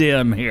bit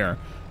dim here.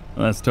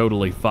 That's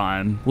totally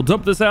fine. We'll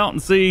dump this out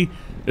and see,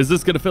 is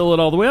this gonna fill it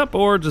all the way up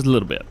or just a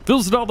little bit?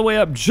 Fills it all the way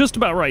up just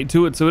about right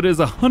to it. So it is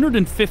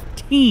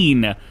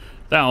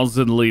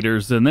 115,000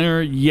 liters in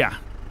there. Yeah,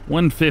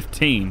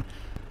 115.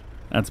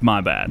 That's my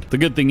bad. The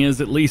good thing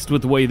is, at least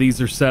with the way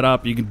these are set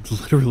up, you can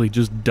literally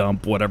just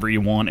dump whatever you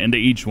want into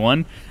each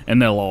one,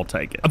 and they'll all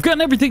take it. I've gotten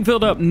everything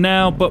filled up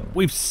now, but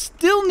we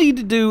still need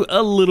to do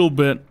a little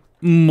bit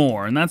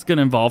more, and that's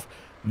gonna involve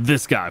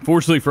this guy.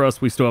 Fortunately for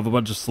us, we still have a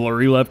bunch of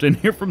slurry left in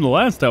here from the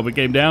last time we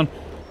came down,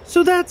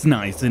 so that's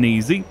nice and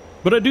easy.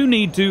 But I do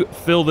need to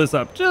fill this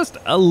up just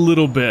a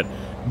little bit.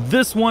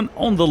 This one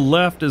on the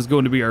left is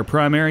going to be our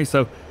primary,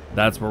 so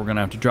that's where we're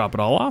gonna have to drop it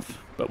all off.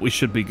 But we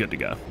should be good to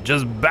go.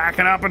 Just back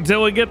it up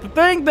until we get the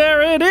thing.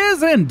 There it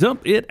is, and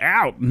dump it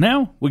out.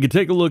 Now we can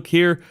take a look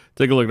here.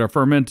 Take a look at our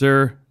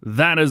fermenter.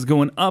 That is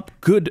going up.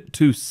 Good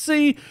to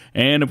see.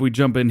 And if we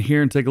jump in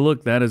here and take a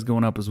look, that is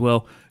going up as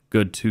well.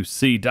 Good to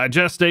see.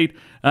 Digestate,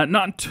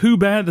 not too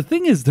bad. The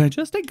thing is,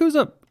 digestate goes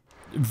up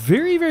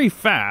very, very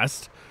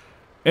fast,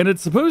 and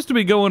it's supposed to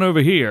be going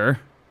over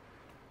here.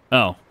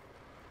 Oh,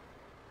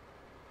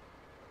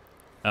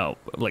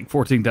 like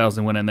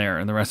 14,000 went in there,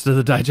 and the rest of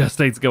the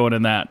digestate's going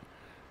in that.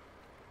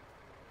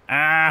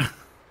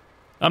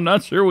 I'm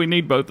not sure we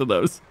need both of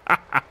those.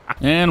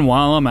 And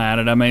while I'm at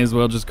it, I may as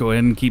well just go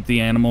ahead and keep the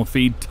animal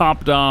feed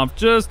topped off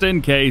just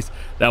in case.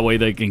 That way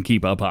they can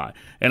keep up high.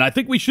 And I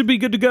think we should be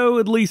good to go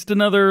at least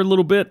another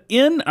little bit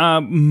in.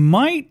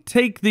 Might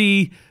take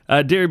the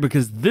dairy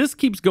because this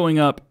keeps going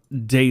up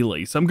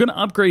daily. So I'm going to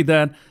upgrade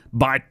that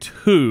by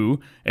 2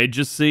 and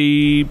just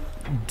see,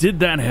 did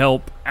that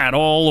help at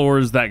all, or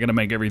is that going to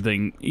make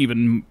everything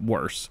even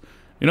worse?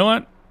 You know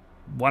what?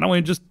 Why don't we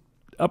just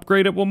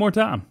upgrade it one more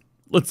time?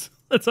 Let's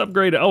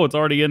upgrade it. Oh, it's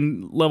already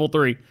in level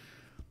 3.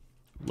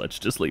 Let's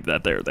just leave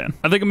that there then.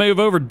 I think I may have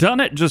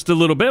overdone it just a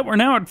little bit. We're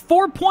now at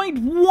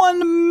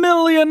 $4.1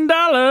 million.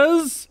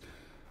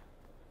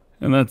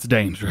 And that's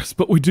dangerous,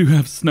 but we do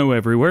have snow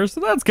everywhere,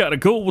 so that's kind of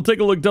cool. We'll take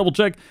a look, double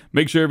check,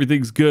 make sure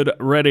everything's good,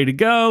 ready to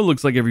go.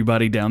 Looks like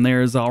everybody down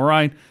there is all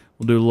right.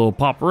 We'll do a little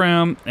pop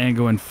around and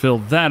go and fill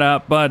that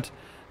up. But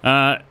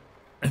I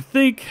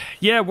think,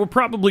 yeah, we're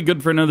probably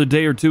good for another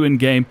day or two in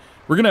game.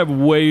 We're going to have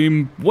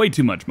way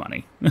too much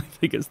money. I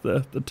think it's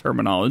the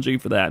terminology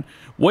for that.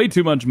 Way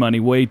too much money,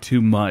 way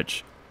too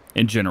much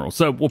in general.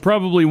 So we'll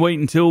probably wait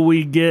until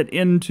we get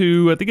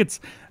into, I think it's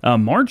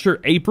March or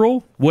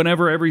April,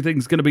 whenever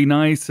everything's going to be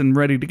nice and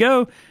ready to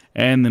go.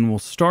 And then we'll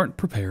start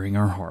preparing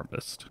our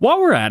harvest. While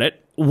we're at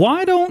it,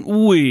 why don't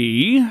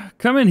we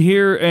come in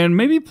here and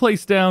maybe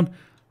place down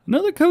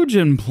another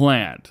cogen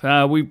plant?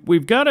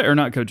 We've got a, or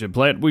not cogen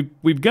plant,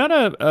 we've got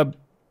a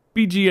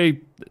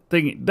BGA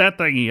thingy, that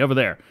thingy over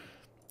there.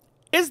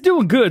 It's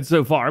doing good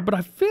so far, but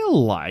I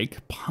feel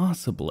like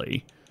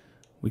possibly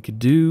we could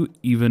do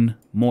even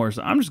more.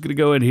 So I'm just going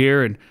to go in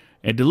here and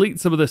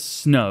delete some of this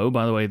snow.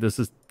 By the way, this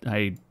is how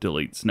you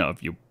delete snow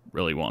if you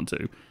really want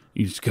to.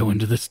 You just go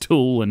into this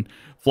tool and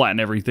flatten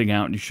everything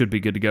out, and you should be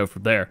good to go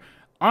from there.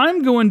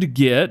 I'm going to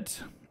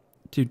get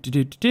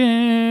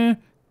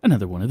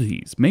another one of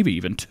these, maybe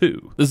even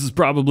 2. This is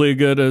probably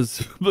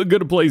as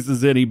good a place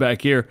as any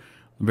back here.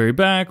 The very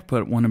back,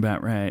 put one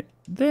about right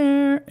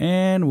there,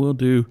 and we'll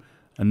do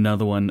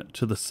another one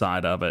to the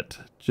side of it,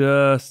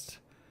 just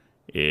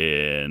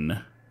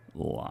in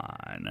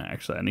line.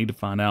 Actually, I need to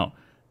find out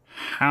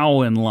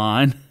how in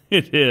line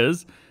it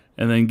is,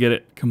 and then get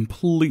it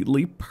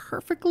completely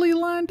perfectly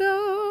lined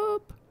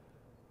up.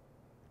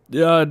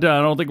 I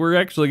don't think we're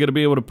actually going to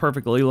be able to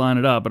perfectly line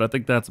it up, but I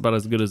think that's about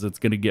as good as it's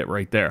going to get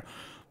right there.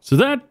 So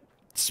that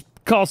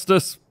cost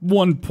us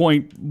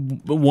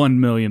 $1.1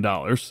 million.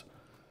 Is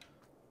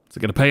it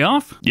going to pay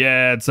off?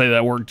 Yeah, I'd say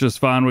that worked just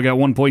fine. We got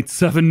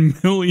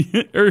 1.7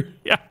 million,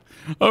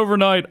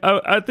 overnight.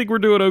 I think we're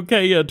doing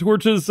okay. Yeah,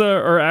 torches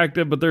are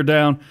active, but they're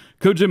down.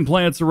 Cogen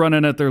plants are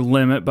running at their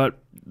limit, but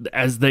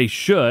as they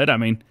should. I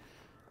mean,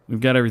 we've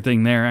got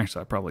everything there.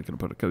 Actually, I probably could have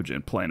put a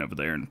cogen plant over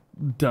there and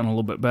done a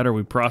little bit better.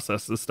 We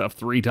processed this stuff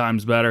 3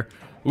 times better.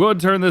 We'll go ahead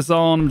and turn this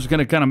on. I'm just going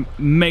to kind of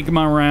make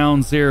my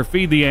rounds here,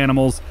 feed the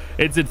animals.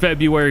 It's in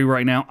February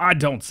right now. I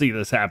don't see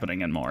this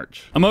happening in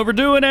March. I'm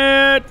overdoing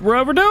it. We're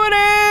overdoing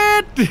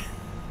it.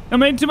 I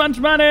made too much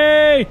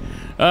money.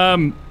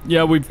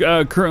 Yeah, we've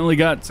currently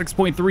got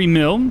 6.3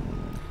 mil.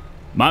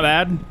 My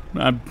bad.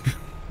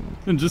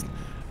 I'm just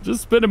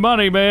spending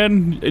money,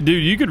 man.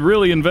 Dude, you could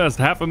really invest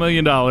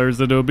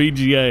 $500,000 into a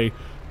BGA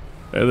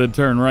and then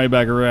turn right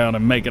back around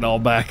and make it all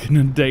back in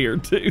a day or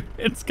two.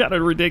 It's kind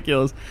of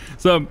ridiculous.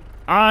 So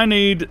I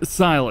need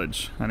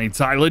silage. I need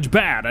silage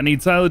bad. I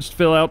need silage to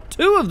fill out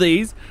 2 of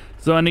these.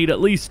 So I need at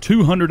least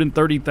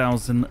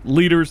 230,000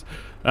 liters.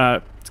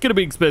 It's going to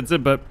be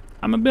expensive, but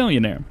I'm a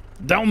billionaire.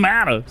 Don't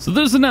matter. So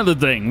there's another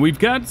thing. We've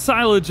got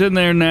silage in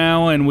there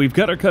now, and we've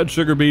got our cut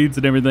sugar beets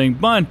and everything,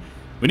 but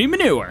we need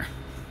manure.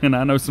 And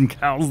I know some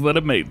cows that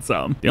have made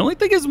some. The only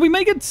thing is we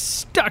may get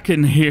stuck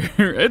in here.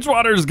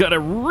 Edgewater's got a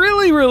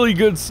really, really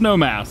good snow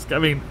mask. I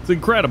mean, it's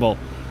incredible.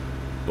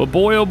 But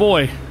boy, oh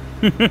boy,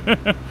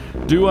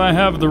 do I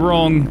have the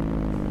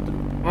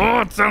wrong...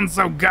 Oh, it sounds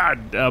so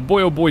good.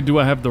 Boy, oh boy, do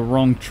I have the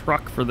wrong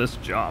truck for this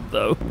job,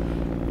 though.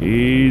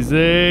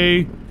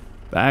 Easy.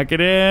 Back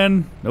it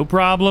in. No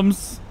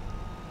problems.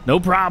 No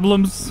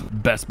problems.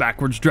 Best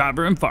backwards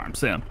driver in farm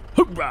sim.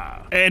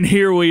 Hoorah! And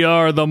here we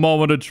are, the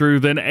moment of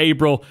truth in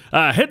April.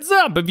 Heads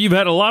up, if you've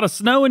had a lot of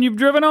snow and you've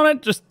driven on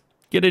it, just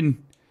get in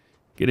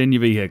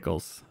your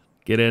vehicles.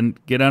 Get in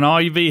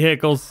all your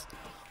vehicles.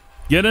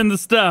 Get in the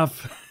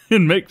stuff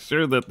and make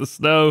sure that the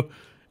snow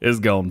is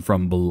gone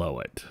from below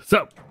it.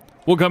 So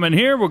we'll come in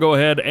here. We'll go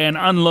ahead and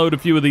unload a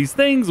few of these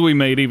things. We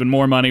made even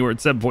more money. We're at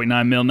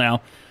 7.9 mil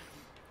now.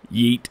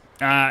 Yeet.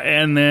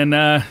 And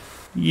then,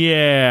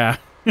 yeah.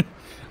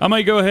 I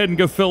might go ahead and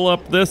go fill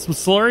up this with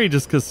slurry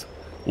just because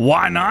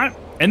why not?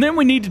 And then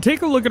we need to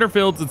take a look at our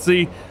fields and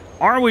see,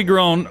 are we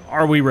grown?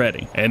 Are we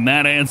ready? And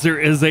that answer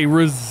is a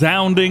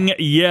resounding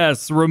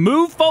yes.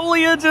 Remove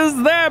foliage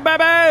is there,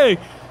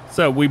 baby.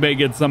 So we may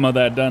get some of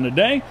that done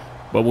today,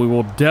 but we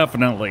will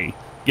definitely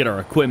get our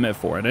equipment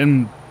for it.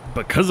 And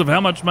because of how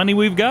much money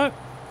we've got,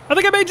 I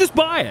think I may just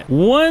buy it.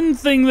 One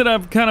thing that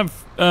I've kind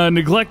of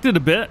neglected a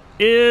bit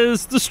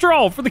is the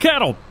straw for the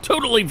cattle.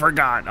 Totally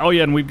forgot. Oh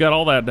yeah, and we've got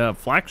all that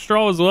flax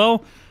straw as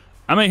well.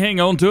 I may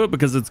hang on to it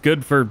because it's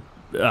good for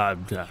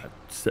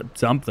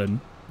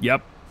something.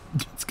 Yep,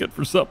 it's good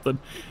for something.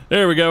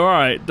 There we go. All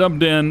right,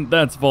 dumped in.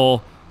 That's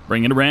full.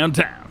 Bring it around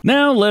town.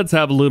 Now let's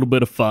have a little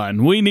bit of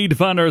fun. We need to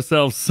find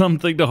ourselves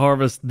something to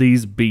harvest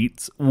these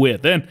beets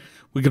with. And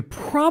we could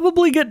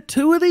probably get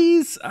 2 of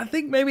these. I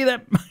think maybe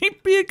that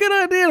might be a good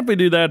idea if we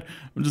do that.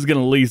 I'm just going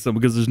to lease them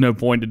because there's no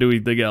point to do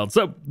anything else.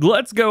 So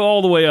let's go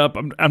all the way up.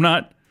 I'm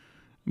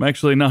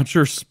actually not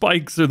sure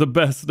spikes are the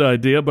best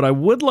idea, but I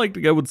would like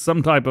to go with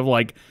some type of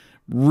like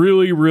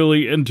really,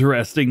 really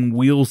interesting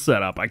wheel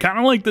setup. I kind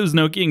of like those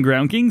Nokia and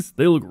Ground Kings.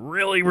 They look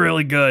really,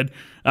 really good.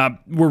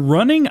 We're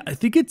running, I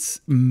think it's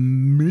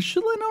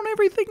Michelin on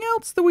everything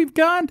else that we've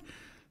got.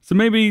 So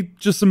maybe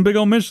just some big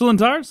old Michelin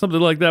tires, something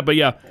like that. But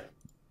yeah,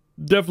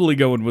 definitely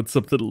going with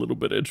something a little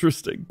bit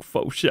interesting,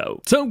 faux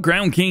show. So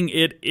Ground King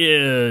it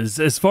is.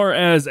 As far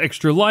as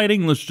extra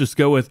lighting, let's just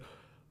go with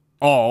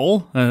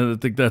all. I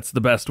think that's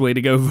the best way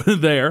to go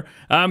there.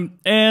 And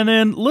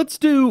then let's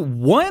do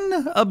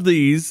 1 of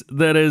these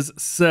that is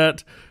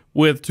set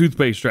with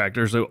toothpaste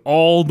tractor, so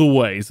all the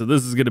way. So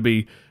this is going to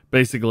be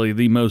basically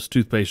the most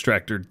toothpaste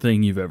tractored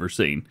thing you've ever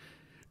seen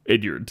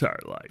in your entire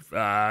life.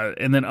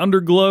 And then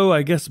underglow,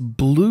 I guess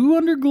blue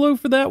underglow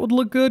for that would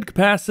look good.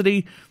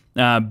 Capacity,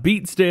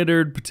 beet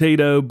standard,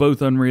 potato,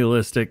 both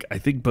unrealistic. I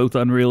think both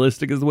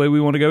unrealistic is the way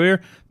we want to go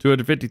here.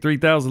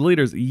 253,000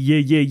 liters.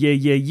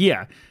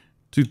 Yeah.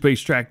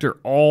 Toothpaste tractor,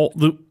 all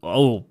the...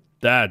 Oh,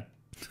 that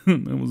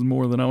was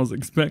more than I was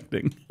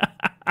expecting.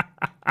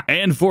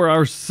 And for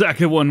our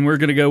second one, we're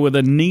going to go with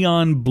a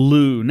neon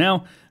blue.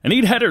 Now, I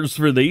need headers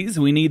for these.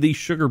 We need these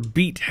sugar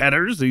beet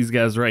headers, these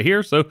guys right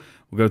here. So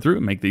we'll go through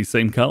and make these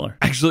same color.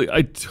 Actually,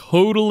 I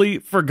totally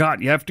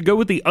forgot. You have to go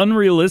with the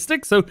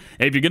unrealistic. So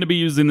if you're going to be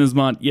using this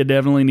mod, you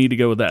definitely need to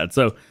go with that.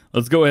 So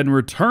let's go ahead and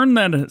return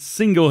that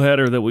single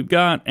header that we've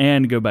got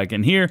and go back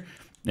in here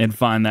and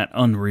find that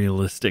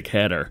unrealistic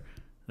header.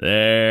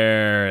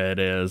 There it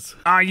is.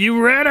 Are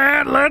you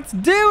ready? Let's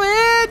do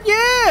it!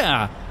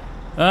 Yeah!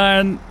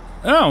 And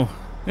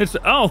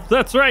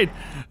that's right.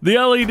 The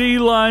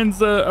LED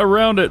lines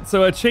around it.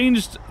 So I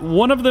changed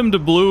one of them to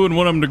blue and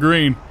one of them to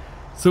green.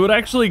 So it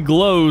actually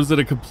glows at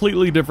a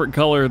completely different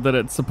color than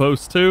it's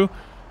supposed to.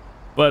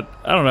 but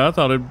I don't know. I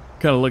thought it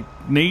kind of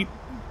looked neat.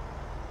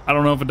 I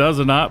don't know if it does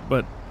or not,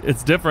 but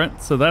it's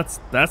different, so that's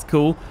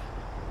cool.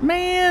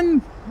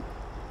 Man,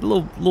 a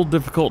little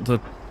difficult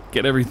to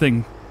get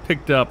everything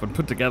picked up and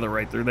put together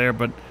right through there,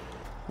 but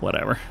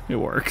whatever, it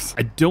works.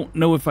 I don't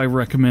know if I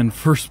recommend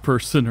first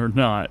person or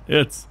not.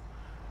 It's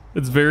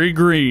very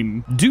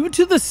green. Due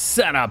to the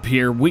setup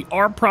here, we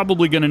are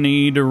probably going to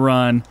need to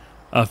run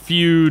a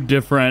few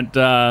different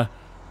bits.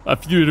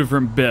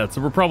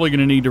 So we're probably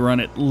going to need to run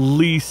at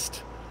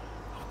least,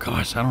 oh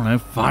gosh, I don't know,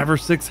 5 or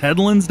 6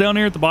 headlands down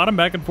here at the bottom,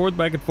 back and forth,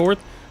 back and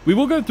forth. We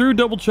will go through,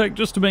 double check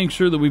just to make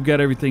sure that we've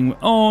got everything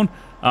on.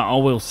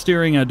 All-wheel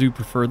steering, I do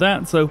prefer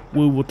that, so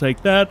we will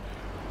take that.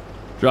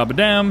 Drop it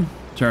down,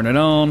 turn it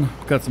on,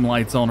 cut some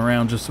lights on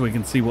around just so we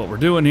can see what we're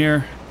doing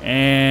here.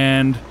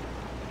 And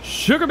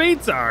sugar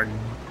beets are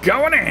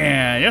going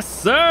in. Yes,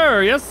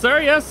 sir. Yes, sir.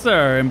 Yes,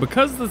 sir. And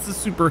because this is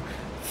super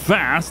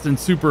fast and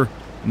super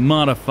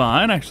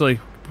modified, actually,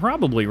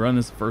 probably run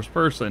this first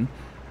person.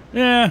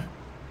 Yeah,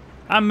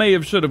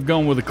 I should have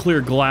gone with a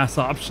clear glass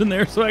option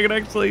there so I could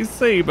actually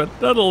see, but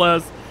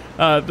nonetheless,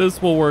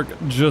 this will work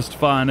just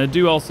fine. I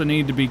do also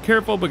need to be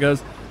careful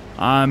because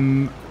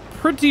I'm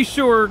pretty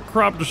sure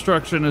crop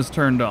destruction is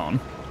turned on.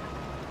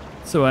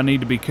 So I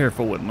need to be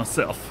careful with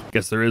myself.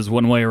 Guess there is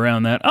one way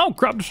around that. Oh,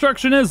 crop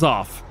destruction is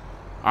off.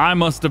 I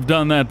must have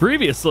done that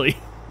previously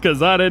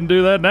because I didn't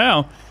do that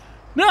now.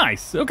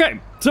 Nice. Okay,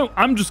 so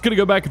I'm just gonna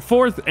go back and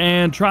forth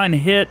and try and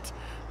hit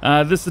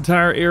this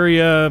entire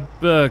area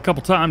a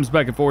couple times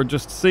back and forth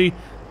just to see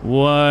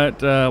what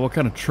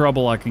kind of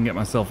trouble I can get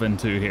myself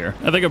into here.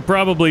 I think I've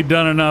probably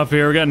done enough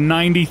here. We got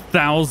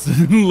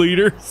 90,000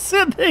 liters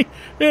sitting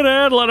in a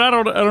headland. I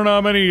don't know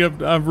how many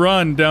I've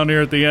run down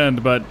here at the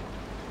end, but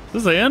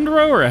is this an end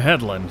row or a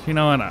headland? You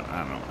know, I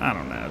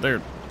don't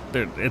know.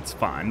 It's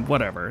fine.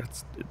 Whatever.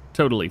 It's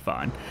totally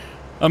fine.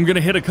 I'm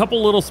gonna hit a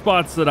couple little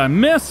spots that I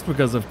missed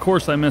because, of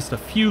course, I missed a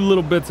few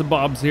little bits and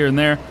bobs here and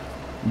there.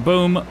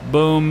 Boom,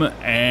 boom,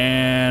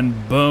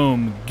 and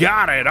boom.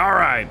 Got it. All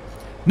right.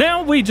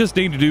 Now we just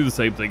need to do the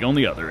same thing on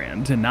the other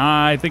end, and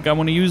I think I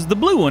want to use the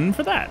blue one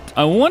for that.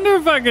 I wonder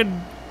if I could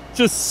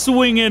just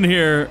swing in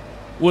here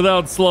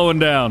without slowing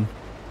down.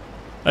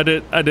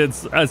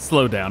 I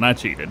slowed down. I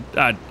cheated.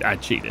 I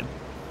cheated.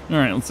 All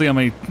right, let's see how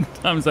many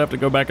times I have to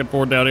go back and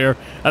forth down here.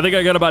 I think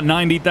I got about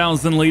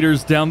 90,000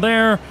 liters down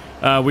there.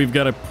 We've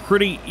got a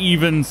pretty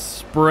even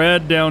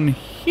spread down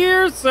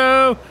here,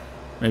 so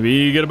maybe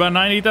you get about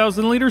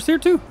 90,000 liters here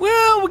too.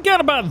 Well, we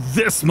got about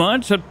this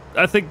much.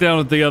 I think down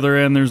at the other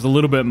end there's a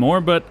little bit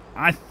more, but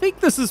I think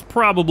this is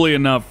probably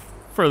enough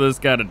for this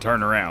guy to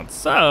turn around.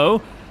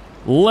 So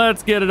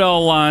let's get it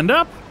all lined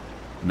up.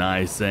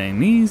 Nice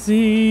and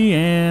easy,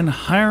 and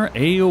hire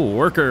a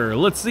worker.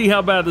 Let's see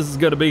how bad this is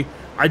gonna be.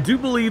 I do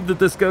believe that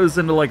this goes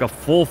into like a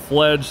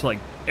full-fledged, like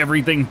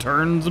everything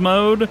turns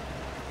mode.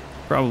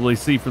 Probably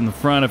see from the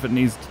front if it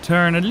needs to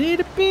turn a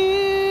little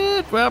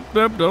bit. Well,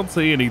 nope, don't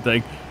see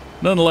anything.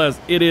 Nonetheless,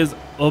 it is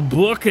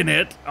booking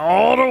it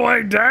all the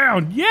way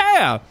down.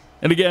 Yeah!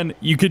 And again,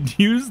 you could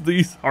use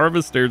these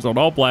harvesters on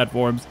all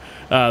platforms.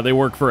 They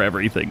work for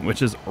everything,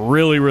 which is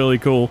really, really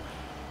cool.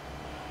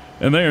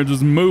 And they are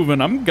just moving.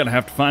 I'm going to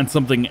have to find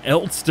something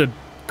else to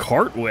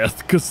cart with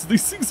because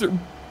these things are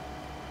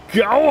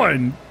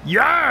going.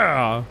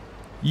 Yeah!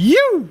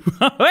 You!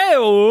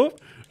 All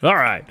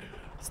right.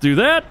 Let's do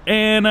that.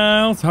 And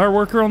let's hire a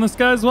worker on this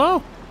guy as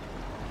well.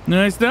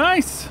 Nice,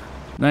 nice.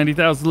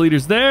 90,000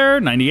 liters there,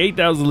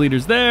 98,000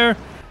 liters there,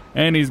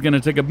 and he's gonna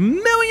take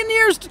 1,000,000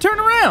 years to turn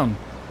around.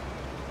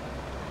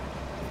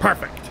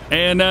 Perfect.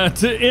 And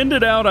to end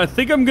it out, I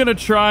think I'm gonna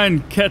try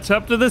and catch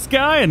up to this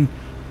guy and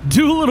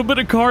do a little bit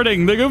of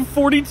karting. They go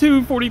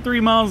 42, 43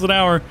 miles an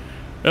hour,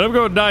 and I'm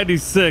going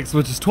 96,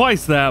 which is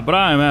twice that, but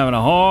I am having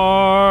a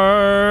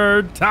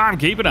hard time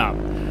keeping up.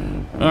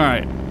 All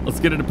right, let's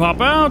get it to pop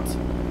out.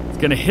 It's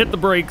gonna hit the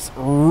brakes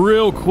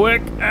real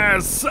quick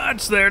as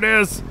such. There it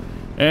is.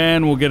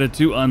 And we'll get it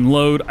to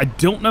unload. I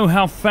don't know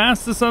how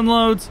fast this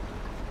unloads,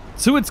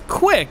 so it's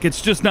quick.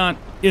 It's just not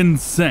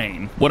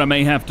insane. What I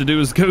may have to do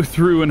is go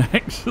through and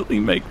actually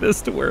make this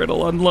to where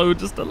it'll unload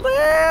just a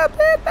little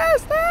bit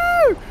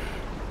faster,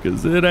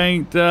 because it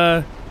ain't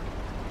doing it.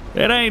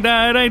 It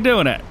ain't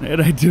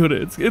doing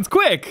it. It's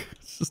quick.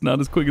 It's just not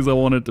as quick as I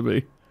want it to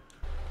be.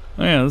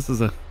 Oh yeah, this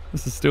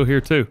is still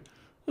here too.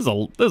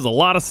 There's a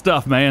lot of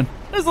stuff, man.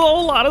 There's a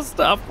whole lot of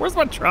stuff. Where's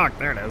my truck?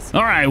 There it is.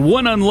 All right,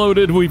 one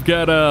unloaded. We've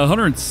got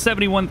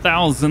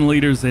 171,000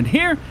 liters in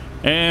here,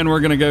 and we're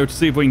gonna go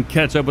see if we can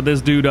catch up with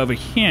this dude over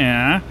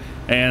here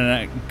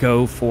and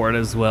go for it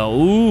as well.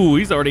 Ooh,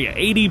 he's already at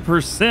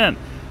 80%.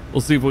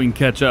 We'll see if we can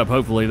catch up.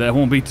 Hopefully that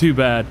won't be too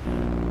bad.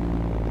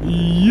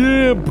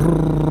 Yeah,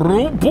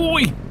 bro,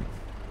 boy.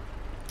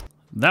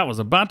 That was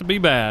about to be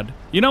bad.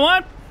 You know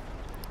what?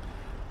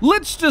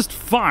 Let's just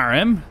fire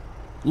him.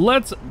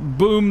 Let's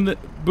boom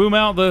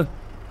out the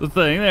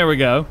thing. There we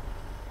go.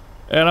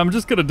 And I'm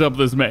just gonna dump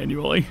this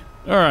manually.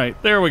 All right,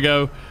 there we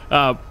go.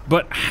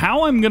 But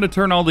how I'm gonna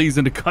turn all these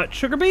into cut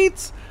sugar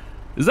beets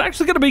is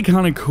actually gonna be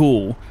kind of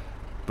cool.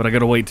 But I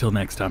gotta wait till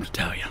next time to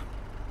tell you.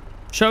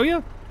 Show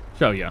you?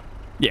 show you.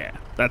 Yeah,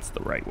 that's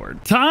the right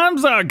word.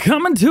 Times are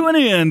coming to an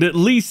end, at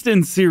least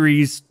in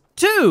Series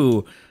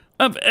 2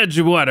 of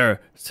Edgewater,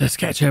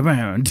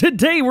 Saskatchewan.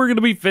 Today we're going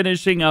to be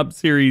finishing up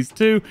Series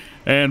 2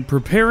 and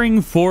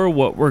preparing for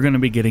what we're going to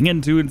be getting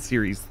into in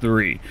Series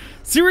 3.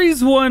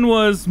 Series 1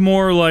 was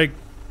more like,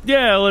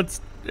 yeah, let's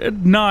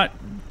not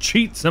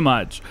cheat so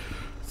much.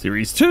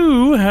 Series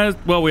 2 has,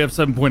 well, we have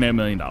 $7.8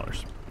 million.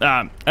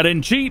 I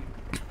didn't cheat,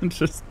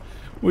 just...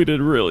 we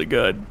did really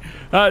good.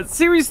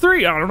 Series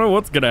 3, I don't know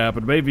what's going to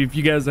happen. Maybe if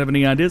you guys have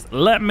any ideas,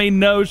 let me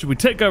know. Should we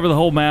take over the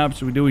whole map?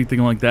 Should we do anything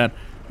like that?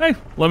 Hey,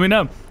 let me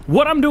know.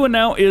 What I'm doing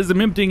now is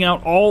I'm emptying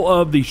out all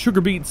of the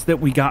sugar beets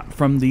that we got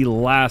from the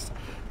last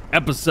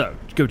episode.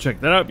 Go check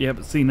that out if you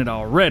haven't seen it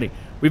already.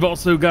 We've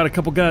also got a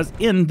couple guys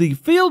in the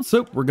field,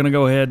 so we're going to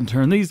go ahead and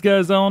turn these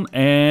guys on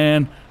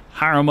and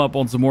hire them up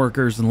on some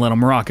workers and let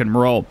them rock and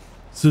roll.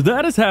 So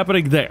that is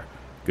happening there.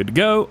 Good to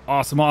go.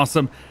 Awesome,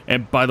 awesome.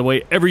 And by the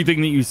way,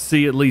 everything that you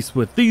see, at least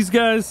with these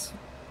guys,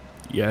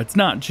 yeah, it's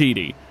not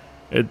cheaty.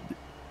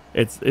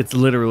 It's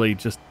literally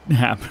just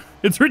happening.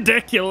 It's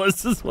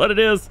ridiculous is what it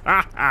is.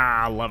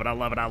 I love it, I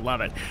love it, I love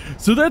it.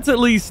 So that's at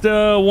least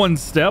one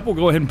step. We'll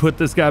go ahead and put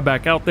this guy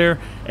back out there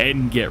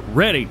and get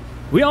ready.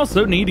 We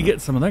also need to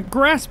get some of that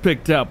grass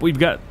picked up. We've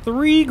got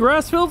 3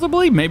 grass fields, I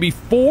believe, maybe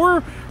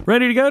 4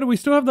 ready to go. Do we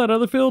still have that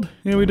other field?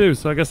 Yeah, we do.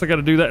 So I guess I got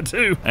to do that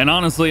too. And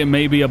honestly, it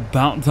may be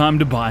about time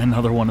to buy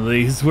another one of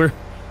these. We're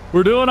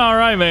doing all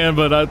right, man,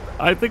 but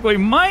I think we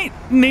might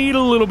need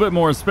a little bit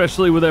more,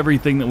 especially with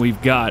everything that we've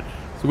got.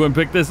 So we're going to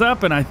pick this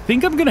up, and I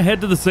think I'm going to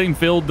head to the same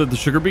field that the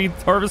sugar beet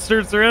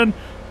harvesters are in,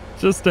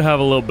 just to have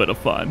a little bit of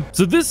fun.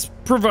 So this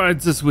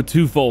provides us with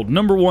twofold.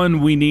 Number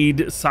 1, we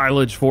need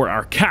silage for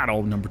our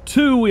cattle. Number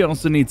 2, we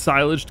also need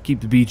silage to keep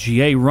the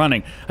BGA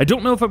running. I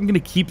don't know if I'm going to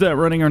keep that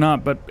running or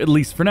not, but at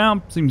least for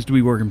now, seems to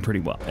be working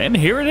pretty well. And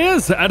here it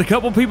is. I had a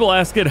couple people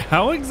asking,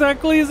 how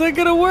exactly is that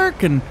going to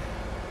work? And,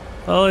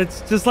 well, it's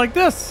just like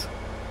this.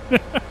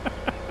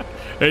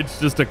 It's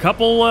just a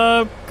couple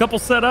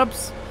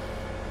setups.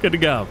 Good to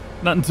go.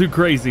 Nothing too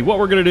crazy. What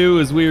we're going to do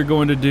is we are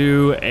going to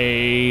do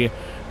a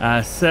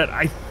set,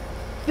 I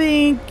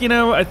think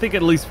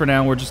at least for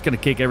now, we're just going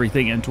to kick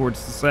everything in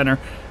towards the center.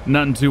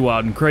 Nothing too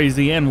wild and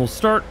crazy. And we'll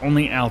start on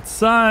the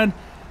outside,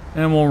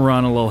 and we'll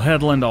run a little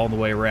headland all the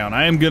way around.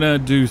 I am going to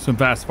do some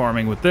fast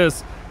farming with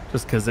this,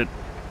 just because it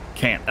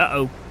can't.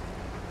 Uh-oh.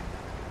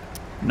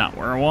 Not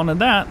where I wanted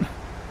that.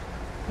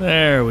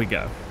 There we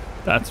go.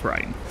 That's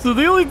right. So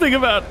the only thing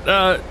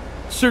about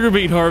sugar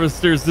beet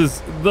harvesters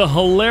is the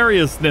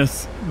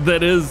hilariousness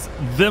that is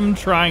them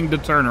trying to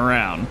turn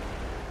around.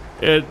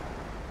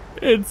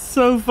 It's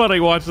so funny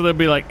watching them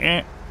be like,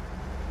 I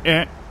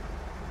can't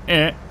do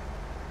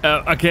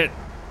it.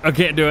 I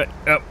can do it.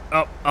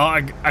 Oh,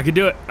 I can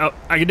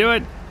do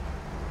it.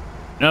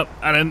 Nope,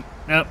 I didn't.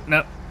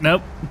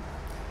 Nope.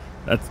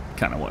 That's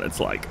kind of what it's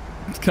like.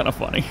 It's kind of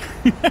funny.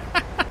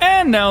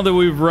 And now that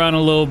we've run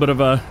a little bit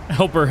of a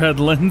helper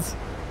headlands,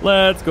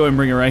 let's go and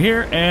bring it right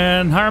here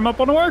and hire him up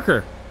on a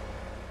worker.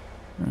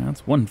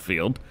 That's one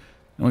field.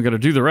 And we got to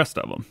do the rest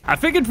of them. I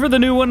figured for the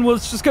new one,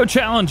 let's just go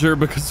Challenger,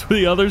 because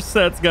the other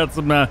set's got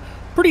some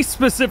pretty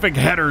specific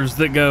headers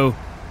that go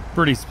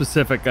pretty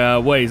specific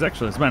ways.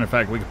 Actually, as a matter of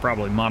fact, we could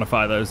probably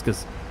modify those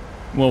because,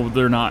 well,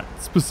 they're not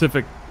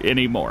specific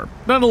anymore.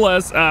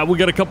 Nonetheless, we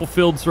got a couple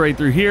fields right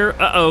through here.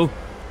 Uh-oh.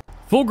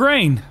 Full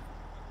grain.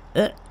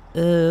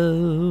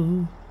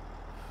 Uh-oh.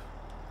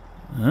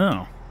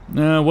 Oh.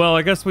 Well,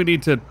 I guess we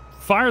need to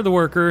fire the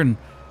worker and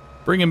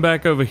bring him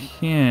back over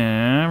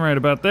here, right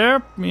about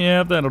there.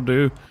 Yeah, that'll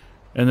do.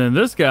 And then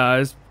this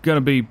guy's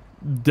gonna be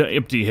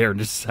empty here in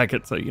just a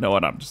second. So you know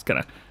what? I'm just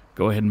gonna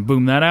go ahead and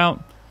boom that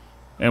out,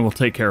 and we'll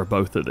take care of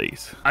both of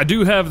these. I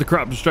do have the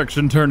crop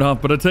destruction turned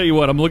off, but I tell you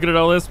what, I'm looking at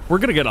all this. We're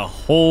gonna get a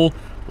whole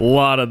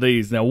lot of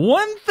these. Now,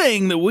 one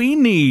thing that we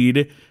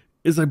need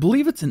is, I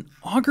believe it's an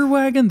auger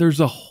wagon.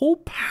 There's a whole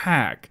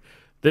pack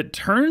that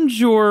turns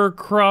your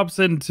crops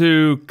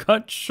into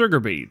cut sugar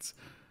beets.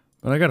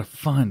 But I gotta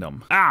find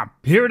them. Ah,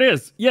 here it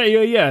is.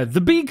 Yeah. The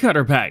bee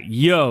cutter pack.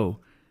 Yo,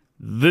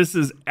 this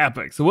is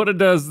epic. So what it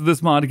does,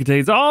 this mod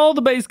contains all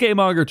the base game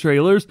auger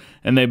trailers,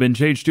 and they've been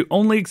changed to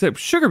only accept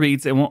sugar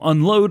beets and will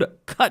unload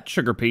cut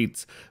sugar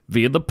beets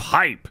via the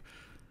pipe.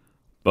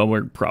 But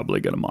we're probably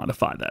gonna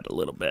modify that a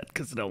little bit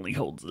because it only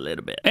holds a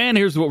little bit. And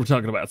here's what we're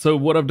talking about. So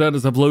what I've done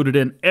is I've loaded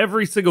in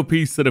every single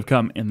piece that have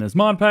come in this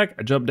mod pack.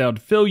 I jumped down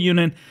to fill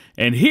unit,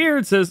 and here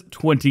it says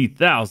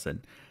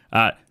 20,000.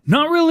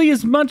 Not really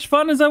as much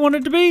fun as I want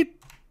it to be,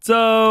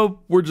 so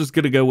we're just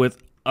gonna go with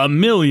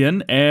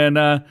 1,000,000, and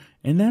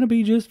that'll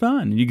be just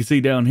fine. You can see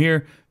down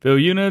here, fill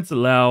units,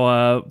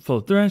 allow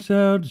full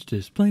threshold,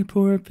 display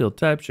port, fill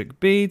type, sugar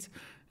beets,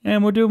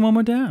 and we'll do it one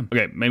more time.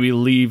 Okay, maybe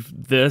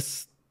leave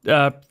this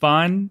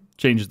fine,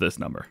 change this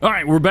number. All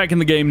right, we're back in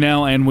the game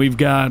now, and we've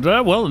got,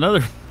 well,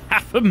 another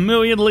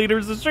 500,000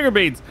 liters of sugar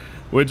beets,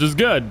 which is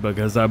good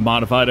because I've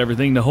modified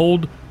everything to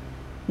hold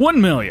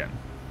 1,000,000.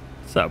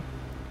 So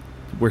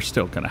we're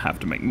still gonna have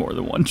to make more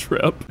than one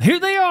trip. Here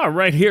they are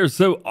right here.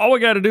 So all we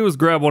gotta do is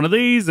grab one of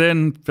these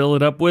and fill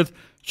it up with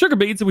sugar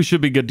beets, and we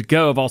should be good to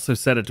go. I've also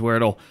set it to where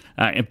it'll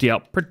empty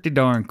out pretty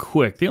darn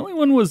quick. The only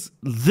one was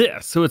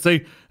this. So it's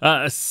a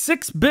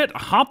 6-bit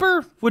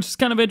hopper, which is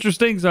kind of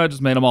interesting. So I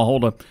just made them all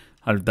hold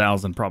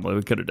 100,000. Probably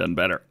we could have done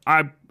better.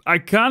 I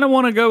kind of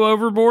want to go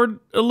overboard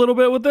a little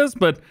bit with this,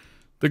 but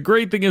the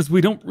great thing is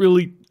we don't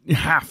really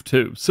have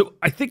to. So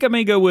I think I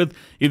may go with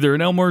either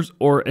an Elmer's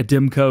or a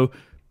Dimco,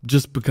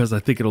 just because I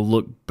think it'll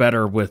look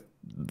better with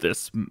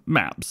this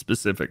map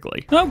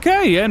specifically.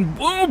 Okay, and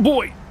oh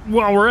boy,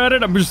 while we're at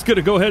it, I'm just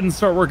gonna go ahead and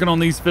start working on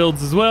these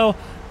fields as well.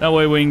 That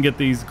way we can get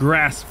these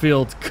grass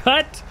fields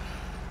cut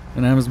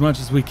and have as much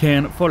as we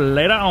can for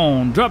later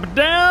on. Drop it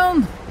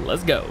down,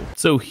 let's go.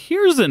 So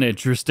here's an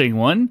interesting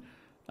one.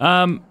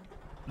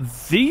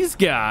 These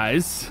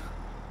guys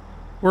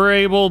were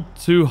able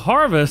to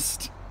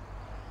harvest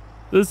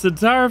this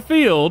entire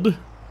field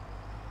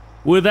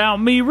without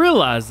me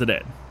realizing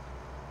it.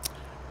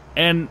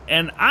 And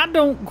I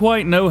don't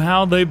quite know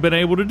how they've been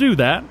able to do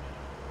that,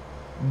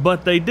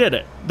 but they did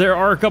it. There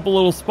are a couple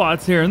little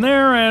spots here and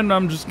there, and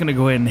I'm just gonna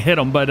go ahead and hit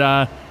them.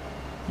 But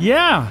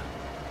yeah,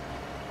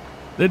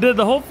 they did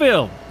the whole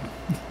field.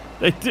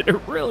 They did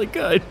it really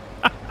good.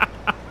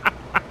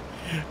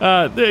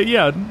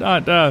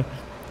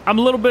 I'm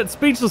a little bit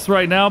speechless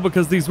right now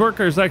because these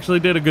workers actually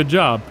did a good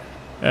job.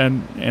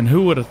 And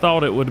who would have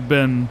thought it would have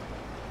been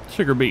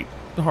sugar beet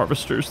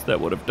harvesters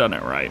that would have done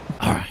it right.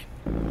 All right,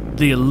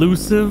 the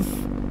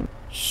elusive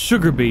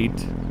sugar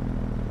beet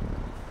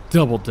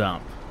double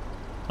dump.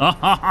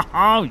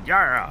 Oh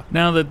yeah.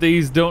 Now that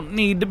these don't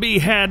need to be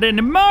had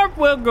anymore,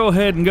 we'll go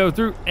ahead and go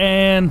through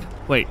and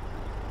wait.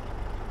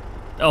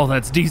 Oh,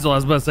 that's diesel. I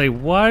was about to say,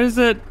 why is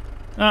it?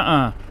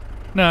 No.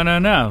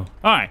 All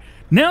right,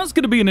 now it's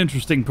going to be an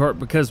interesting part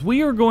because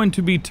we are going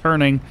to be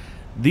turning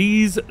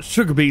these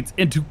sugar beets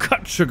into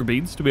cut sugar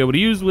beets to be able to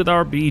use with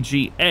our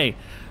BGA.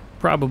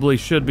 Probably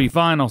should be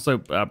fine. Also,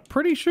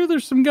 pretty sure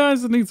there's some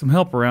guys that need some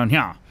help around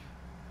here.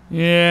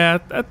 Yeah,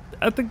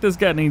 I think this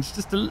guy needs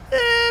just a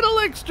little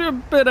extra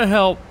bit of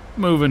help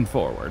moving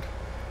forward.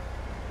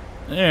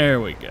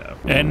 There we go.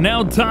 And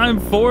now time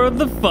for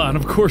the fun.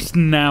 Of course,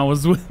 now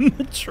is when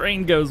the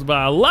train goes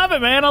by. I love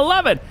it, man. I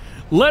love it.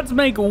 Let's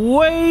make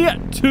way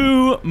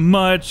too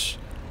much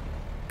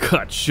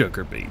cut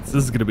sugar beets.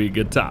 This is gonna be a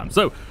good time.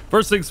 So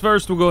first things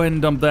first, we'll go ahead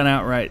and dump that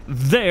out right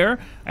there,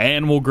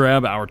 and we'll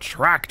grab our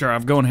tractor.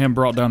 I've gone ahead and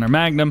brought down our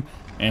Magnum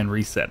and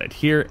reset it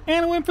here,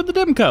 and I went for the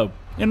Dimco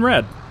in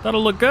red.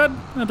 That'll look good.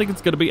 I think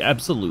it's gonna be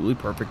absolutely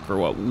perfect for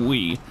what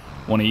we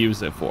want to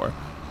use it for.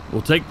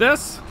 We'll take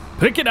this,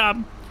 pick it up,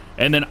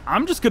 and then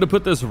I'm just gonna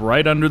put this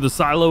right under the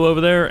silo over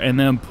there, and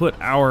then put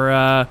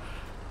our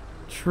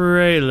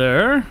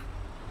trailer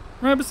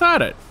right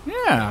beside it.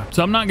 Yeah.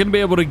 So I'm not gonna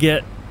be able to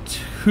get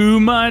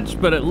too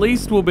much, but at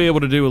least we'll be able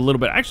to do a little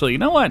bit. Actually, you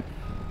know what?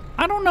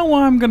 I don't know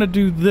why I'm gonna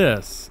do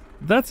this.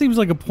 That seems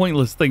like a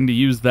pointless thing to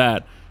use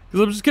that,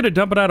 because I'm just gonna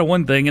dump it out of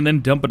one thing and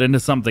then dump it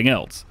into something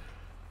else.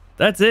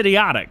 That's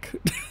idiotic.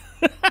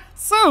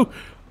 So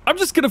I'm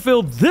just gonna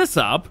fill this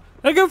up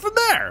and go from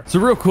there. So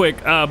real quick,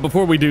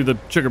 before we do the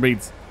sugar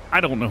beets,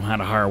 I don't know how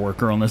to hire a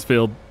worker on this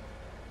field.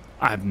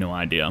 I have no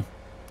idea.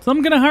 So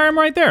I'm gonna hire him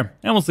right there,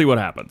 and we'll see what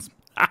happens.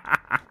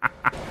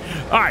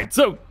 All right,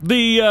 so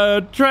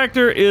the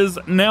tractor is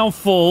now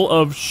full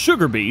of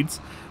sugar beets,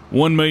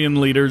 1 million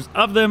liters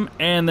of them,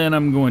 and then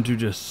I'm going to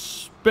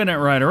just spin it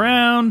right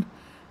around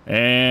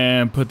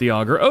and put the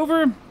auger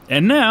over,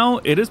 and now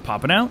it is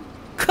popping out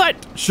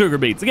cut sugar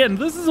beets. Again,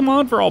 this is a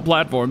mod for all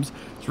platforms.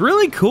 It's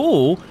really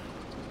cool.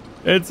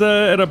 It's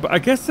I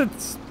guess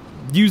it's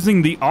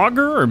using the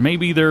auger, or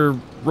maybe they're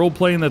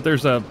role-playing that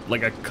there's a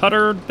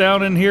cutter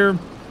down in here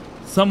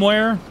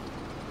somewhere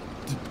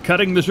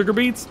cutting the sugar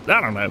beets. I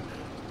don't know.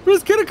 It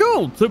was kind of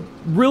cool. So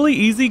really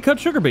easy cut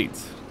sugar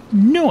beets.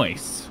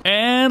 Nice.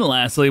 And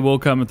lastly, we'll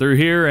come through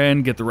here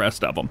and get the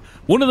rest of them.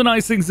 One of the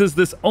nice things is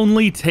this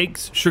only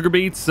takes sugar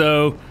beets,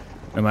 so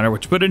no matter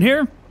what you put in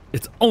here,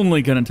 it's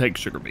only gonna take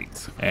sugar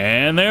beets.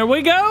 And there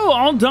we go,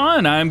 all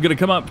done. I'm gonna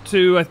come up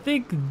to, I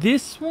think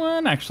this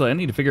one. Actually, I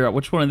need to figure out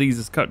which one of these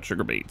is cut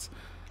sugar beets.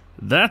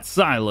 That's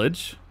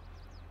silage.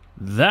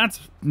 That's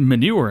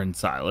manure and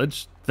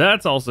silage.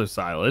 That's also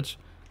silage.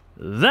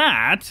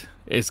 That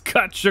is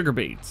cut sugar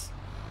beets.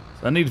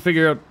 So I need to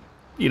figure out,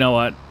 you know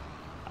what?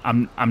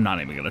 I'm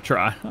not even gonna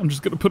try. I'm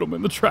just gonna put them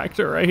in the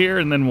tractor right here,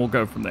 and then we'll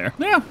go from there.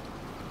 Yeah,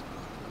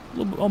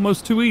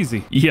 almost too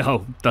easy.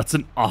 Yo, that's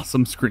an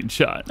awesome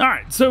screenshot. All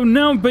right, so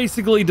now I'm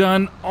basically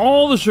done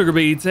all the sugar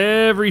beets.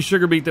 Every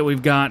sugar beet that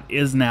we've got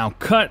is now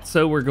cut,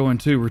 so we're going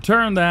to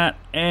return that,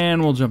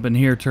 and we'll jump in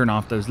here, turn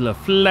off those little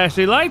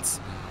flashy lights,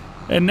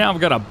 and now I've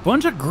got a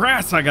bunch of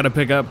grass I gotta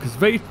pick up, because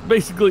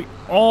basically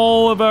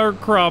all of our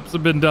crops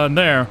have been done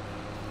there.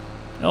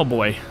 Oh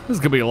boy, this is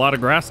gonna be a lot of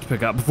grass to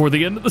pick up before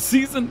the end of the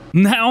season.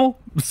 Now,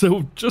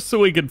 just so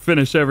we can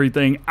finish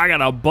everything, I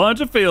got a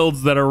bunch of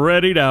fields that are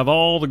ready to have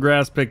all the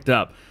grass picked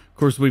up. Of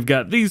course, we've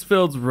got these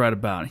fields right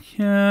about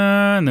here,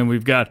 and then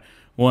we've got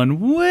one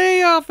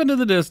way off into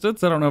the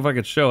distance. I don't know if I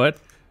could show it.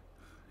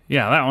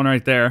 Yeah, that one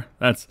right there.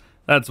 That's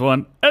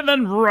one. And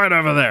then right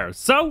over there.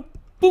 So,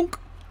 boom.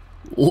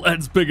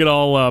 Let's pick it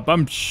all up.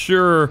 I'm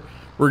sure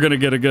we're going to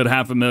get a good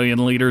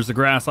 500,000 liters of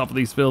grass off of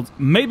these fields.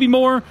 Maybe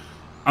more.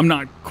 I'm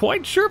not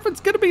quite sure if it's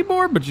going to be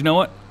more, but you know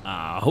what?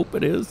 I hope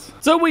it is.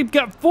 So we've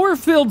got 4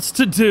 fields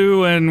to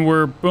do, and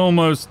we're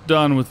almost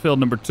done with field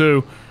number 2.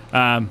 2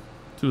 of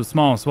the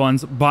smallest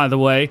ones, by the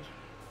way.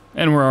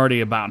 And we're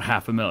already about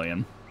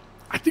 500,000.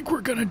 I think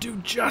we're going to do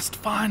just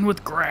fine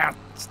with grass.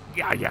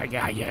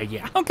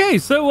 Yeah. Okay,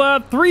 so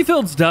 3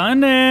 fields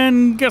done,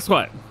 and guess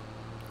what?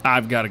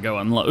 I've got to go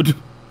unload.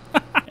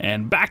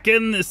 And back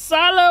in the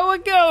silo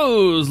it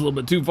goes. A little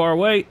bit too far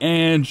away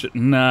and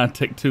shouldn't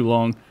take too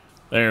long.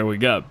 There we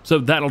go. So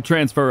that'll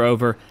transfer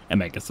over and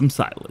make us some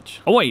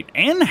silage. Oh, wait,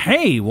 and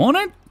hay, won't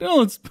it? Oh,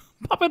 let's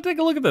pop and take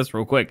a look at this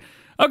real quick.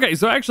 Okay,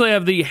 so I actually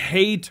have the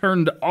hay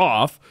turned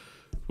off.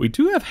 We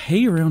do have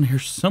hay around here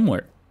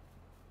somewhere.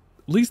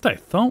 At least I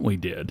thought we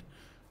did.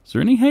 Is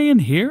there any hay in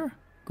here?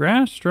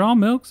 Grass, straw,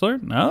 milk,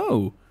 slurp?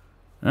 No.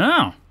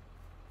 Oh.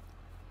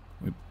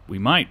 We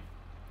might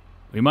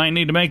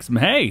need to make some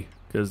hay,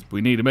 because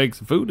we need to make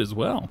some food as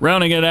well.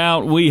 Rounding it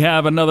out, we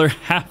have another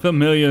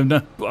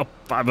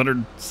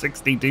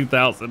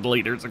 562,000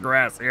 liters of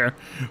grass here.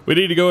 We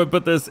need to go and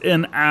put this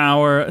in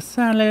our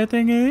salad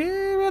thingy.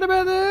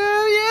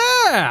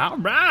 Yeah, all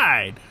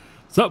right.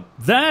 So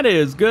that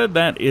is good.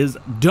 That is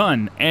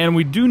done. And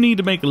we do need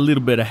to make a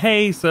little bit of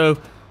hay, so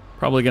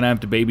probably going to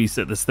have to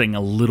babysit this thing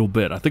a little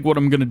bit. I think what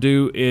I'm going to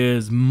do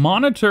is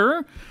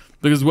monitor,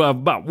 because we'll have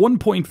about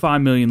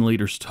 1.5 million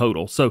liters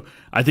total. So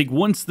I think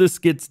once this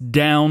gets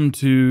down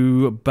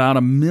to about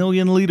 1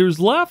 million liters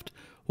left,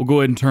 we'll go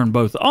ahead and turn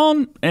both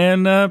on,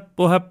 and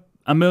we'll have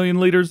 1 million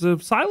liters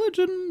of silage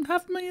and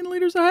 500,000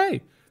 liters of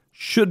hay.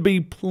 Should be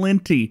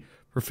plenty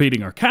for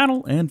feeding our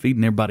cattle and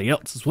feeding everybody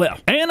else as well.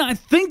 And I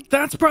think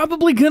that's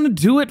probably going to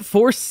do it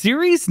for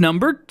series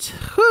number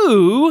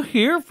 2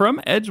 here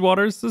from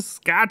Edgewater,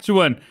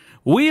 Saskatchewan.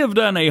 We have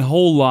done a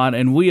whole lot,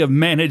 and we have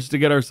managed to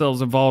get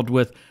ourselves involved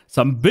with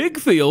some big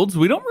fields.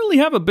 We don't really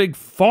have a big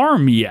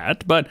farm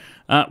yet, but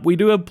we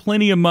do have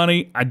plenty of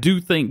money. I do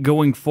think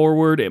going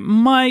forward, it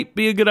might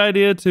be a good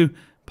idea to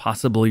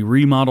possibly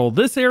remodel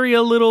this area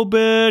a little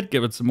bit,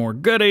 give it some more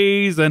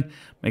goodies, and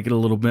make it a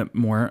little bit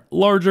more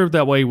larger.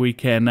 That way we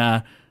can,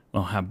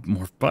 well, have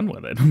more fun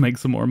with it, make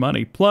some more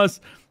money. Plus,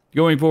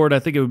 going forward, I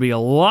think it would be a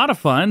lot of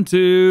fun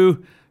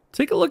to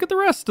take a look at the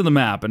rest of the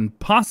map and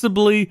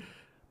possibly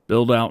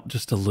build out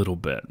just a little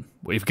bit.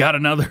 We've got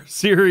another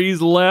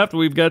series left.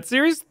 We've got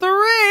series 3,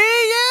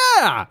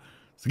 yeah!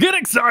 So get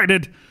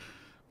excited,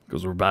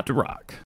 because we're about to rock.